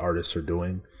that the artists are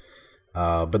doing,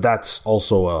 but that's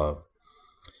also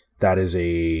that is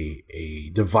a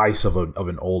device of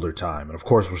an older time, and of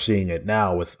course we're seeing it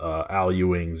now with Al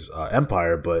Ewing's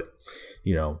Empire. But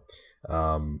you know,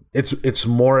 it's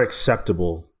more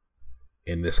acceptable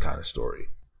in this kind of story.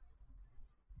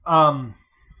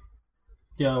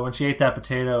 Yeah, when she ate that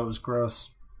potato, it was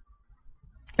gross.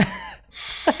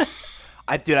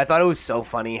 I thought it was so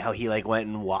funny how he like went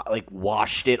and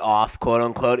washed it off, quote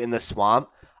unquote, in the swamp.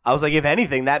 I was like, if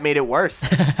anything, that made it worse.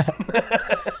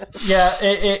 Yeah,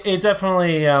 it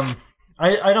definitely.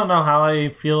 I don't know how I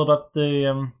feel about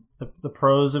the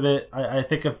prose of it. I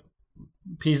think of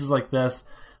pieces like this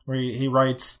where he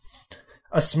writes,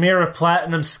 "A smear of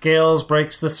platinum scales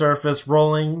breaks the surface,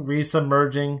 rolling,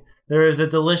 resubmerging. There is a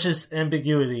delicious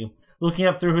ambiguity. Looking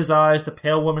up through his eyes, the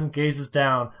pale woman gazes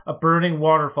down, a burning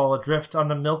waterfall adrift on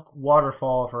the milk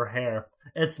waterfall of her hair.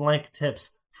 Its lank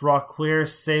tips draw clear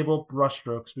sable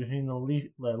brushstrokes between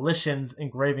the lichens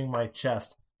engraving my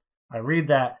chest." I read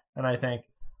that and I think,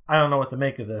 I don't know what to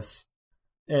make of this.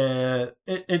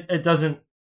 It doesn't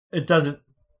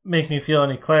make me feel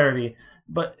any clarity.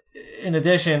 But in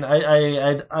addition,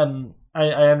 I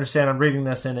understand I'm reading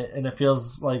this and it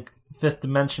feels like fifth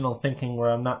dimensional thinking where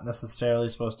I'm not necessarily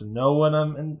supposed to know what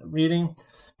I'm reading.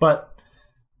 But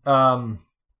I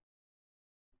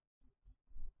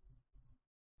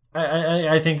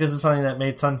think this is something that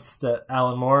made sense to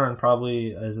Alan Moore and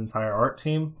probably his entire art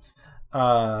team.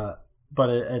 But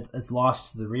it's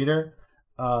lost to the reader.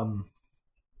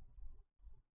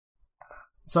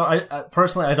 So I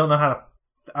personally, I don't know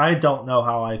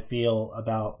how I feel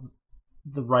about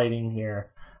the writing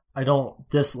here. I don't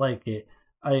dislike it.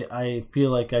 I feel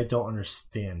like I don't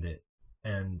understand it,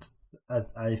 and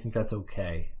I think that's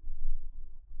okay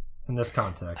in this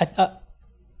context.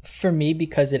 For me,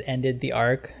 because it ended the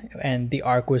arc, and the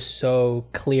arc was so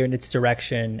clear in its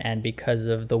direction, and because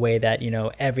of the way that, you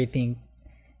know, everything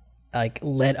like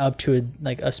led up to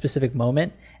a specific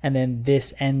moment, and then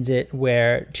this ends it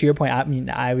where, to your point, I mean,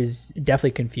 I was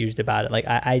definitely confused about it. Like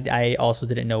I also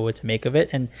didn't know what to make of it,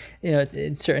 and you know, to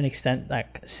a certain extent,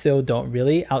 like still don't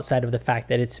really, outside of the fact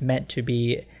that it's meant to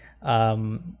be a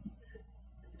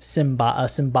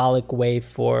symbolic way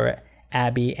for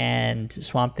Abby and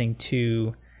Swamp Thing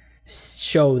to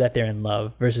show that they're in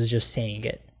love versus just saying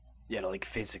it. Yeah, to like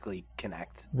physically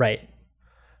connect. Right.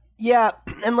 Yeah,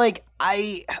 and like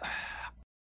I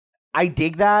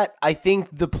dig that. I think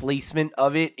the placement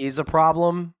of it is a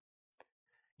problem.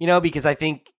 You know, because I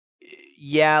think,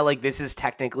 yeah, like this is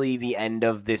technically the end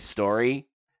of this story.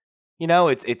 You know,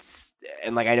 it's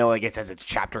and like I know like it says it's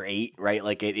chapter 8, right?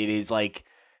 Like it is like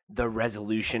the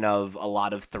resolution of a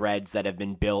lot of threads that have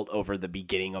been built over the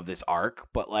beginning of this arc,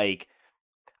 but like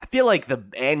I feel like the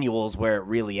annual's where it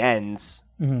really ends.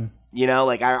 Mm-hmm. You know,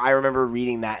 like I remember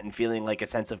reading that and feeling like a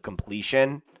sense of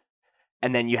completion.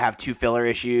 and then you have 2 filler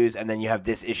issues, and then you have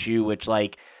this issue, which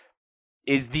like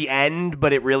is the end,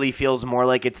 but it really feels more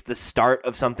like it's the start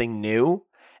of something new.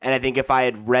 And I think if I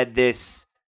had read this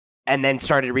and then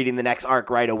started reading the next arc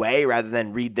right away, rather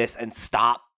than read this and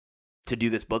stop to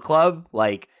do this book club,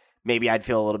 like maybe I'd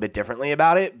feel a little bit differently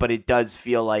about it. But it does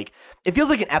feel like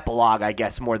an epilogue, I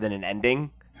guess, more than an ending,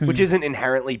 which isn't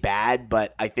inherently bad.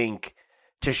 But I think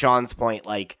to Sean's point,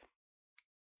 like,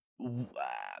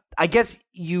 I guess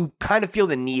you kind of feel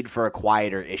the need for a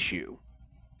quieter issue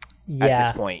at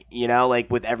this point, you know, like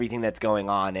with everything that's going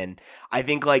on. And I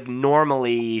think like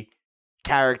normally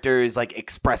characters like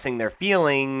expressing their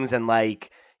feelings and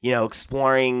like, you know,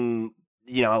 exploring,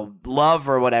 you know, love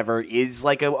or whatever is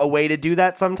like a way to do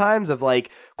that sometimes, of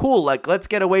like, cool, like let's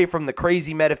get away from the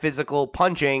crazy metaphysical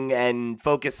punching and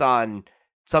focus on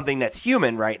something that's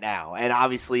human right now. And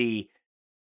obviously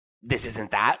this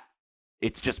isn't that.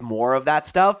 It's just more of that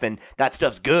stuff, and that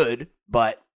stuff's good,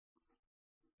 but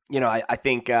you know, I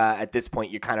think at this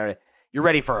point you're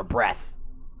ready for a breath.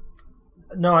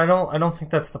 No, I don't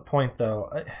think that's the point, though.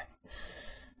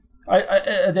 I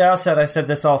at the outset I said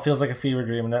this all feels like a fever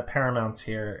dream, and that Paramount's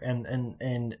here,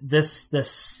 and this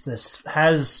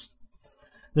has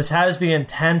the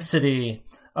intensity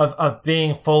of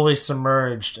being fully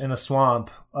submerged in a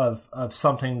swamp of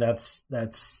something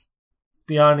that's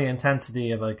beyond the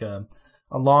intensity of like a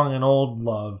long and old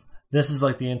love. This is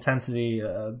like the intensity,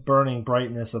 burning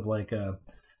brightness of like a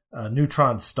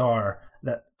neutron star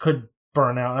that could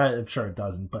burn out. I'm sure it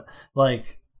doesn't, but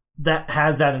like that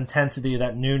has that intensity,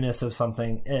 that newness of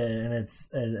something, and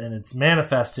it's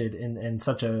manifested in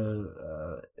such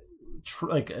a it's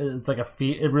like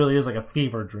it really is like a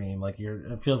fever dream. Like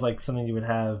it feels like something you would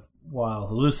have while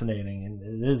hallucinating,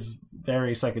 and it is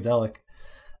very psychedelic.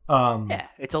 Yeah,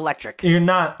 it's electric.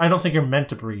 I don't think you're meant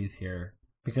to breathe here,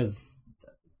 because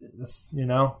this, you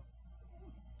know.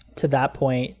 To that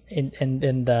point, in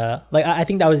the like, I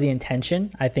think that was the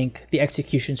intention. I think the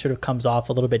execution sort of comes off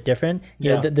a little bit different.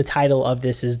 You know, the title of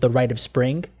this is The Rite of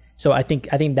Spring. So I think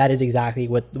that is exactly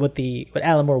what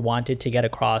Alan Moore wanted to get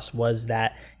across, was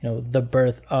that, you know, the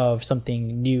birth of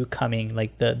something new coming.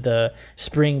 Like the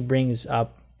spring brings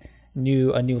up a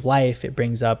new life. It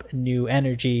brings up new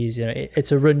energies. You know,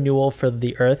 it's a renewal for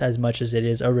the earth as much as it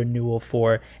is a renewal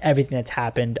for everything that's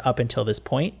happened up until this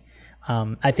point.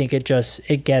 I think it goes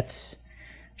to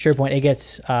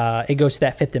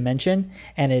that fifth dimension,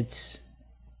 and it's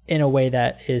in a way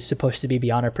that is supposed to be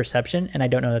beyond our perception. And I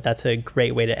don't know that that's a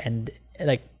great way to end,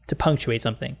 like to punctuate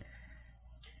something.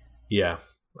 Yeah,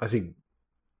 I think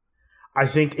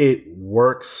it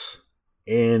works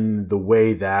in the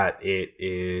way that it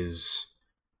is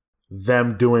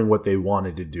them doing what they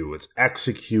wanted to do. It's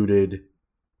executed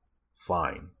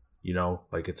fine, you know,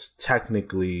 like it's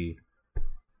technically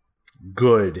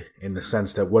good in the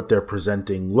sense that what they're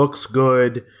presenting looks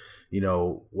good. You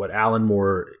know, what Alan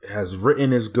Moore has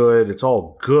written is good. It's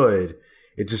all good.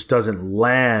 It just doesn't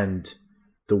land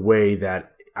the way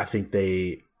that I think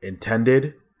they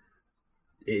intended,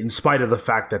 in spite of the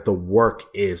fact that the work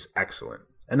is excellent.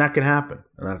 And that can happen.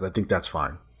 And I think that's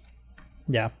fine.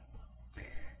 Yeah.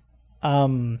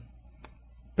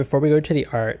 Before we go to the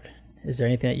art, is there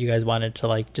anything that you guys wanted to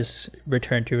like just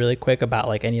return to really quick about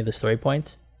like any of the story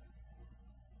points?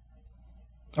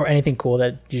 Or anything cool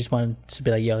that you just wanted to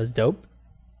be like, yo, that's dope?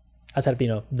 Outside of, you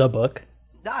know, the book.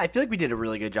 No, I feel like we did a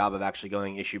really good job of actually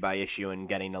going issue by issue and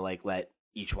getting to like let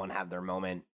each one have their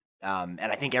moment. And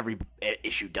I think every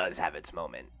issue does have its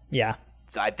moment. Yeah.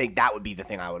 So I think that would be the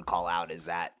thing I would call out, is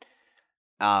that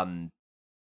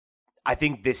I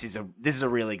think this is a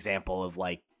real example of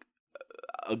like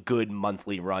a good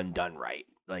monthly run done right.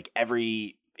 Like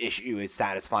every issue is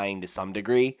satisfying to some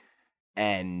degree,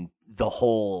 and the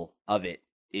whole of it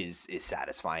is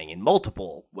satisfying in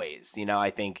multiple ways. You know, I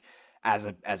think as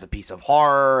a piece of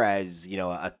horror, as, you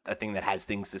know, a thing that has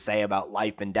things to say about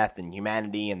life and death and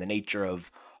humanity and the nature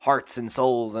of hearts and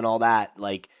souls and all that,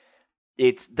 like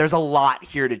there's a lot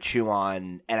here to chew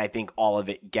on, and I think all of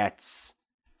it gets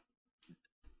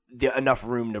enough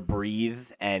room to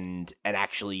breathe and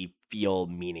actually feel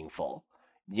meaningful.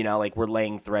 You know, like we're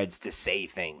laying threads to say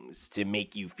things, to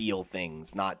make you feel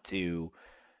things, not to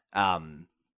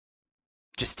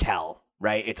just tell,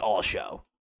 right? It's all show.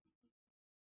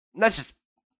 And that's just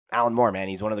Alan Moore, man.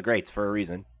 He's one of the greats for a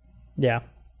reason. Yeah.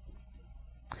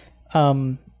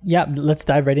 Yeah, let's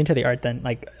dive right into the art then.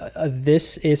 Like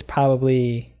this is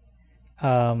probably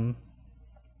so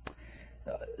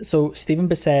Stephen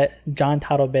Bissette, John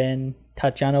Totleben,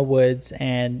 Tatiana Woods,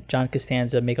 and John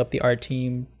Costanza make up the art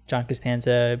team. John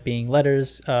Costanza being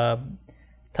letters,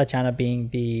 Tatiana being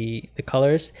the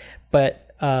colors.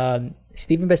 But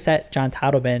Stephen Bissett, John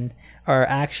Tattleman are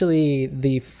actually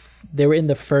they were in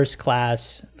the first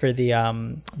class for the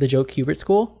Joe Kubert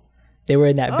School. They were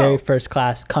in that very first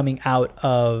class coming out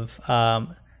of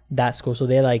that school, so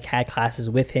they like had classes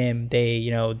with him.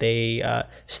 They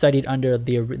studied under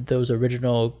those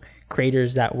original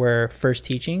creators that were first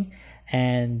teaching,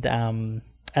 and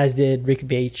as did Rick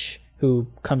Veitch, who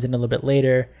comes in a little bit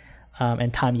later,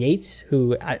 and Tom Yates,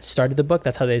 who started the book.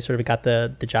 That's how they sort of got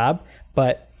the job.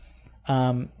 But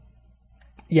Phil,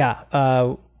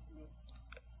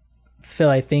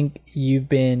 I think you've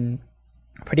been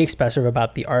pretty expressive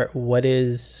about the art. What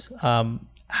is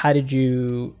how did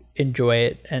you enjoy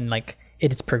it, and like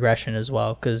its progression as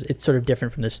well, because it's sort of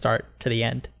different from the start to the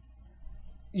end?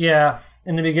 Yeah,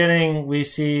 in the beginning we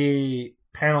see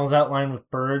panels outlined with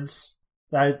birds.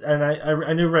 I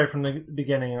knew right from the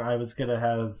beginning I was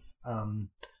gonna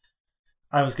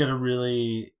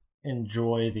really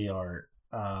enjoy the art.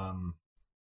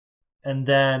 And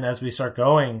then as we start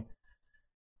going,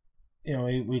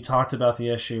 we talked about the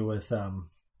issue with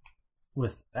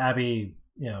Abby,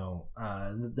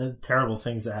 the terrible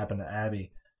things that happened to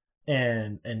Abby,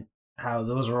 and how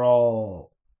those are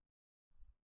all.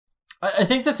 I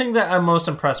think the thing that I'm most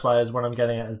impressed by is what I'm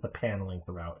getting at is the paneling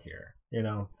throughout here.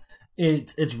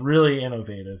 It's really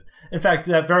innovative. In fact,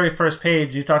 that very first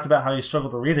page, you talked about how you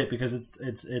struggle to read it because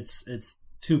it's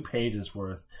 2 pages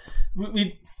worth.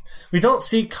 We don't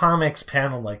see comics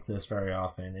paneled like this very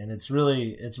often, and it's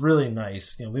really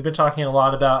nice. We've been talking a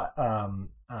lot about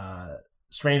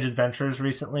Strange Adventures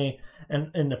recently,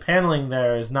 and the paneling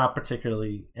there is not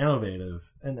particularly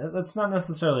innovative, and that's not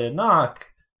necessarily a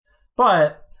knock,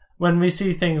 but when we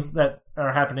see things that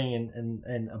are happening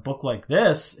in a book like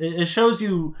this, it shows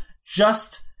you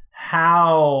just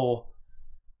how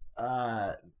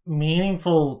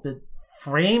meaningful the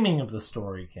framing of the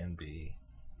story can be.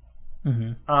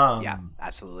 Mm-hmm. Yeah,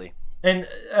 absolutely. And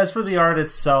as for the art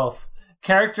itself,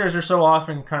 characters are so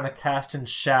often kind of cast in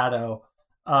shadow,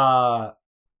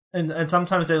 and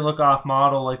sometimes they look off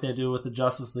model like they do with the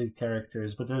Justice League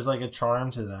characters, but there's like a charm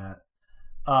to that.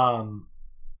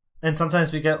 And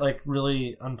sometimes we get like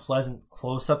really unpleasant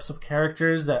close-ups of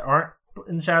characters that aren't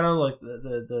in shadow, like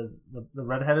the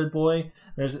redheaded boy.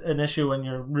 There's an issue when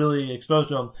you're really exposed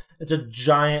to him. It's a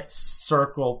giant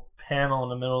circle panel in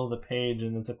the middle of the page,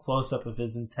 and it's a close-up of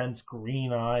his intense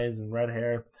green eyes and red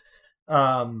hair.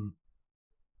 In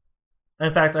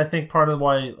fact, I think part of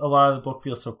why a lot of the book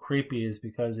feels so creepy is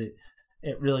because it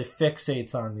really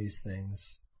fixates on these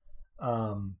things.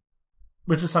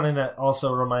 Which is something that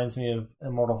also reminds me of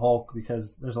Immortal Hulk,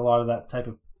 because there's a lot of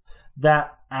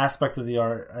that aspect of the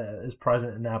art is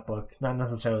present in that book, not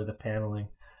necessarily the paneling.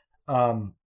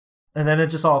 And then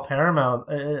it just all paramount.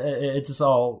 It just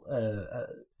all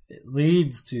it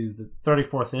leads to the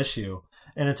 34th issue,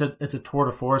 and it's a tour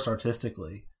de force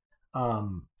artistically.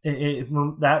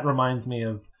 That reminds me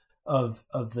of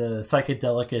the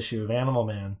psychedelic issue of Animal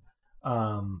Man,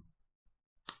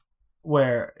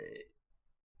 where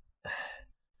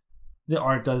the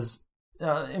art does.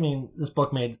 This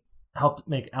book helped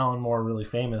make Alan Moore really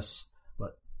famous,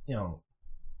 but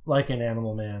like in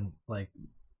Animal Man, like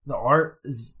the art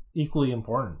is equally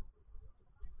important.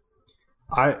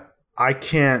 I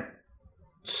can't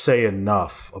say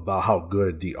enough about how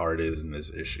good the art is in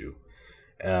this issue.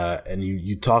 And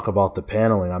you talk about the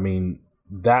paneling. I mean,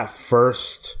 that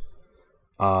first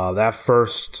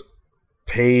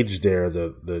page there,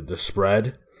 the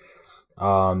spread.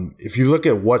 If you look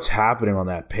at what's happening on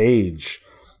that page,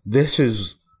 this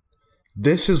is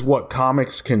what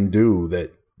comics can do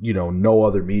that no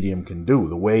other medium can do.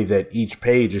 The way that each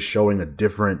page is showing a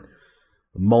different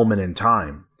moment in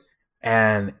time,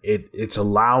 and it's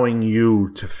allowing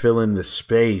you to fill in the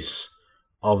space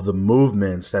of the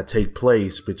movements that take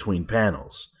place between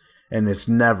panels, and it's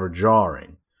never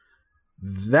jarring.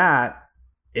 That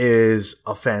is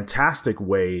a fantastic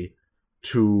way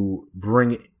to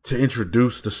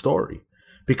introduce the story,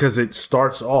 because it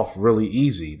starts off really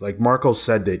easy. Like Marco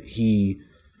said that he,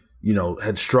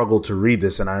 had struggled to read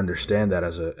this, and I understand that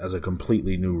as a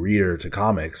completely new reader to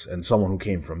comics and someone who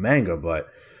came from manga, but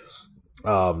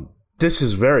this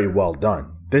is very well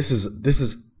done. This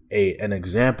is an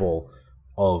example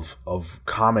of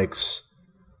comics,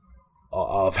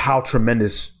 of how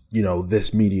tremendous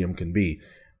this medium can be.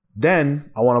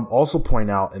 Then I want to also point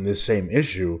out in this same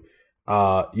issue,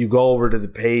 you go over to the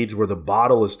page where the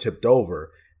bottle is tipped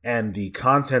over and the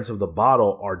contents of the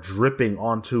bottle are dripping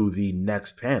onto the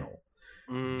next panel,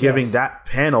 giving that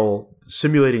panel,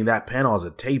 simulating that panel as a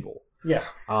table. Yeah.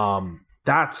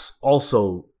 That's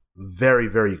also very,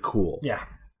 very cool. Yeah.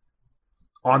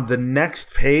 On the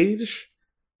next page,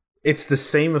 it's the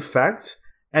same effect.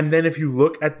 And then if you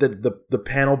look at the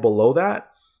panel below that,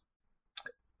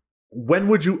 when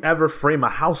would you ever frame a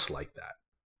house like that?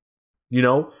 You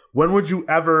know, when would you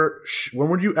ever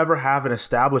have an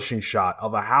establishing shot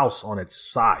of a house on its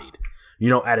side, you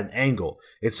know, at an angle?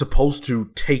 It's supposed to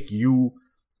put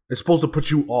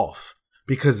you off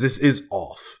because this is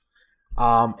off.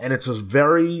 And it's a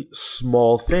very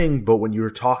small thing, but when you're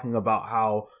talking about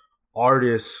how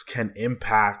artists can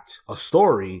impact a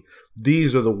story,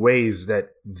 these are the ways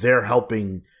that they're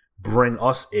helping bring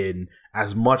us in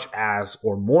as much as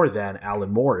or more than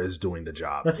Alan Moore is doing the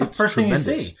job. That's the first thing you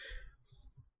see.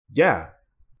 Yeah.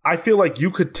 I feel like you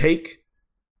could take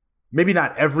maybe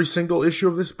not every single issue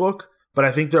of this book, but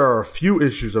I think there are a few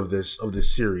issues of this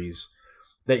series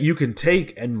that you can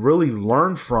take and really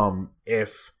learn from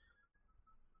if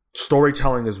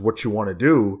storytelling is what you want to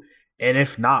do. And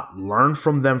if not, learn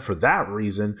from them for that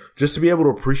reason, just to be able to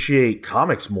appreciate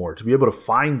comics more, to be able to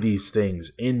find these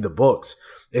things in the books.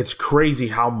 It's crazy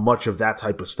how much of that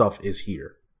type of stuff is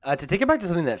here. To take it back to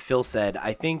something that Phil said,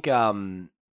 I think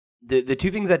the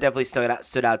two things that definitely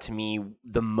stood out to me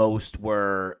the most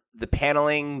were the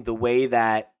paneling, the way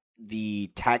that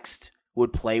the text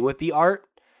would play with the art,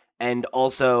 and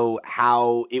also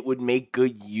how it would make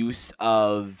good use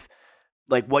of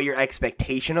like what your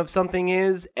expectation of something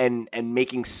is and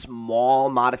making small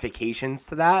modifications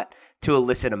to that to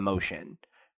elicit emotion,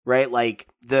 right? Like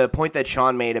the point that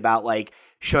Sean made about like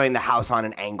showing the house on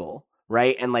an angle,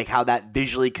 right? And like how that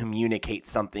visually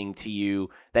communicates something to you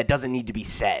that doesn't need to be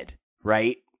said,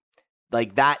 right?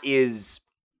 Like that is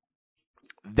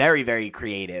very, very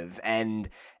creative. And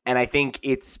I think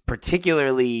it's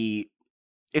particularly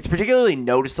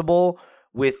noticeable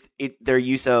with their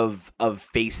use of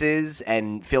faces,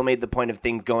 and Phil made the point of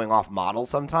things going off model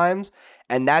sometimes,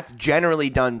 and that's generally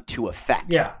done to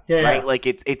effect. Yeah, right. Yeah. Like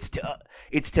it's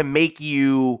to make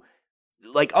you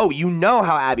like, oh, you know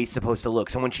how Abby's supposed to look,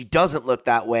 so when she doesn't look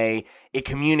that way, it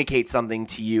communicates something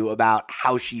to you about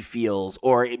how she feels,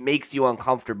 or it makes you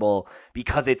uncomfortable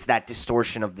because it's that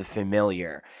distortion of the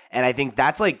familiar. And I think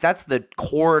that's the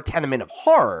core tenement of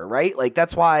horror, right? Like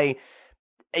that's why,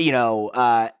 you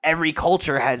know, every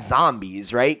culture has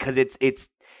zombies, right? Because it's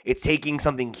taking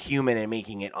something human and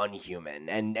making it unhuman,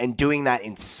 and doing that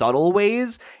in subtle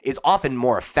ways is often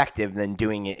more effective than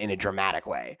doing it in a dramatic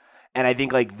way. And I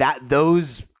think like that,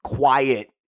 those quiet,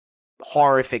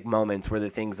 horrific moments were the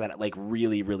things that like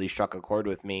really, really struck a chord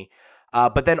with me.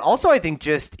 But then also I think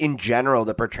just in general,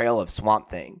 the portrayal of Swamp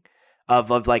Thing,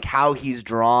 of like how he's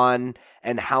drawn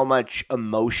and how much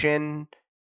emotion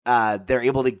they're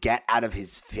able to get out of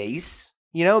his face,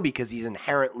 you know, because he's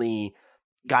inherently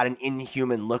got an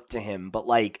inhuman look to him. But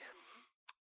like,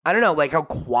 I don't know, like how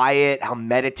quiet, how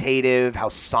meditative, how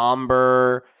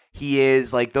somber he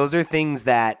is. Like those are things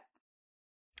that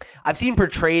I've seen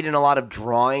portrayed in a lot of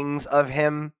drawings of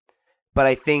him, but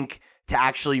I think to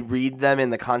actually read them in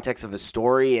the context of a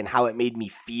story and how it made me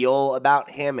feel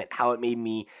about him and how it made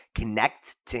me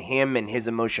connect to him and his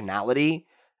emotionality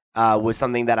was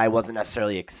something that I wasn't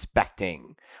necessarily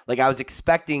expecting. Like I was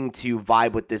expecting to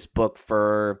vibe with this book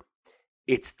for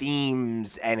its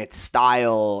themes and its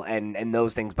style and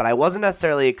those things, but I wasn't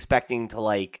necessarily expecting to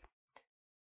like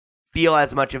feel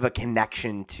as much of a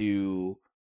connection to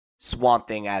Swamp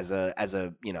Thing as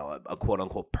a you know, a quote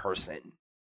unquote person.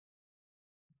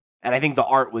 And I think the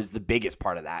art was the biggest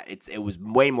part of that. It was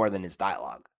way more than his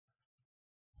dialogue.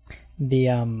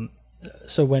 The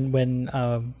so when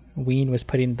Ween was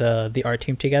putting the art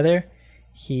team together,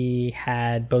 he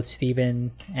had both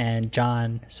Steven and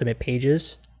John submit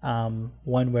pages.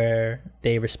 One where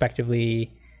they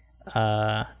respectively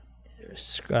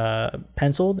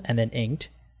penciled and then inked,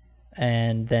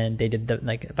 and then they did the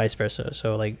like vice versa.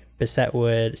 So like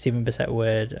Stephen Bissett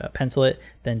would pencil it,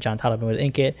 then John Totleben would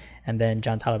ink it, and then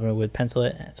John Totleben would pencil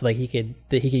it. So like he could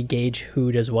gauge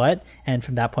who does what, and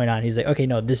from that point on, he's like, okay,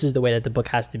 no, this is the way that the book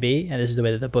has to be, and this is the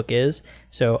way that the book is.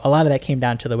 So a lot of that came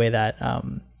down to the way that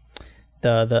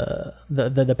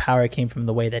the power came from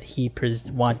the way that he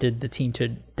wanted the team to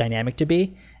dynamic to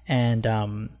be, and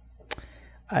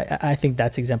I think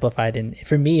that's exemplified in,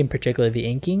 for me in particular, the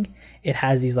inking. It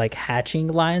has these like hatching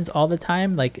lines all the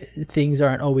time. Like things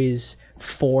aren't always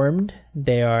formed.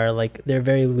 They're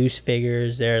very loose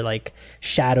figures. They're like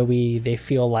shadowy. They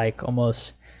feel like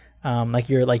almost like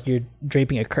you're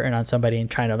draping a curtain on somebody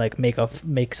and trying to like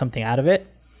make something out of it.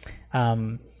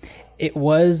 It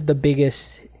was the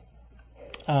biggest.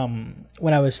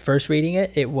 When I was first reading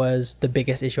it, it was the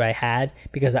biggest issue I had,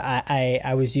 because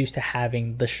I was used to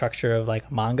having the structure of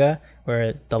like manga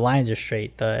where the lines are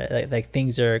straight, like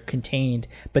things are contained,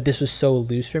 but this was so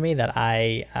loose for me that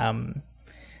I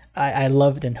I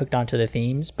loved and hooked onto the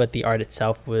themes, but the art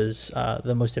itself was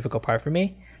the most difficult part for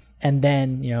me. And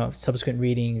then, subsequent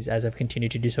readings, as I've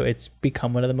continued to do so, it's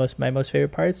become one of my most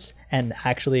favorite parts. And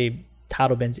actually,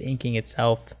 Tadelman's inking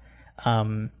itself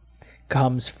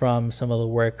comes from some of the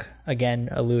work, again,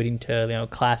 alluding to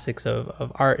classics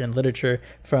of art and literature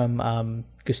from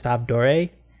Gustave Doré,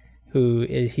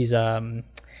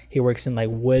 he works in like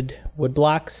wood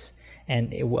blocks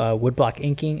and woodblock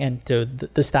inking, and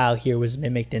the style here was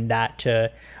mimicked in that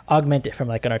to augment it from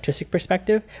like an artistic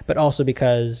perspective, but also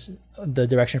because the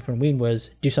direction from Ween was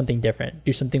do something different,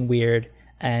 do something weird,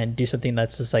 and do something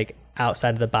that's just like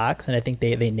outside of the box, and I think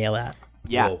they nail that.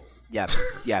 Yeah. Whoa.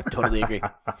 Yeah, totally agree.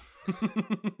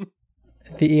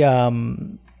 The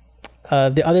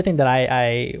other thing that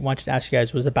I wanted to ask you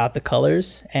guys was about the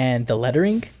colors and the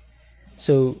lettering.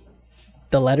 So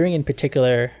the lettering in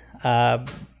particular, do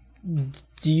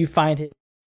you find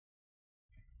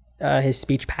his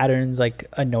speech patterns like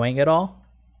annoying at all?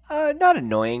 Not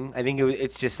annoying. I think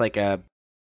it's just like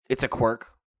it's a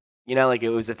quirk. Like it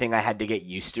was a thing I had to get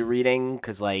used to reading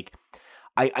because like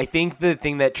I think the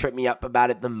thing that tripped me up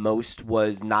about it the most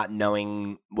was not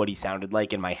knowing what he sounded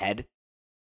like in my head.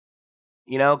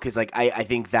 Because like I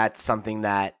think that's something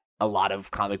that a lot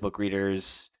of comic book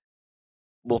readers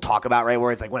will talk about, right?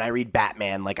 Where it's like when I read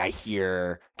Batman, like I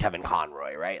hear Kevin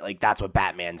Conroy, right? Like that's what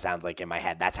Batman sounds like in my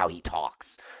head. That's how he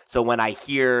talks. So when I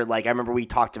hear, like, I remember we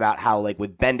talked about how like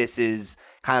with Bendis's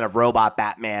kind of robot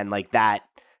Batman, like that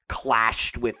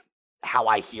clashed with how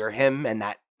I hear him and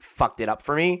that fucked it up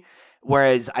for me.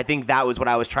 Whereas I think that was what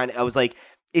I was like,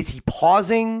 is he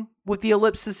pausing with the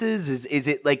ellipses? Is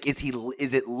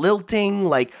it lilting?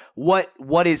 Like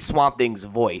what is Swamp Thing's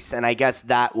voice? And I guess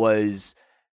that was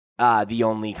the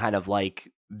only kind of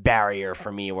like barrier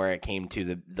for me where it came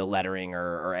to the lettering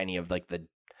or any of like the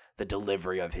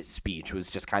delivery of his speech was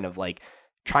just kind of like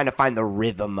trying to find the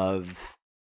rhythm of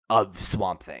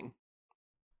Swamp Thing.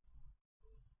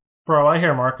 Bro, I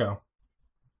hear Marco.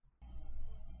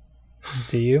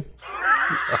 Do you?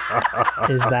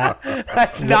 Is that?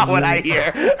 That's not what I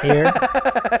hear. Here?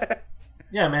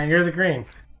 Yeah, man, you're the green.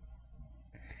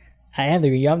 I am the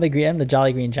green. I'm the green. I'm the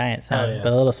Jolly Green Giant son, Oh, yeah.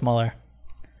 but a little smaller.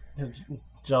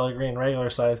 Jolly green, regular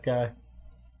size guy.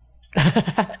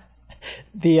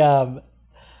 The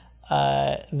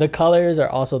colors are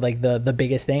also like the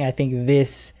biggest thing. I think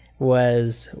this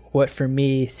was what for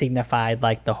me signified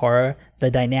like the horror,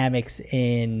 the dynamics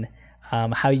in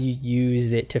how you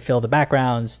use it to fill the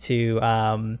backgrounds, to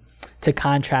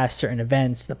contrast certain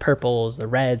events, the purples, the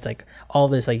reds, like all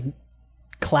this like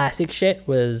classic shit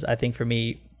was, I think for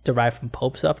me, derived from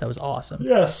pulp stuff. That was awesome.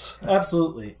 Yes,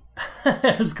 absolutely.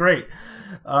 It was great.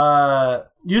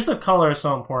 Use of color is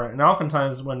so important, and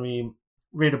oftentimes when we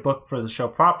read a book for the show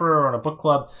proper or on a book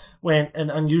club, when an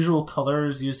unusual color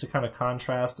is used to kind of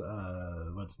contrast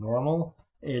what's normal,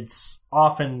 it's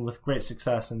often with great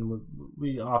success, and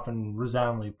we often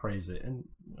resoundingly praise it, and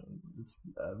it's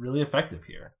really effective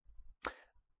here.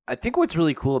 I think what's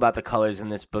really cool about the colors in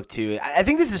this book too, I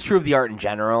think this is true of the art in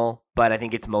general, but I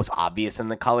think it's most obvious in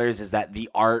the colors, is that the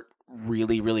art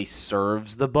really, really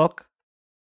serves the book.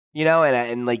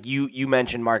 And like you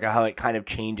mentioned, Marco, how it kind of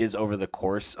changes over the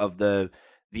course of the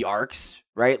arcs,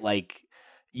 right? Like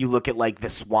you look at like the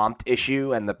Swamped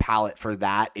issue, and the palette for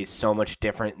that is so much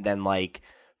different than like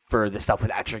for the stuff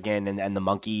with Etrigan and the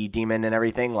monkey demon and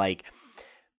everything. Like,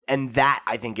 and that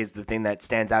I think is the thing that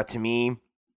stands out to me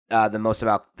the most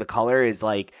about the color is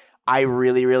like I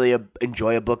really, really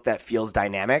enjoy a book that feels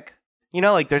dynamic.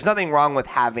 Like there's nothing wrong with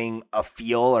having a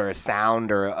feel or a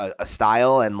sound or a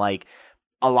style, and like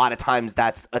a lot of times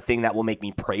that's a thing that will make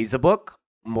me praise a book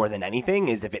more than anything,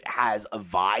 is if it has a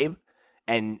vibe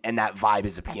and that vibe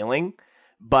is appealing.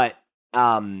 But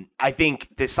I think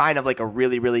the sign of like a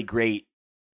really, really great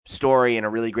story and a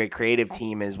really great creative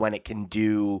team is when it can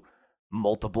do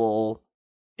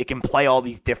it can play all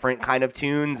these different kind of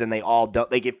tunes, and they all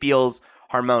don't, like, it feels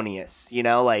harmonious,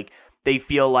 like they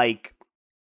feel like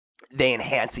they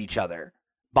enhance each other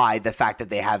by the fact that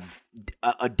they have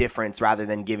a difference, rather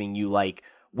than giving you like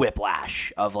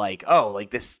whiplash of like, oh,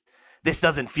 like this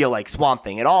doesn't feel like Swamp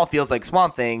Thing. It all feels like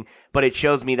Swamp Thing, but it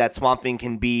shows me that Swamp Thing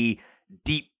can be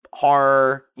deep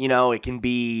horror, it can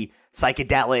be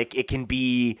psychedelic, it can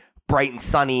be bright and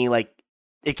sunny, like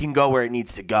it can go where it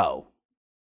needs to go.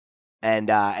 And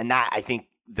that, I think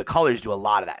the colors do a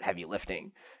lot of that heavy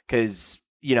lifting, because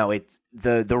it's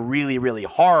the really, really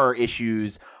horror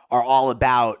issues are all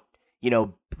about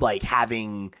like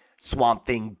having Swamp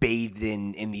Thing bathed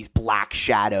in these black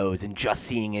shadows and just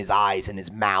seeing his eyes and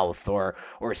his mouth, or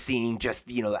seeing just,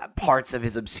 you know, parts of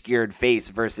his obscured face,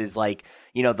 versus like,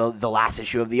 you know, the last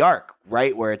issue of the arc,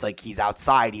 right, where it's like he's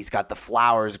outside, he's got the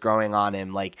flowers growing on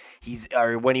him, like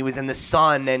or when he was in the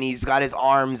sun and he's got his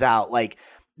arms out. Like,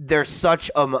 there's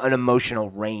such an emotional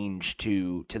range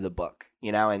to the book,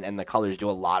 you know, and the colors do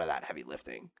a lot of that heavy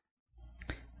lifting.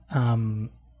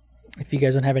 If you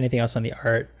guys don't have anything else on the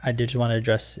art, I did just want to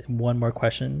address one more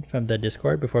question from the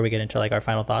Discord before we get into like our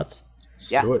final thoughts. Let's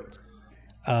do it.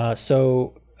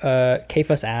 So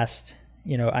Kfus asked,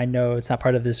 you know, I know it's not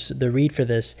part of the read for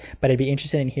this, but I'd be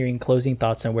interested in hearing closing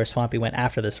thoughts on where Swampy went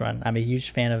after this run. I'm a huge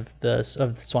fan of the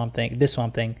Swamp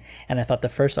Thing, and I thought the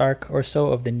first arc or so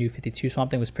of the New 52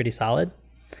 Swamp Thing was pretty solid.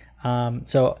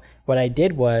 So what I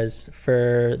did was,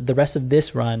 for the rest of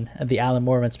this run, the Alan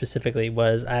Moore run specifically,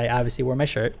 was I obviously wore my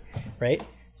shirt, right?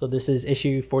 So this is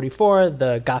issue 44,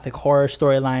 the gothic horror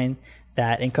storyline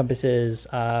that encompasses,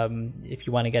 if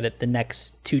you want to get it, the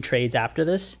next 2 trades after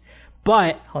this.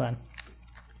 But, hold on.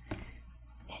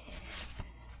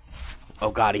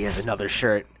 Oh God, he has another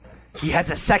shirt. He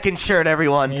has a second shirt,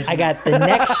 everyone. I got the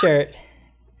next shirt.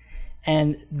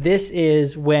 And this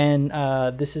is when,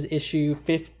 this is issue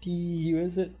 50,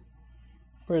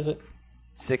 where is it?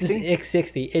 60?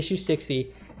 60, issue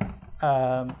 60.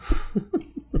 I've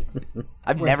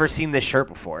never seen this shirt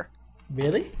before.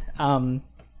 Really?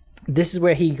 This is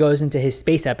where he goes into his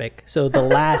space epic. So the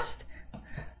last,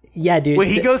 yeah, dude. Wait,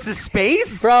 he goes to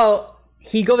space? Bro,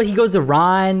 he goes to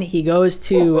Ron. He goes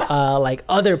to, like,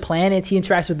 other planets. He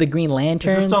interacts with the Green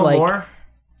Lanterns. Is this still like, more?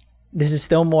 This is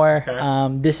still more.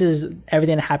 Okay. This is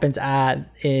everything that happens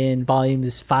in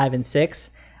volumes 5 and 6.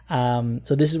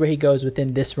 So this is where he goes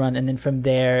within this run, and then from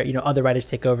there, you know, other writers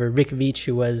take over. Rick Veitch,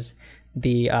 who was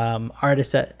the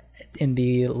artist in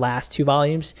the last 2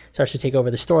 volumes, starts to take over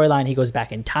the storyline. He goes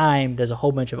back in time. There's a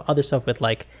whole bunch of other stuff with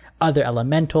like other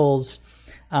elementals.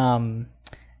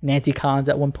 Nancy Collins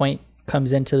at one point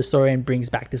comes into the story and brings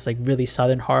back this like really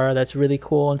southern horror that's really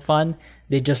cool and fun.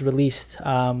 They just released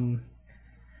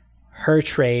her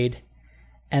trade,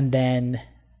 and then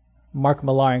Mark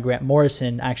Millar and Grant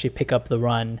Morrison actually pick up the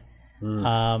run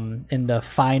in the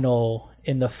final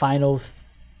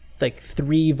like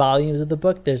 3 volumes of the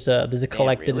book. There's a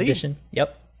collected really? edition.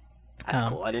 Yep. That's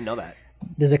cool. I didn't know that.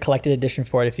 There's a collected edition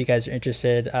for it if you guys are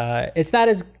interested. It's not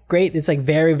as great. It's like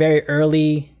very, very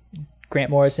early Grant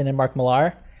Morrison and Mark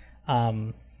Millar.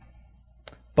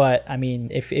 But I mean,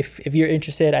 if you're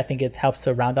interested, I think it helps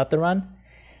to round out the run.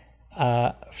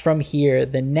 From here,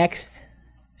 the next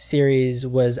series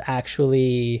was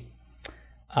actually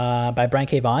by Brian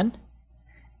K. Vaughan.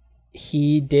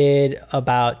 He did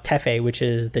about Tefe, which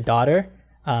is the daughter,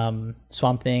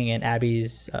 Swamp Thing and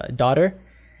Abby's daughter,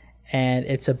 and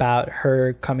it's about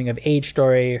her coming of age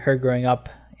story, her growing up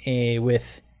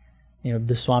with, you know,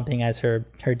 the Swamp Thing as her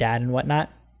dad and whatnot.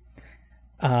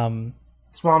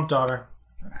 Swamp Daughter.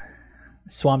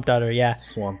 Swamp Daughter, yeah.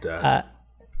 Swamp Dad.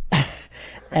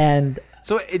 And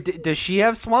So does she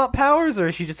have swamp powers, or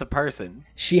is she just a person?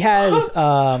 she has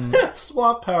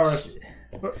Swamp powers.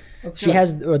 she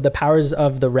has the powers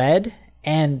of the red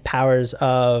and powers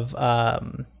of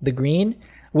the green,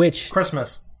 which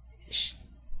Christmas.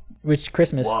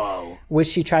 Christmas, Whoa. which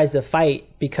she tries to fight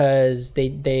because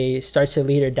they start to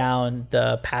lead her down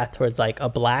the path towards like a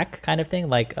black kind of thing,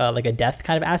 like a death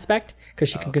kind of aspect, because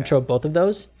she can control both of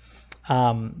those.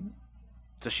 So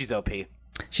she's OP.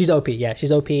 She's OP, yeah.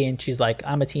 She's OP, and she's like,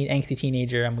 I'm a angsty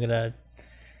teenager. I'm gonna,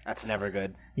 That's never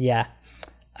good. yeah.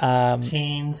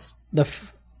 Teens. The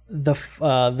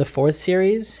 4th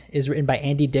series is written by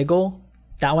Andy Diggle.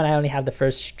 That one I only have the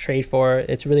first trade for.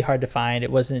 It's really hard to find.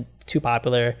 It wasn't too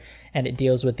popular, and it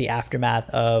deals with the aftermath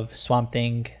of Swamp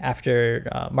Thing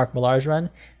after Mark Millar's run,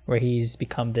 where he's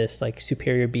become this like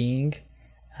superior being.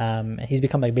 He's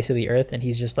become like basically Earth, and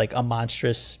he's just like a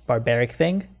monstrous barbaric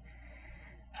thing.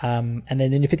 And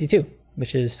then the New 52,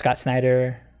 which is Scott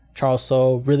Snyder, Charles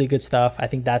Soule, really good stuff. I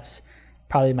think that's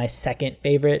probably my second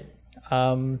favorite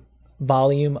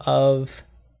volume of,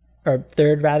 or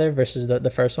third rather, versus the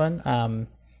first one.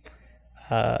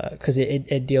 Because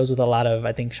it deals with a lot of,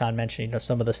 I think Sean mentioned, you know,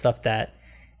 some of the stuff that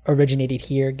originated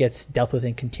here gets dealt with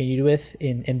and continued with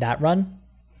in that run.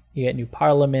 You get new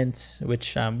parliaments,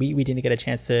 which we didn't get a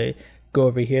chance to go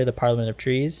over here, the Parliament of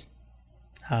Trees.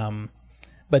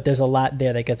 But there's a lot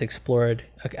there that gets explored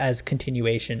as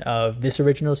continuation of this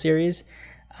original series,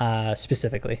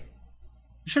 specifically.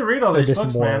 You should read all Or these just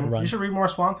books, more man. run. You should read more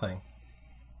Swamp Thing.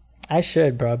 I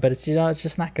should, bro, but it's, you know, it's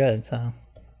just not good. So,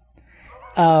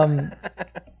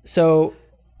 so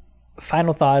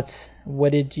final thoughts.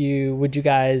 Would you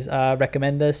guys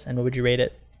recommend this, and what would you rate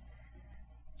it?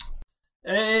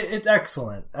 It's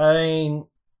excellent. I mean,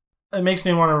 it makes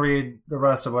me want to read the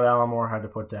rest of what Alan Moore had to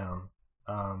put down.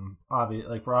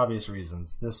 For obvious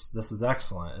reasons. This is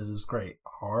excellent. This is great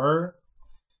horror.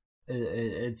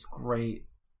 It's great,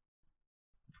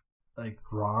 like,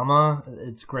 drama.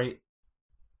 It's great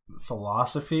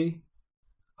philosophy.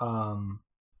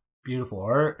 Beautiful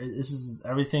art. This is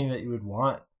everything that you would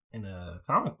want in a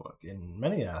comic book in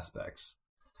many aspects.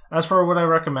 As for what I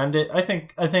recommend it, I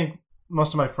think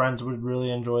most of my friends would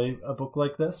really enjoy a book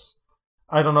like this.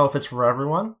 I don't know if it's for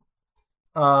everyone,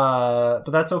 but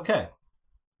that's okay.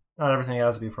 Not everything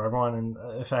has to be for everyone. And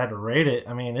if I had to rate it,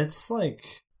 I mean, it's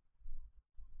like,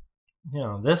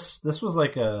 this was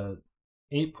like a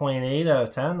 8.8 out of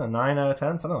 10, a 9 out of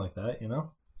 10, something like that,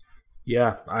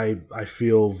 Yeah, I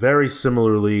feel very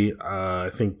similarly. I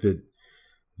think that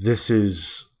this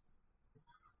is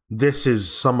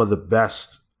some of the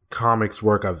best comics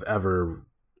work I've ever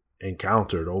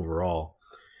encountered overall.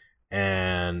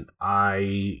 And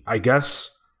I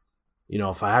guess,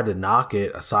 if I had to knock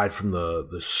it, aside from the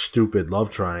stupid love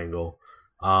triangle,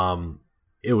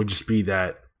 it would just be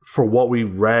that for what we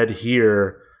read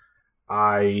here,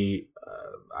 I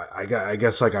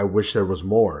guess, like, I wish there was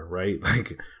more, right?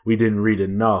 Like, we didn't read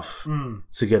enough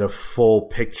to get a full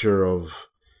picture of,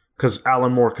 because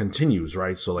Alan Moore continues,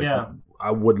 right? So, like, yeah.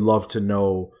 I would love to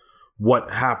know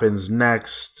what happens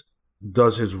next.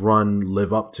 Does his run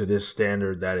live up to this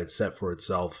standard that it set for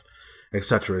itself, et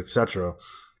cetera, et cetera?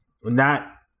 And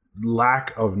that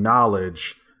lack of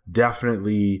knowledge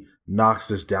definitely knocks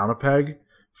this down a peg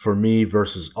for me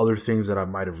versus other things that I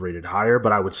might have rated higher,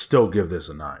 but I would still give this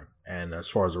a 9. And as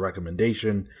far as a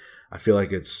recommendation, I feel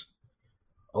like it's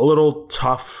a little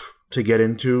tough to get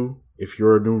into if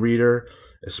you're a new reader,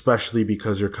 especially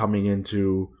because you're coming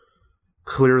into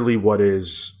clearly what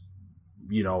is,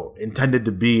 intended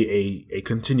to be a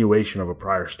continuation of a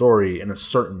prior story in a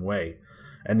certain way.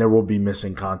 And there will be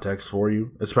missing context for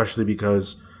you, especially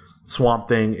because Swamp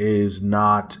Thing is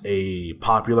not a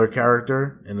popular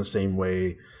character in the same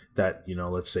way that,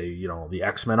 let's say, the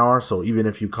X-Men are. So even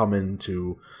if you come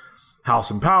into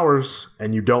House and Powers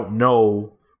and you don't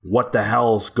know what the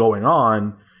hell's going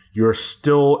on, you're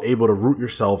still able to root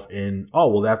yourself in, oh,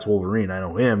 well, that's Wolverine, I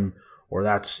know him, or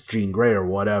that's Jean Grey or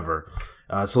whatever.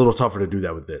 It's a little tougher to do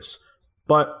that with this.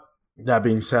 But that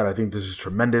being said, I think this is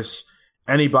tremendous.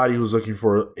 Anybody who's looking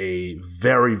for a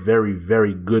very, very,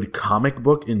 very good comic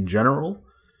book in general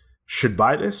should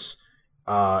buy this.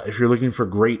 If you're looking for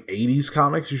great 80s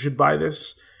comics, you should buy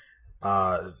this.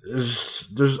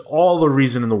 There's all the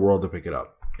reason in the world to pick it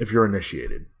up if you're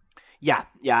initiated. Yeah,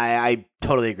 I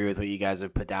totally agree with what you guys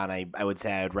have put down. I would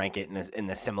say I would rank it in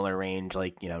the similar range,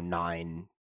 like 9.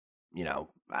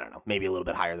 I don't know, maybe a little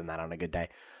bit higher than that on a good day.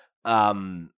 I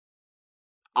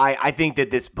think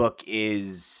that this book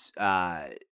is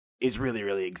really,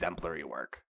 really exemplary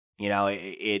work.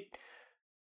 It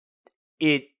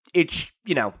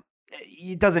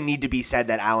doesn't need to be said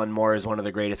that Alan Moore is one of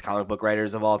the greatest comic book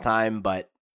writers of all time, but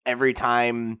every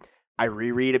time I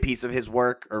reread a piece of his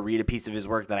work or read a piece of his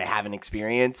work that I haven't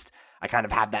experienced, I kind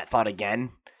of have that thought again.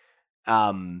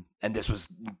 And this was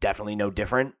definitely no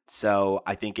different. So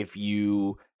I think if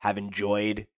you have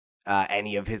enjoyed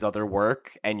any of his other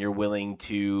work and you're willing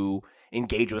to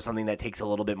engage with something that takes a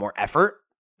little bit more effort,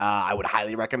 I would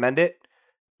highly recommend it.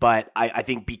 But I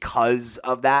think because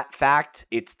of that fact,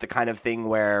 it's the kind of thing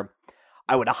where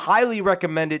I would highly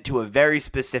recommend it to a very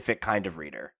specific kind of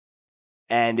reader.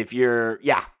 And if you're,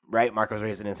 right, Marco's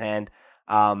raising his hand.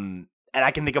 And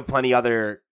I can think of plenty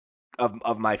other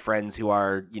of my friends who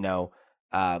are,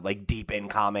 like deep in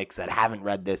comics that haven't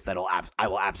read this that I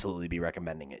will absolutely be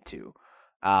recommending it to.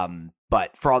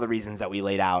 But for all the reasons that we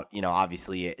laid out,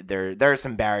 obviously there are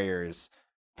some barriers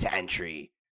to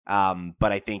entry.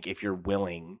 But I think if you're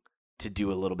willing to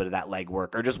do a little bit of that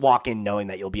legwork or just walk in knowing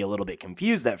that you'll be a little bit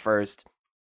confused at first,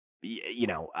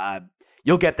 you'll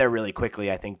get there really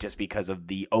quickly, I think, just because of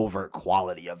the overt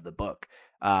quality of the book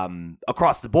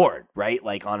across the board, right?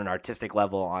 Like on an artistic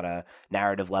level, on a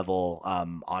narrative level,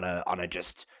 on a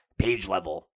just page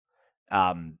level.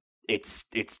 It's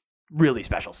really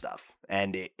special stuff.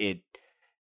 And it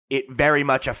very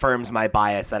much affirms my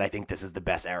bias that I think this is the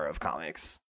best era of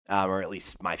comics, or at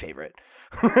least my favorite.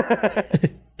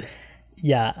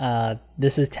 Yeah,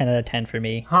 this is 10 out of 10 for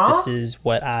me. Huh? This is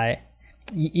what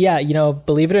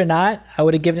believe it or not, I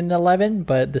would have given it an 11,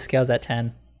 but the scale's at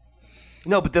 10.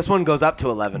 No, but this one goes up to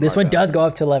 11. This one does go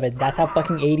up to 11. That's how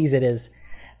fucking 80s it is.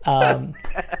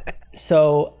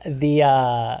 So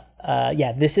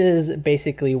this is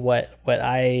basically what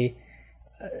I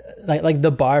like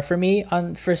the bar for me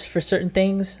on for certain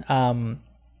things,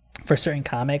 for certain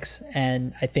comics,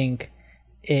 and I think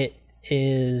it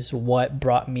is what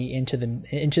brought me into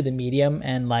the medium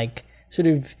and like sort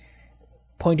of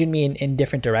pointed me in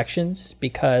different directions,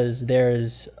 because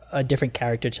there's a different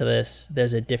character to this.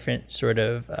 There's a different sort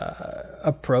of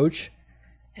approach,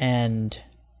 and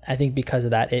I think because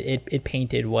of that, it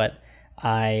painted what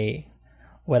I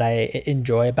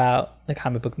enjoy about the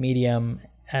comic book medium,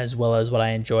 as well as what I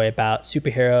enjoy about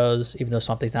superheroes, even though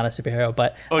Swamp Thing's not a superhero.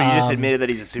 But you just admitted that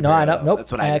he's a superhero. No, I don't. Nope.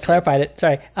 That's what I clarified it.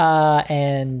 Sorry.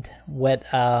 And what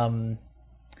the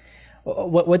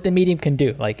medium can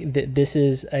do. Like this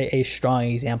is a strong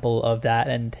example of that,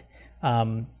 and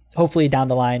hopefully down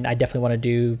the line, I definitely want to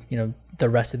do the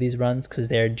rest of these runs, because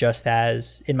they're just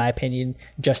as, in my opinion,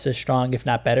 just as strong, if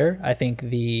not better. I think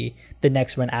the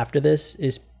next run after this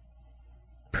is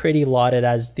pretty lauded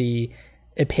as the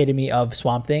epitome of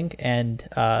Swamp Thing and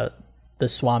the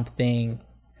Swamp Thing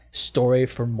story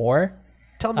for more.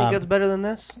 Tell me it gets better than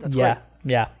this. That's yeah,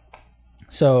 great. yeah.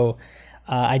 So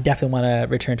I definitely want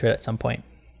to return to it at some point.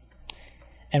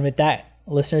 And with that,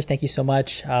 listeners, thank you so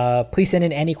much. Please send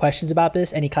in any questions about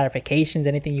this, any clarifications,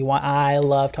 anything you want. I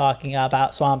love talking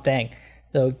about Swamp Thing,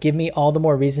 so give me all the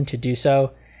more reason to do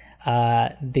so.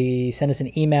 Send us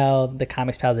an email,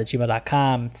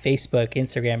 thecomicspals@gmail.com, Facebook,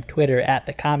 Instagram, Twitter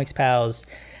 @thecomicspals.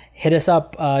 Hit us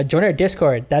up, join our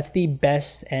Discord. That's the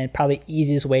best and probably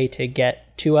easiest way to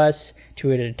get to us,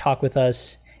 to talk with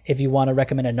us. If you want to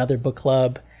recommend another book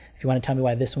club, if you want to tell me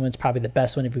why this one's probably the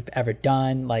best one we've ever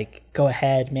done, like, go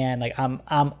ahead, man. Like, I'm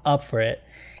up for it.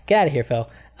 Get out of here, Phil.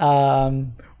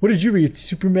 What did you read?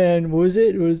 Superman? What was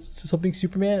it? It was something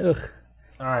Superman? Ugh.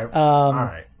 All right. All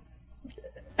right.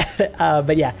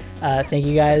 But yeah, thank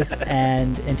you guys,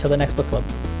 and until the next book club.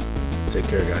 Take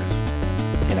care, guys.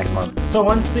 See you next month. So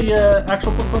when's the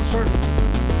actual book club start?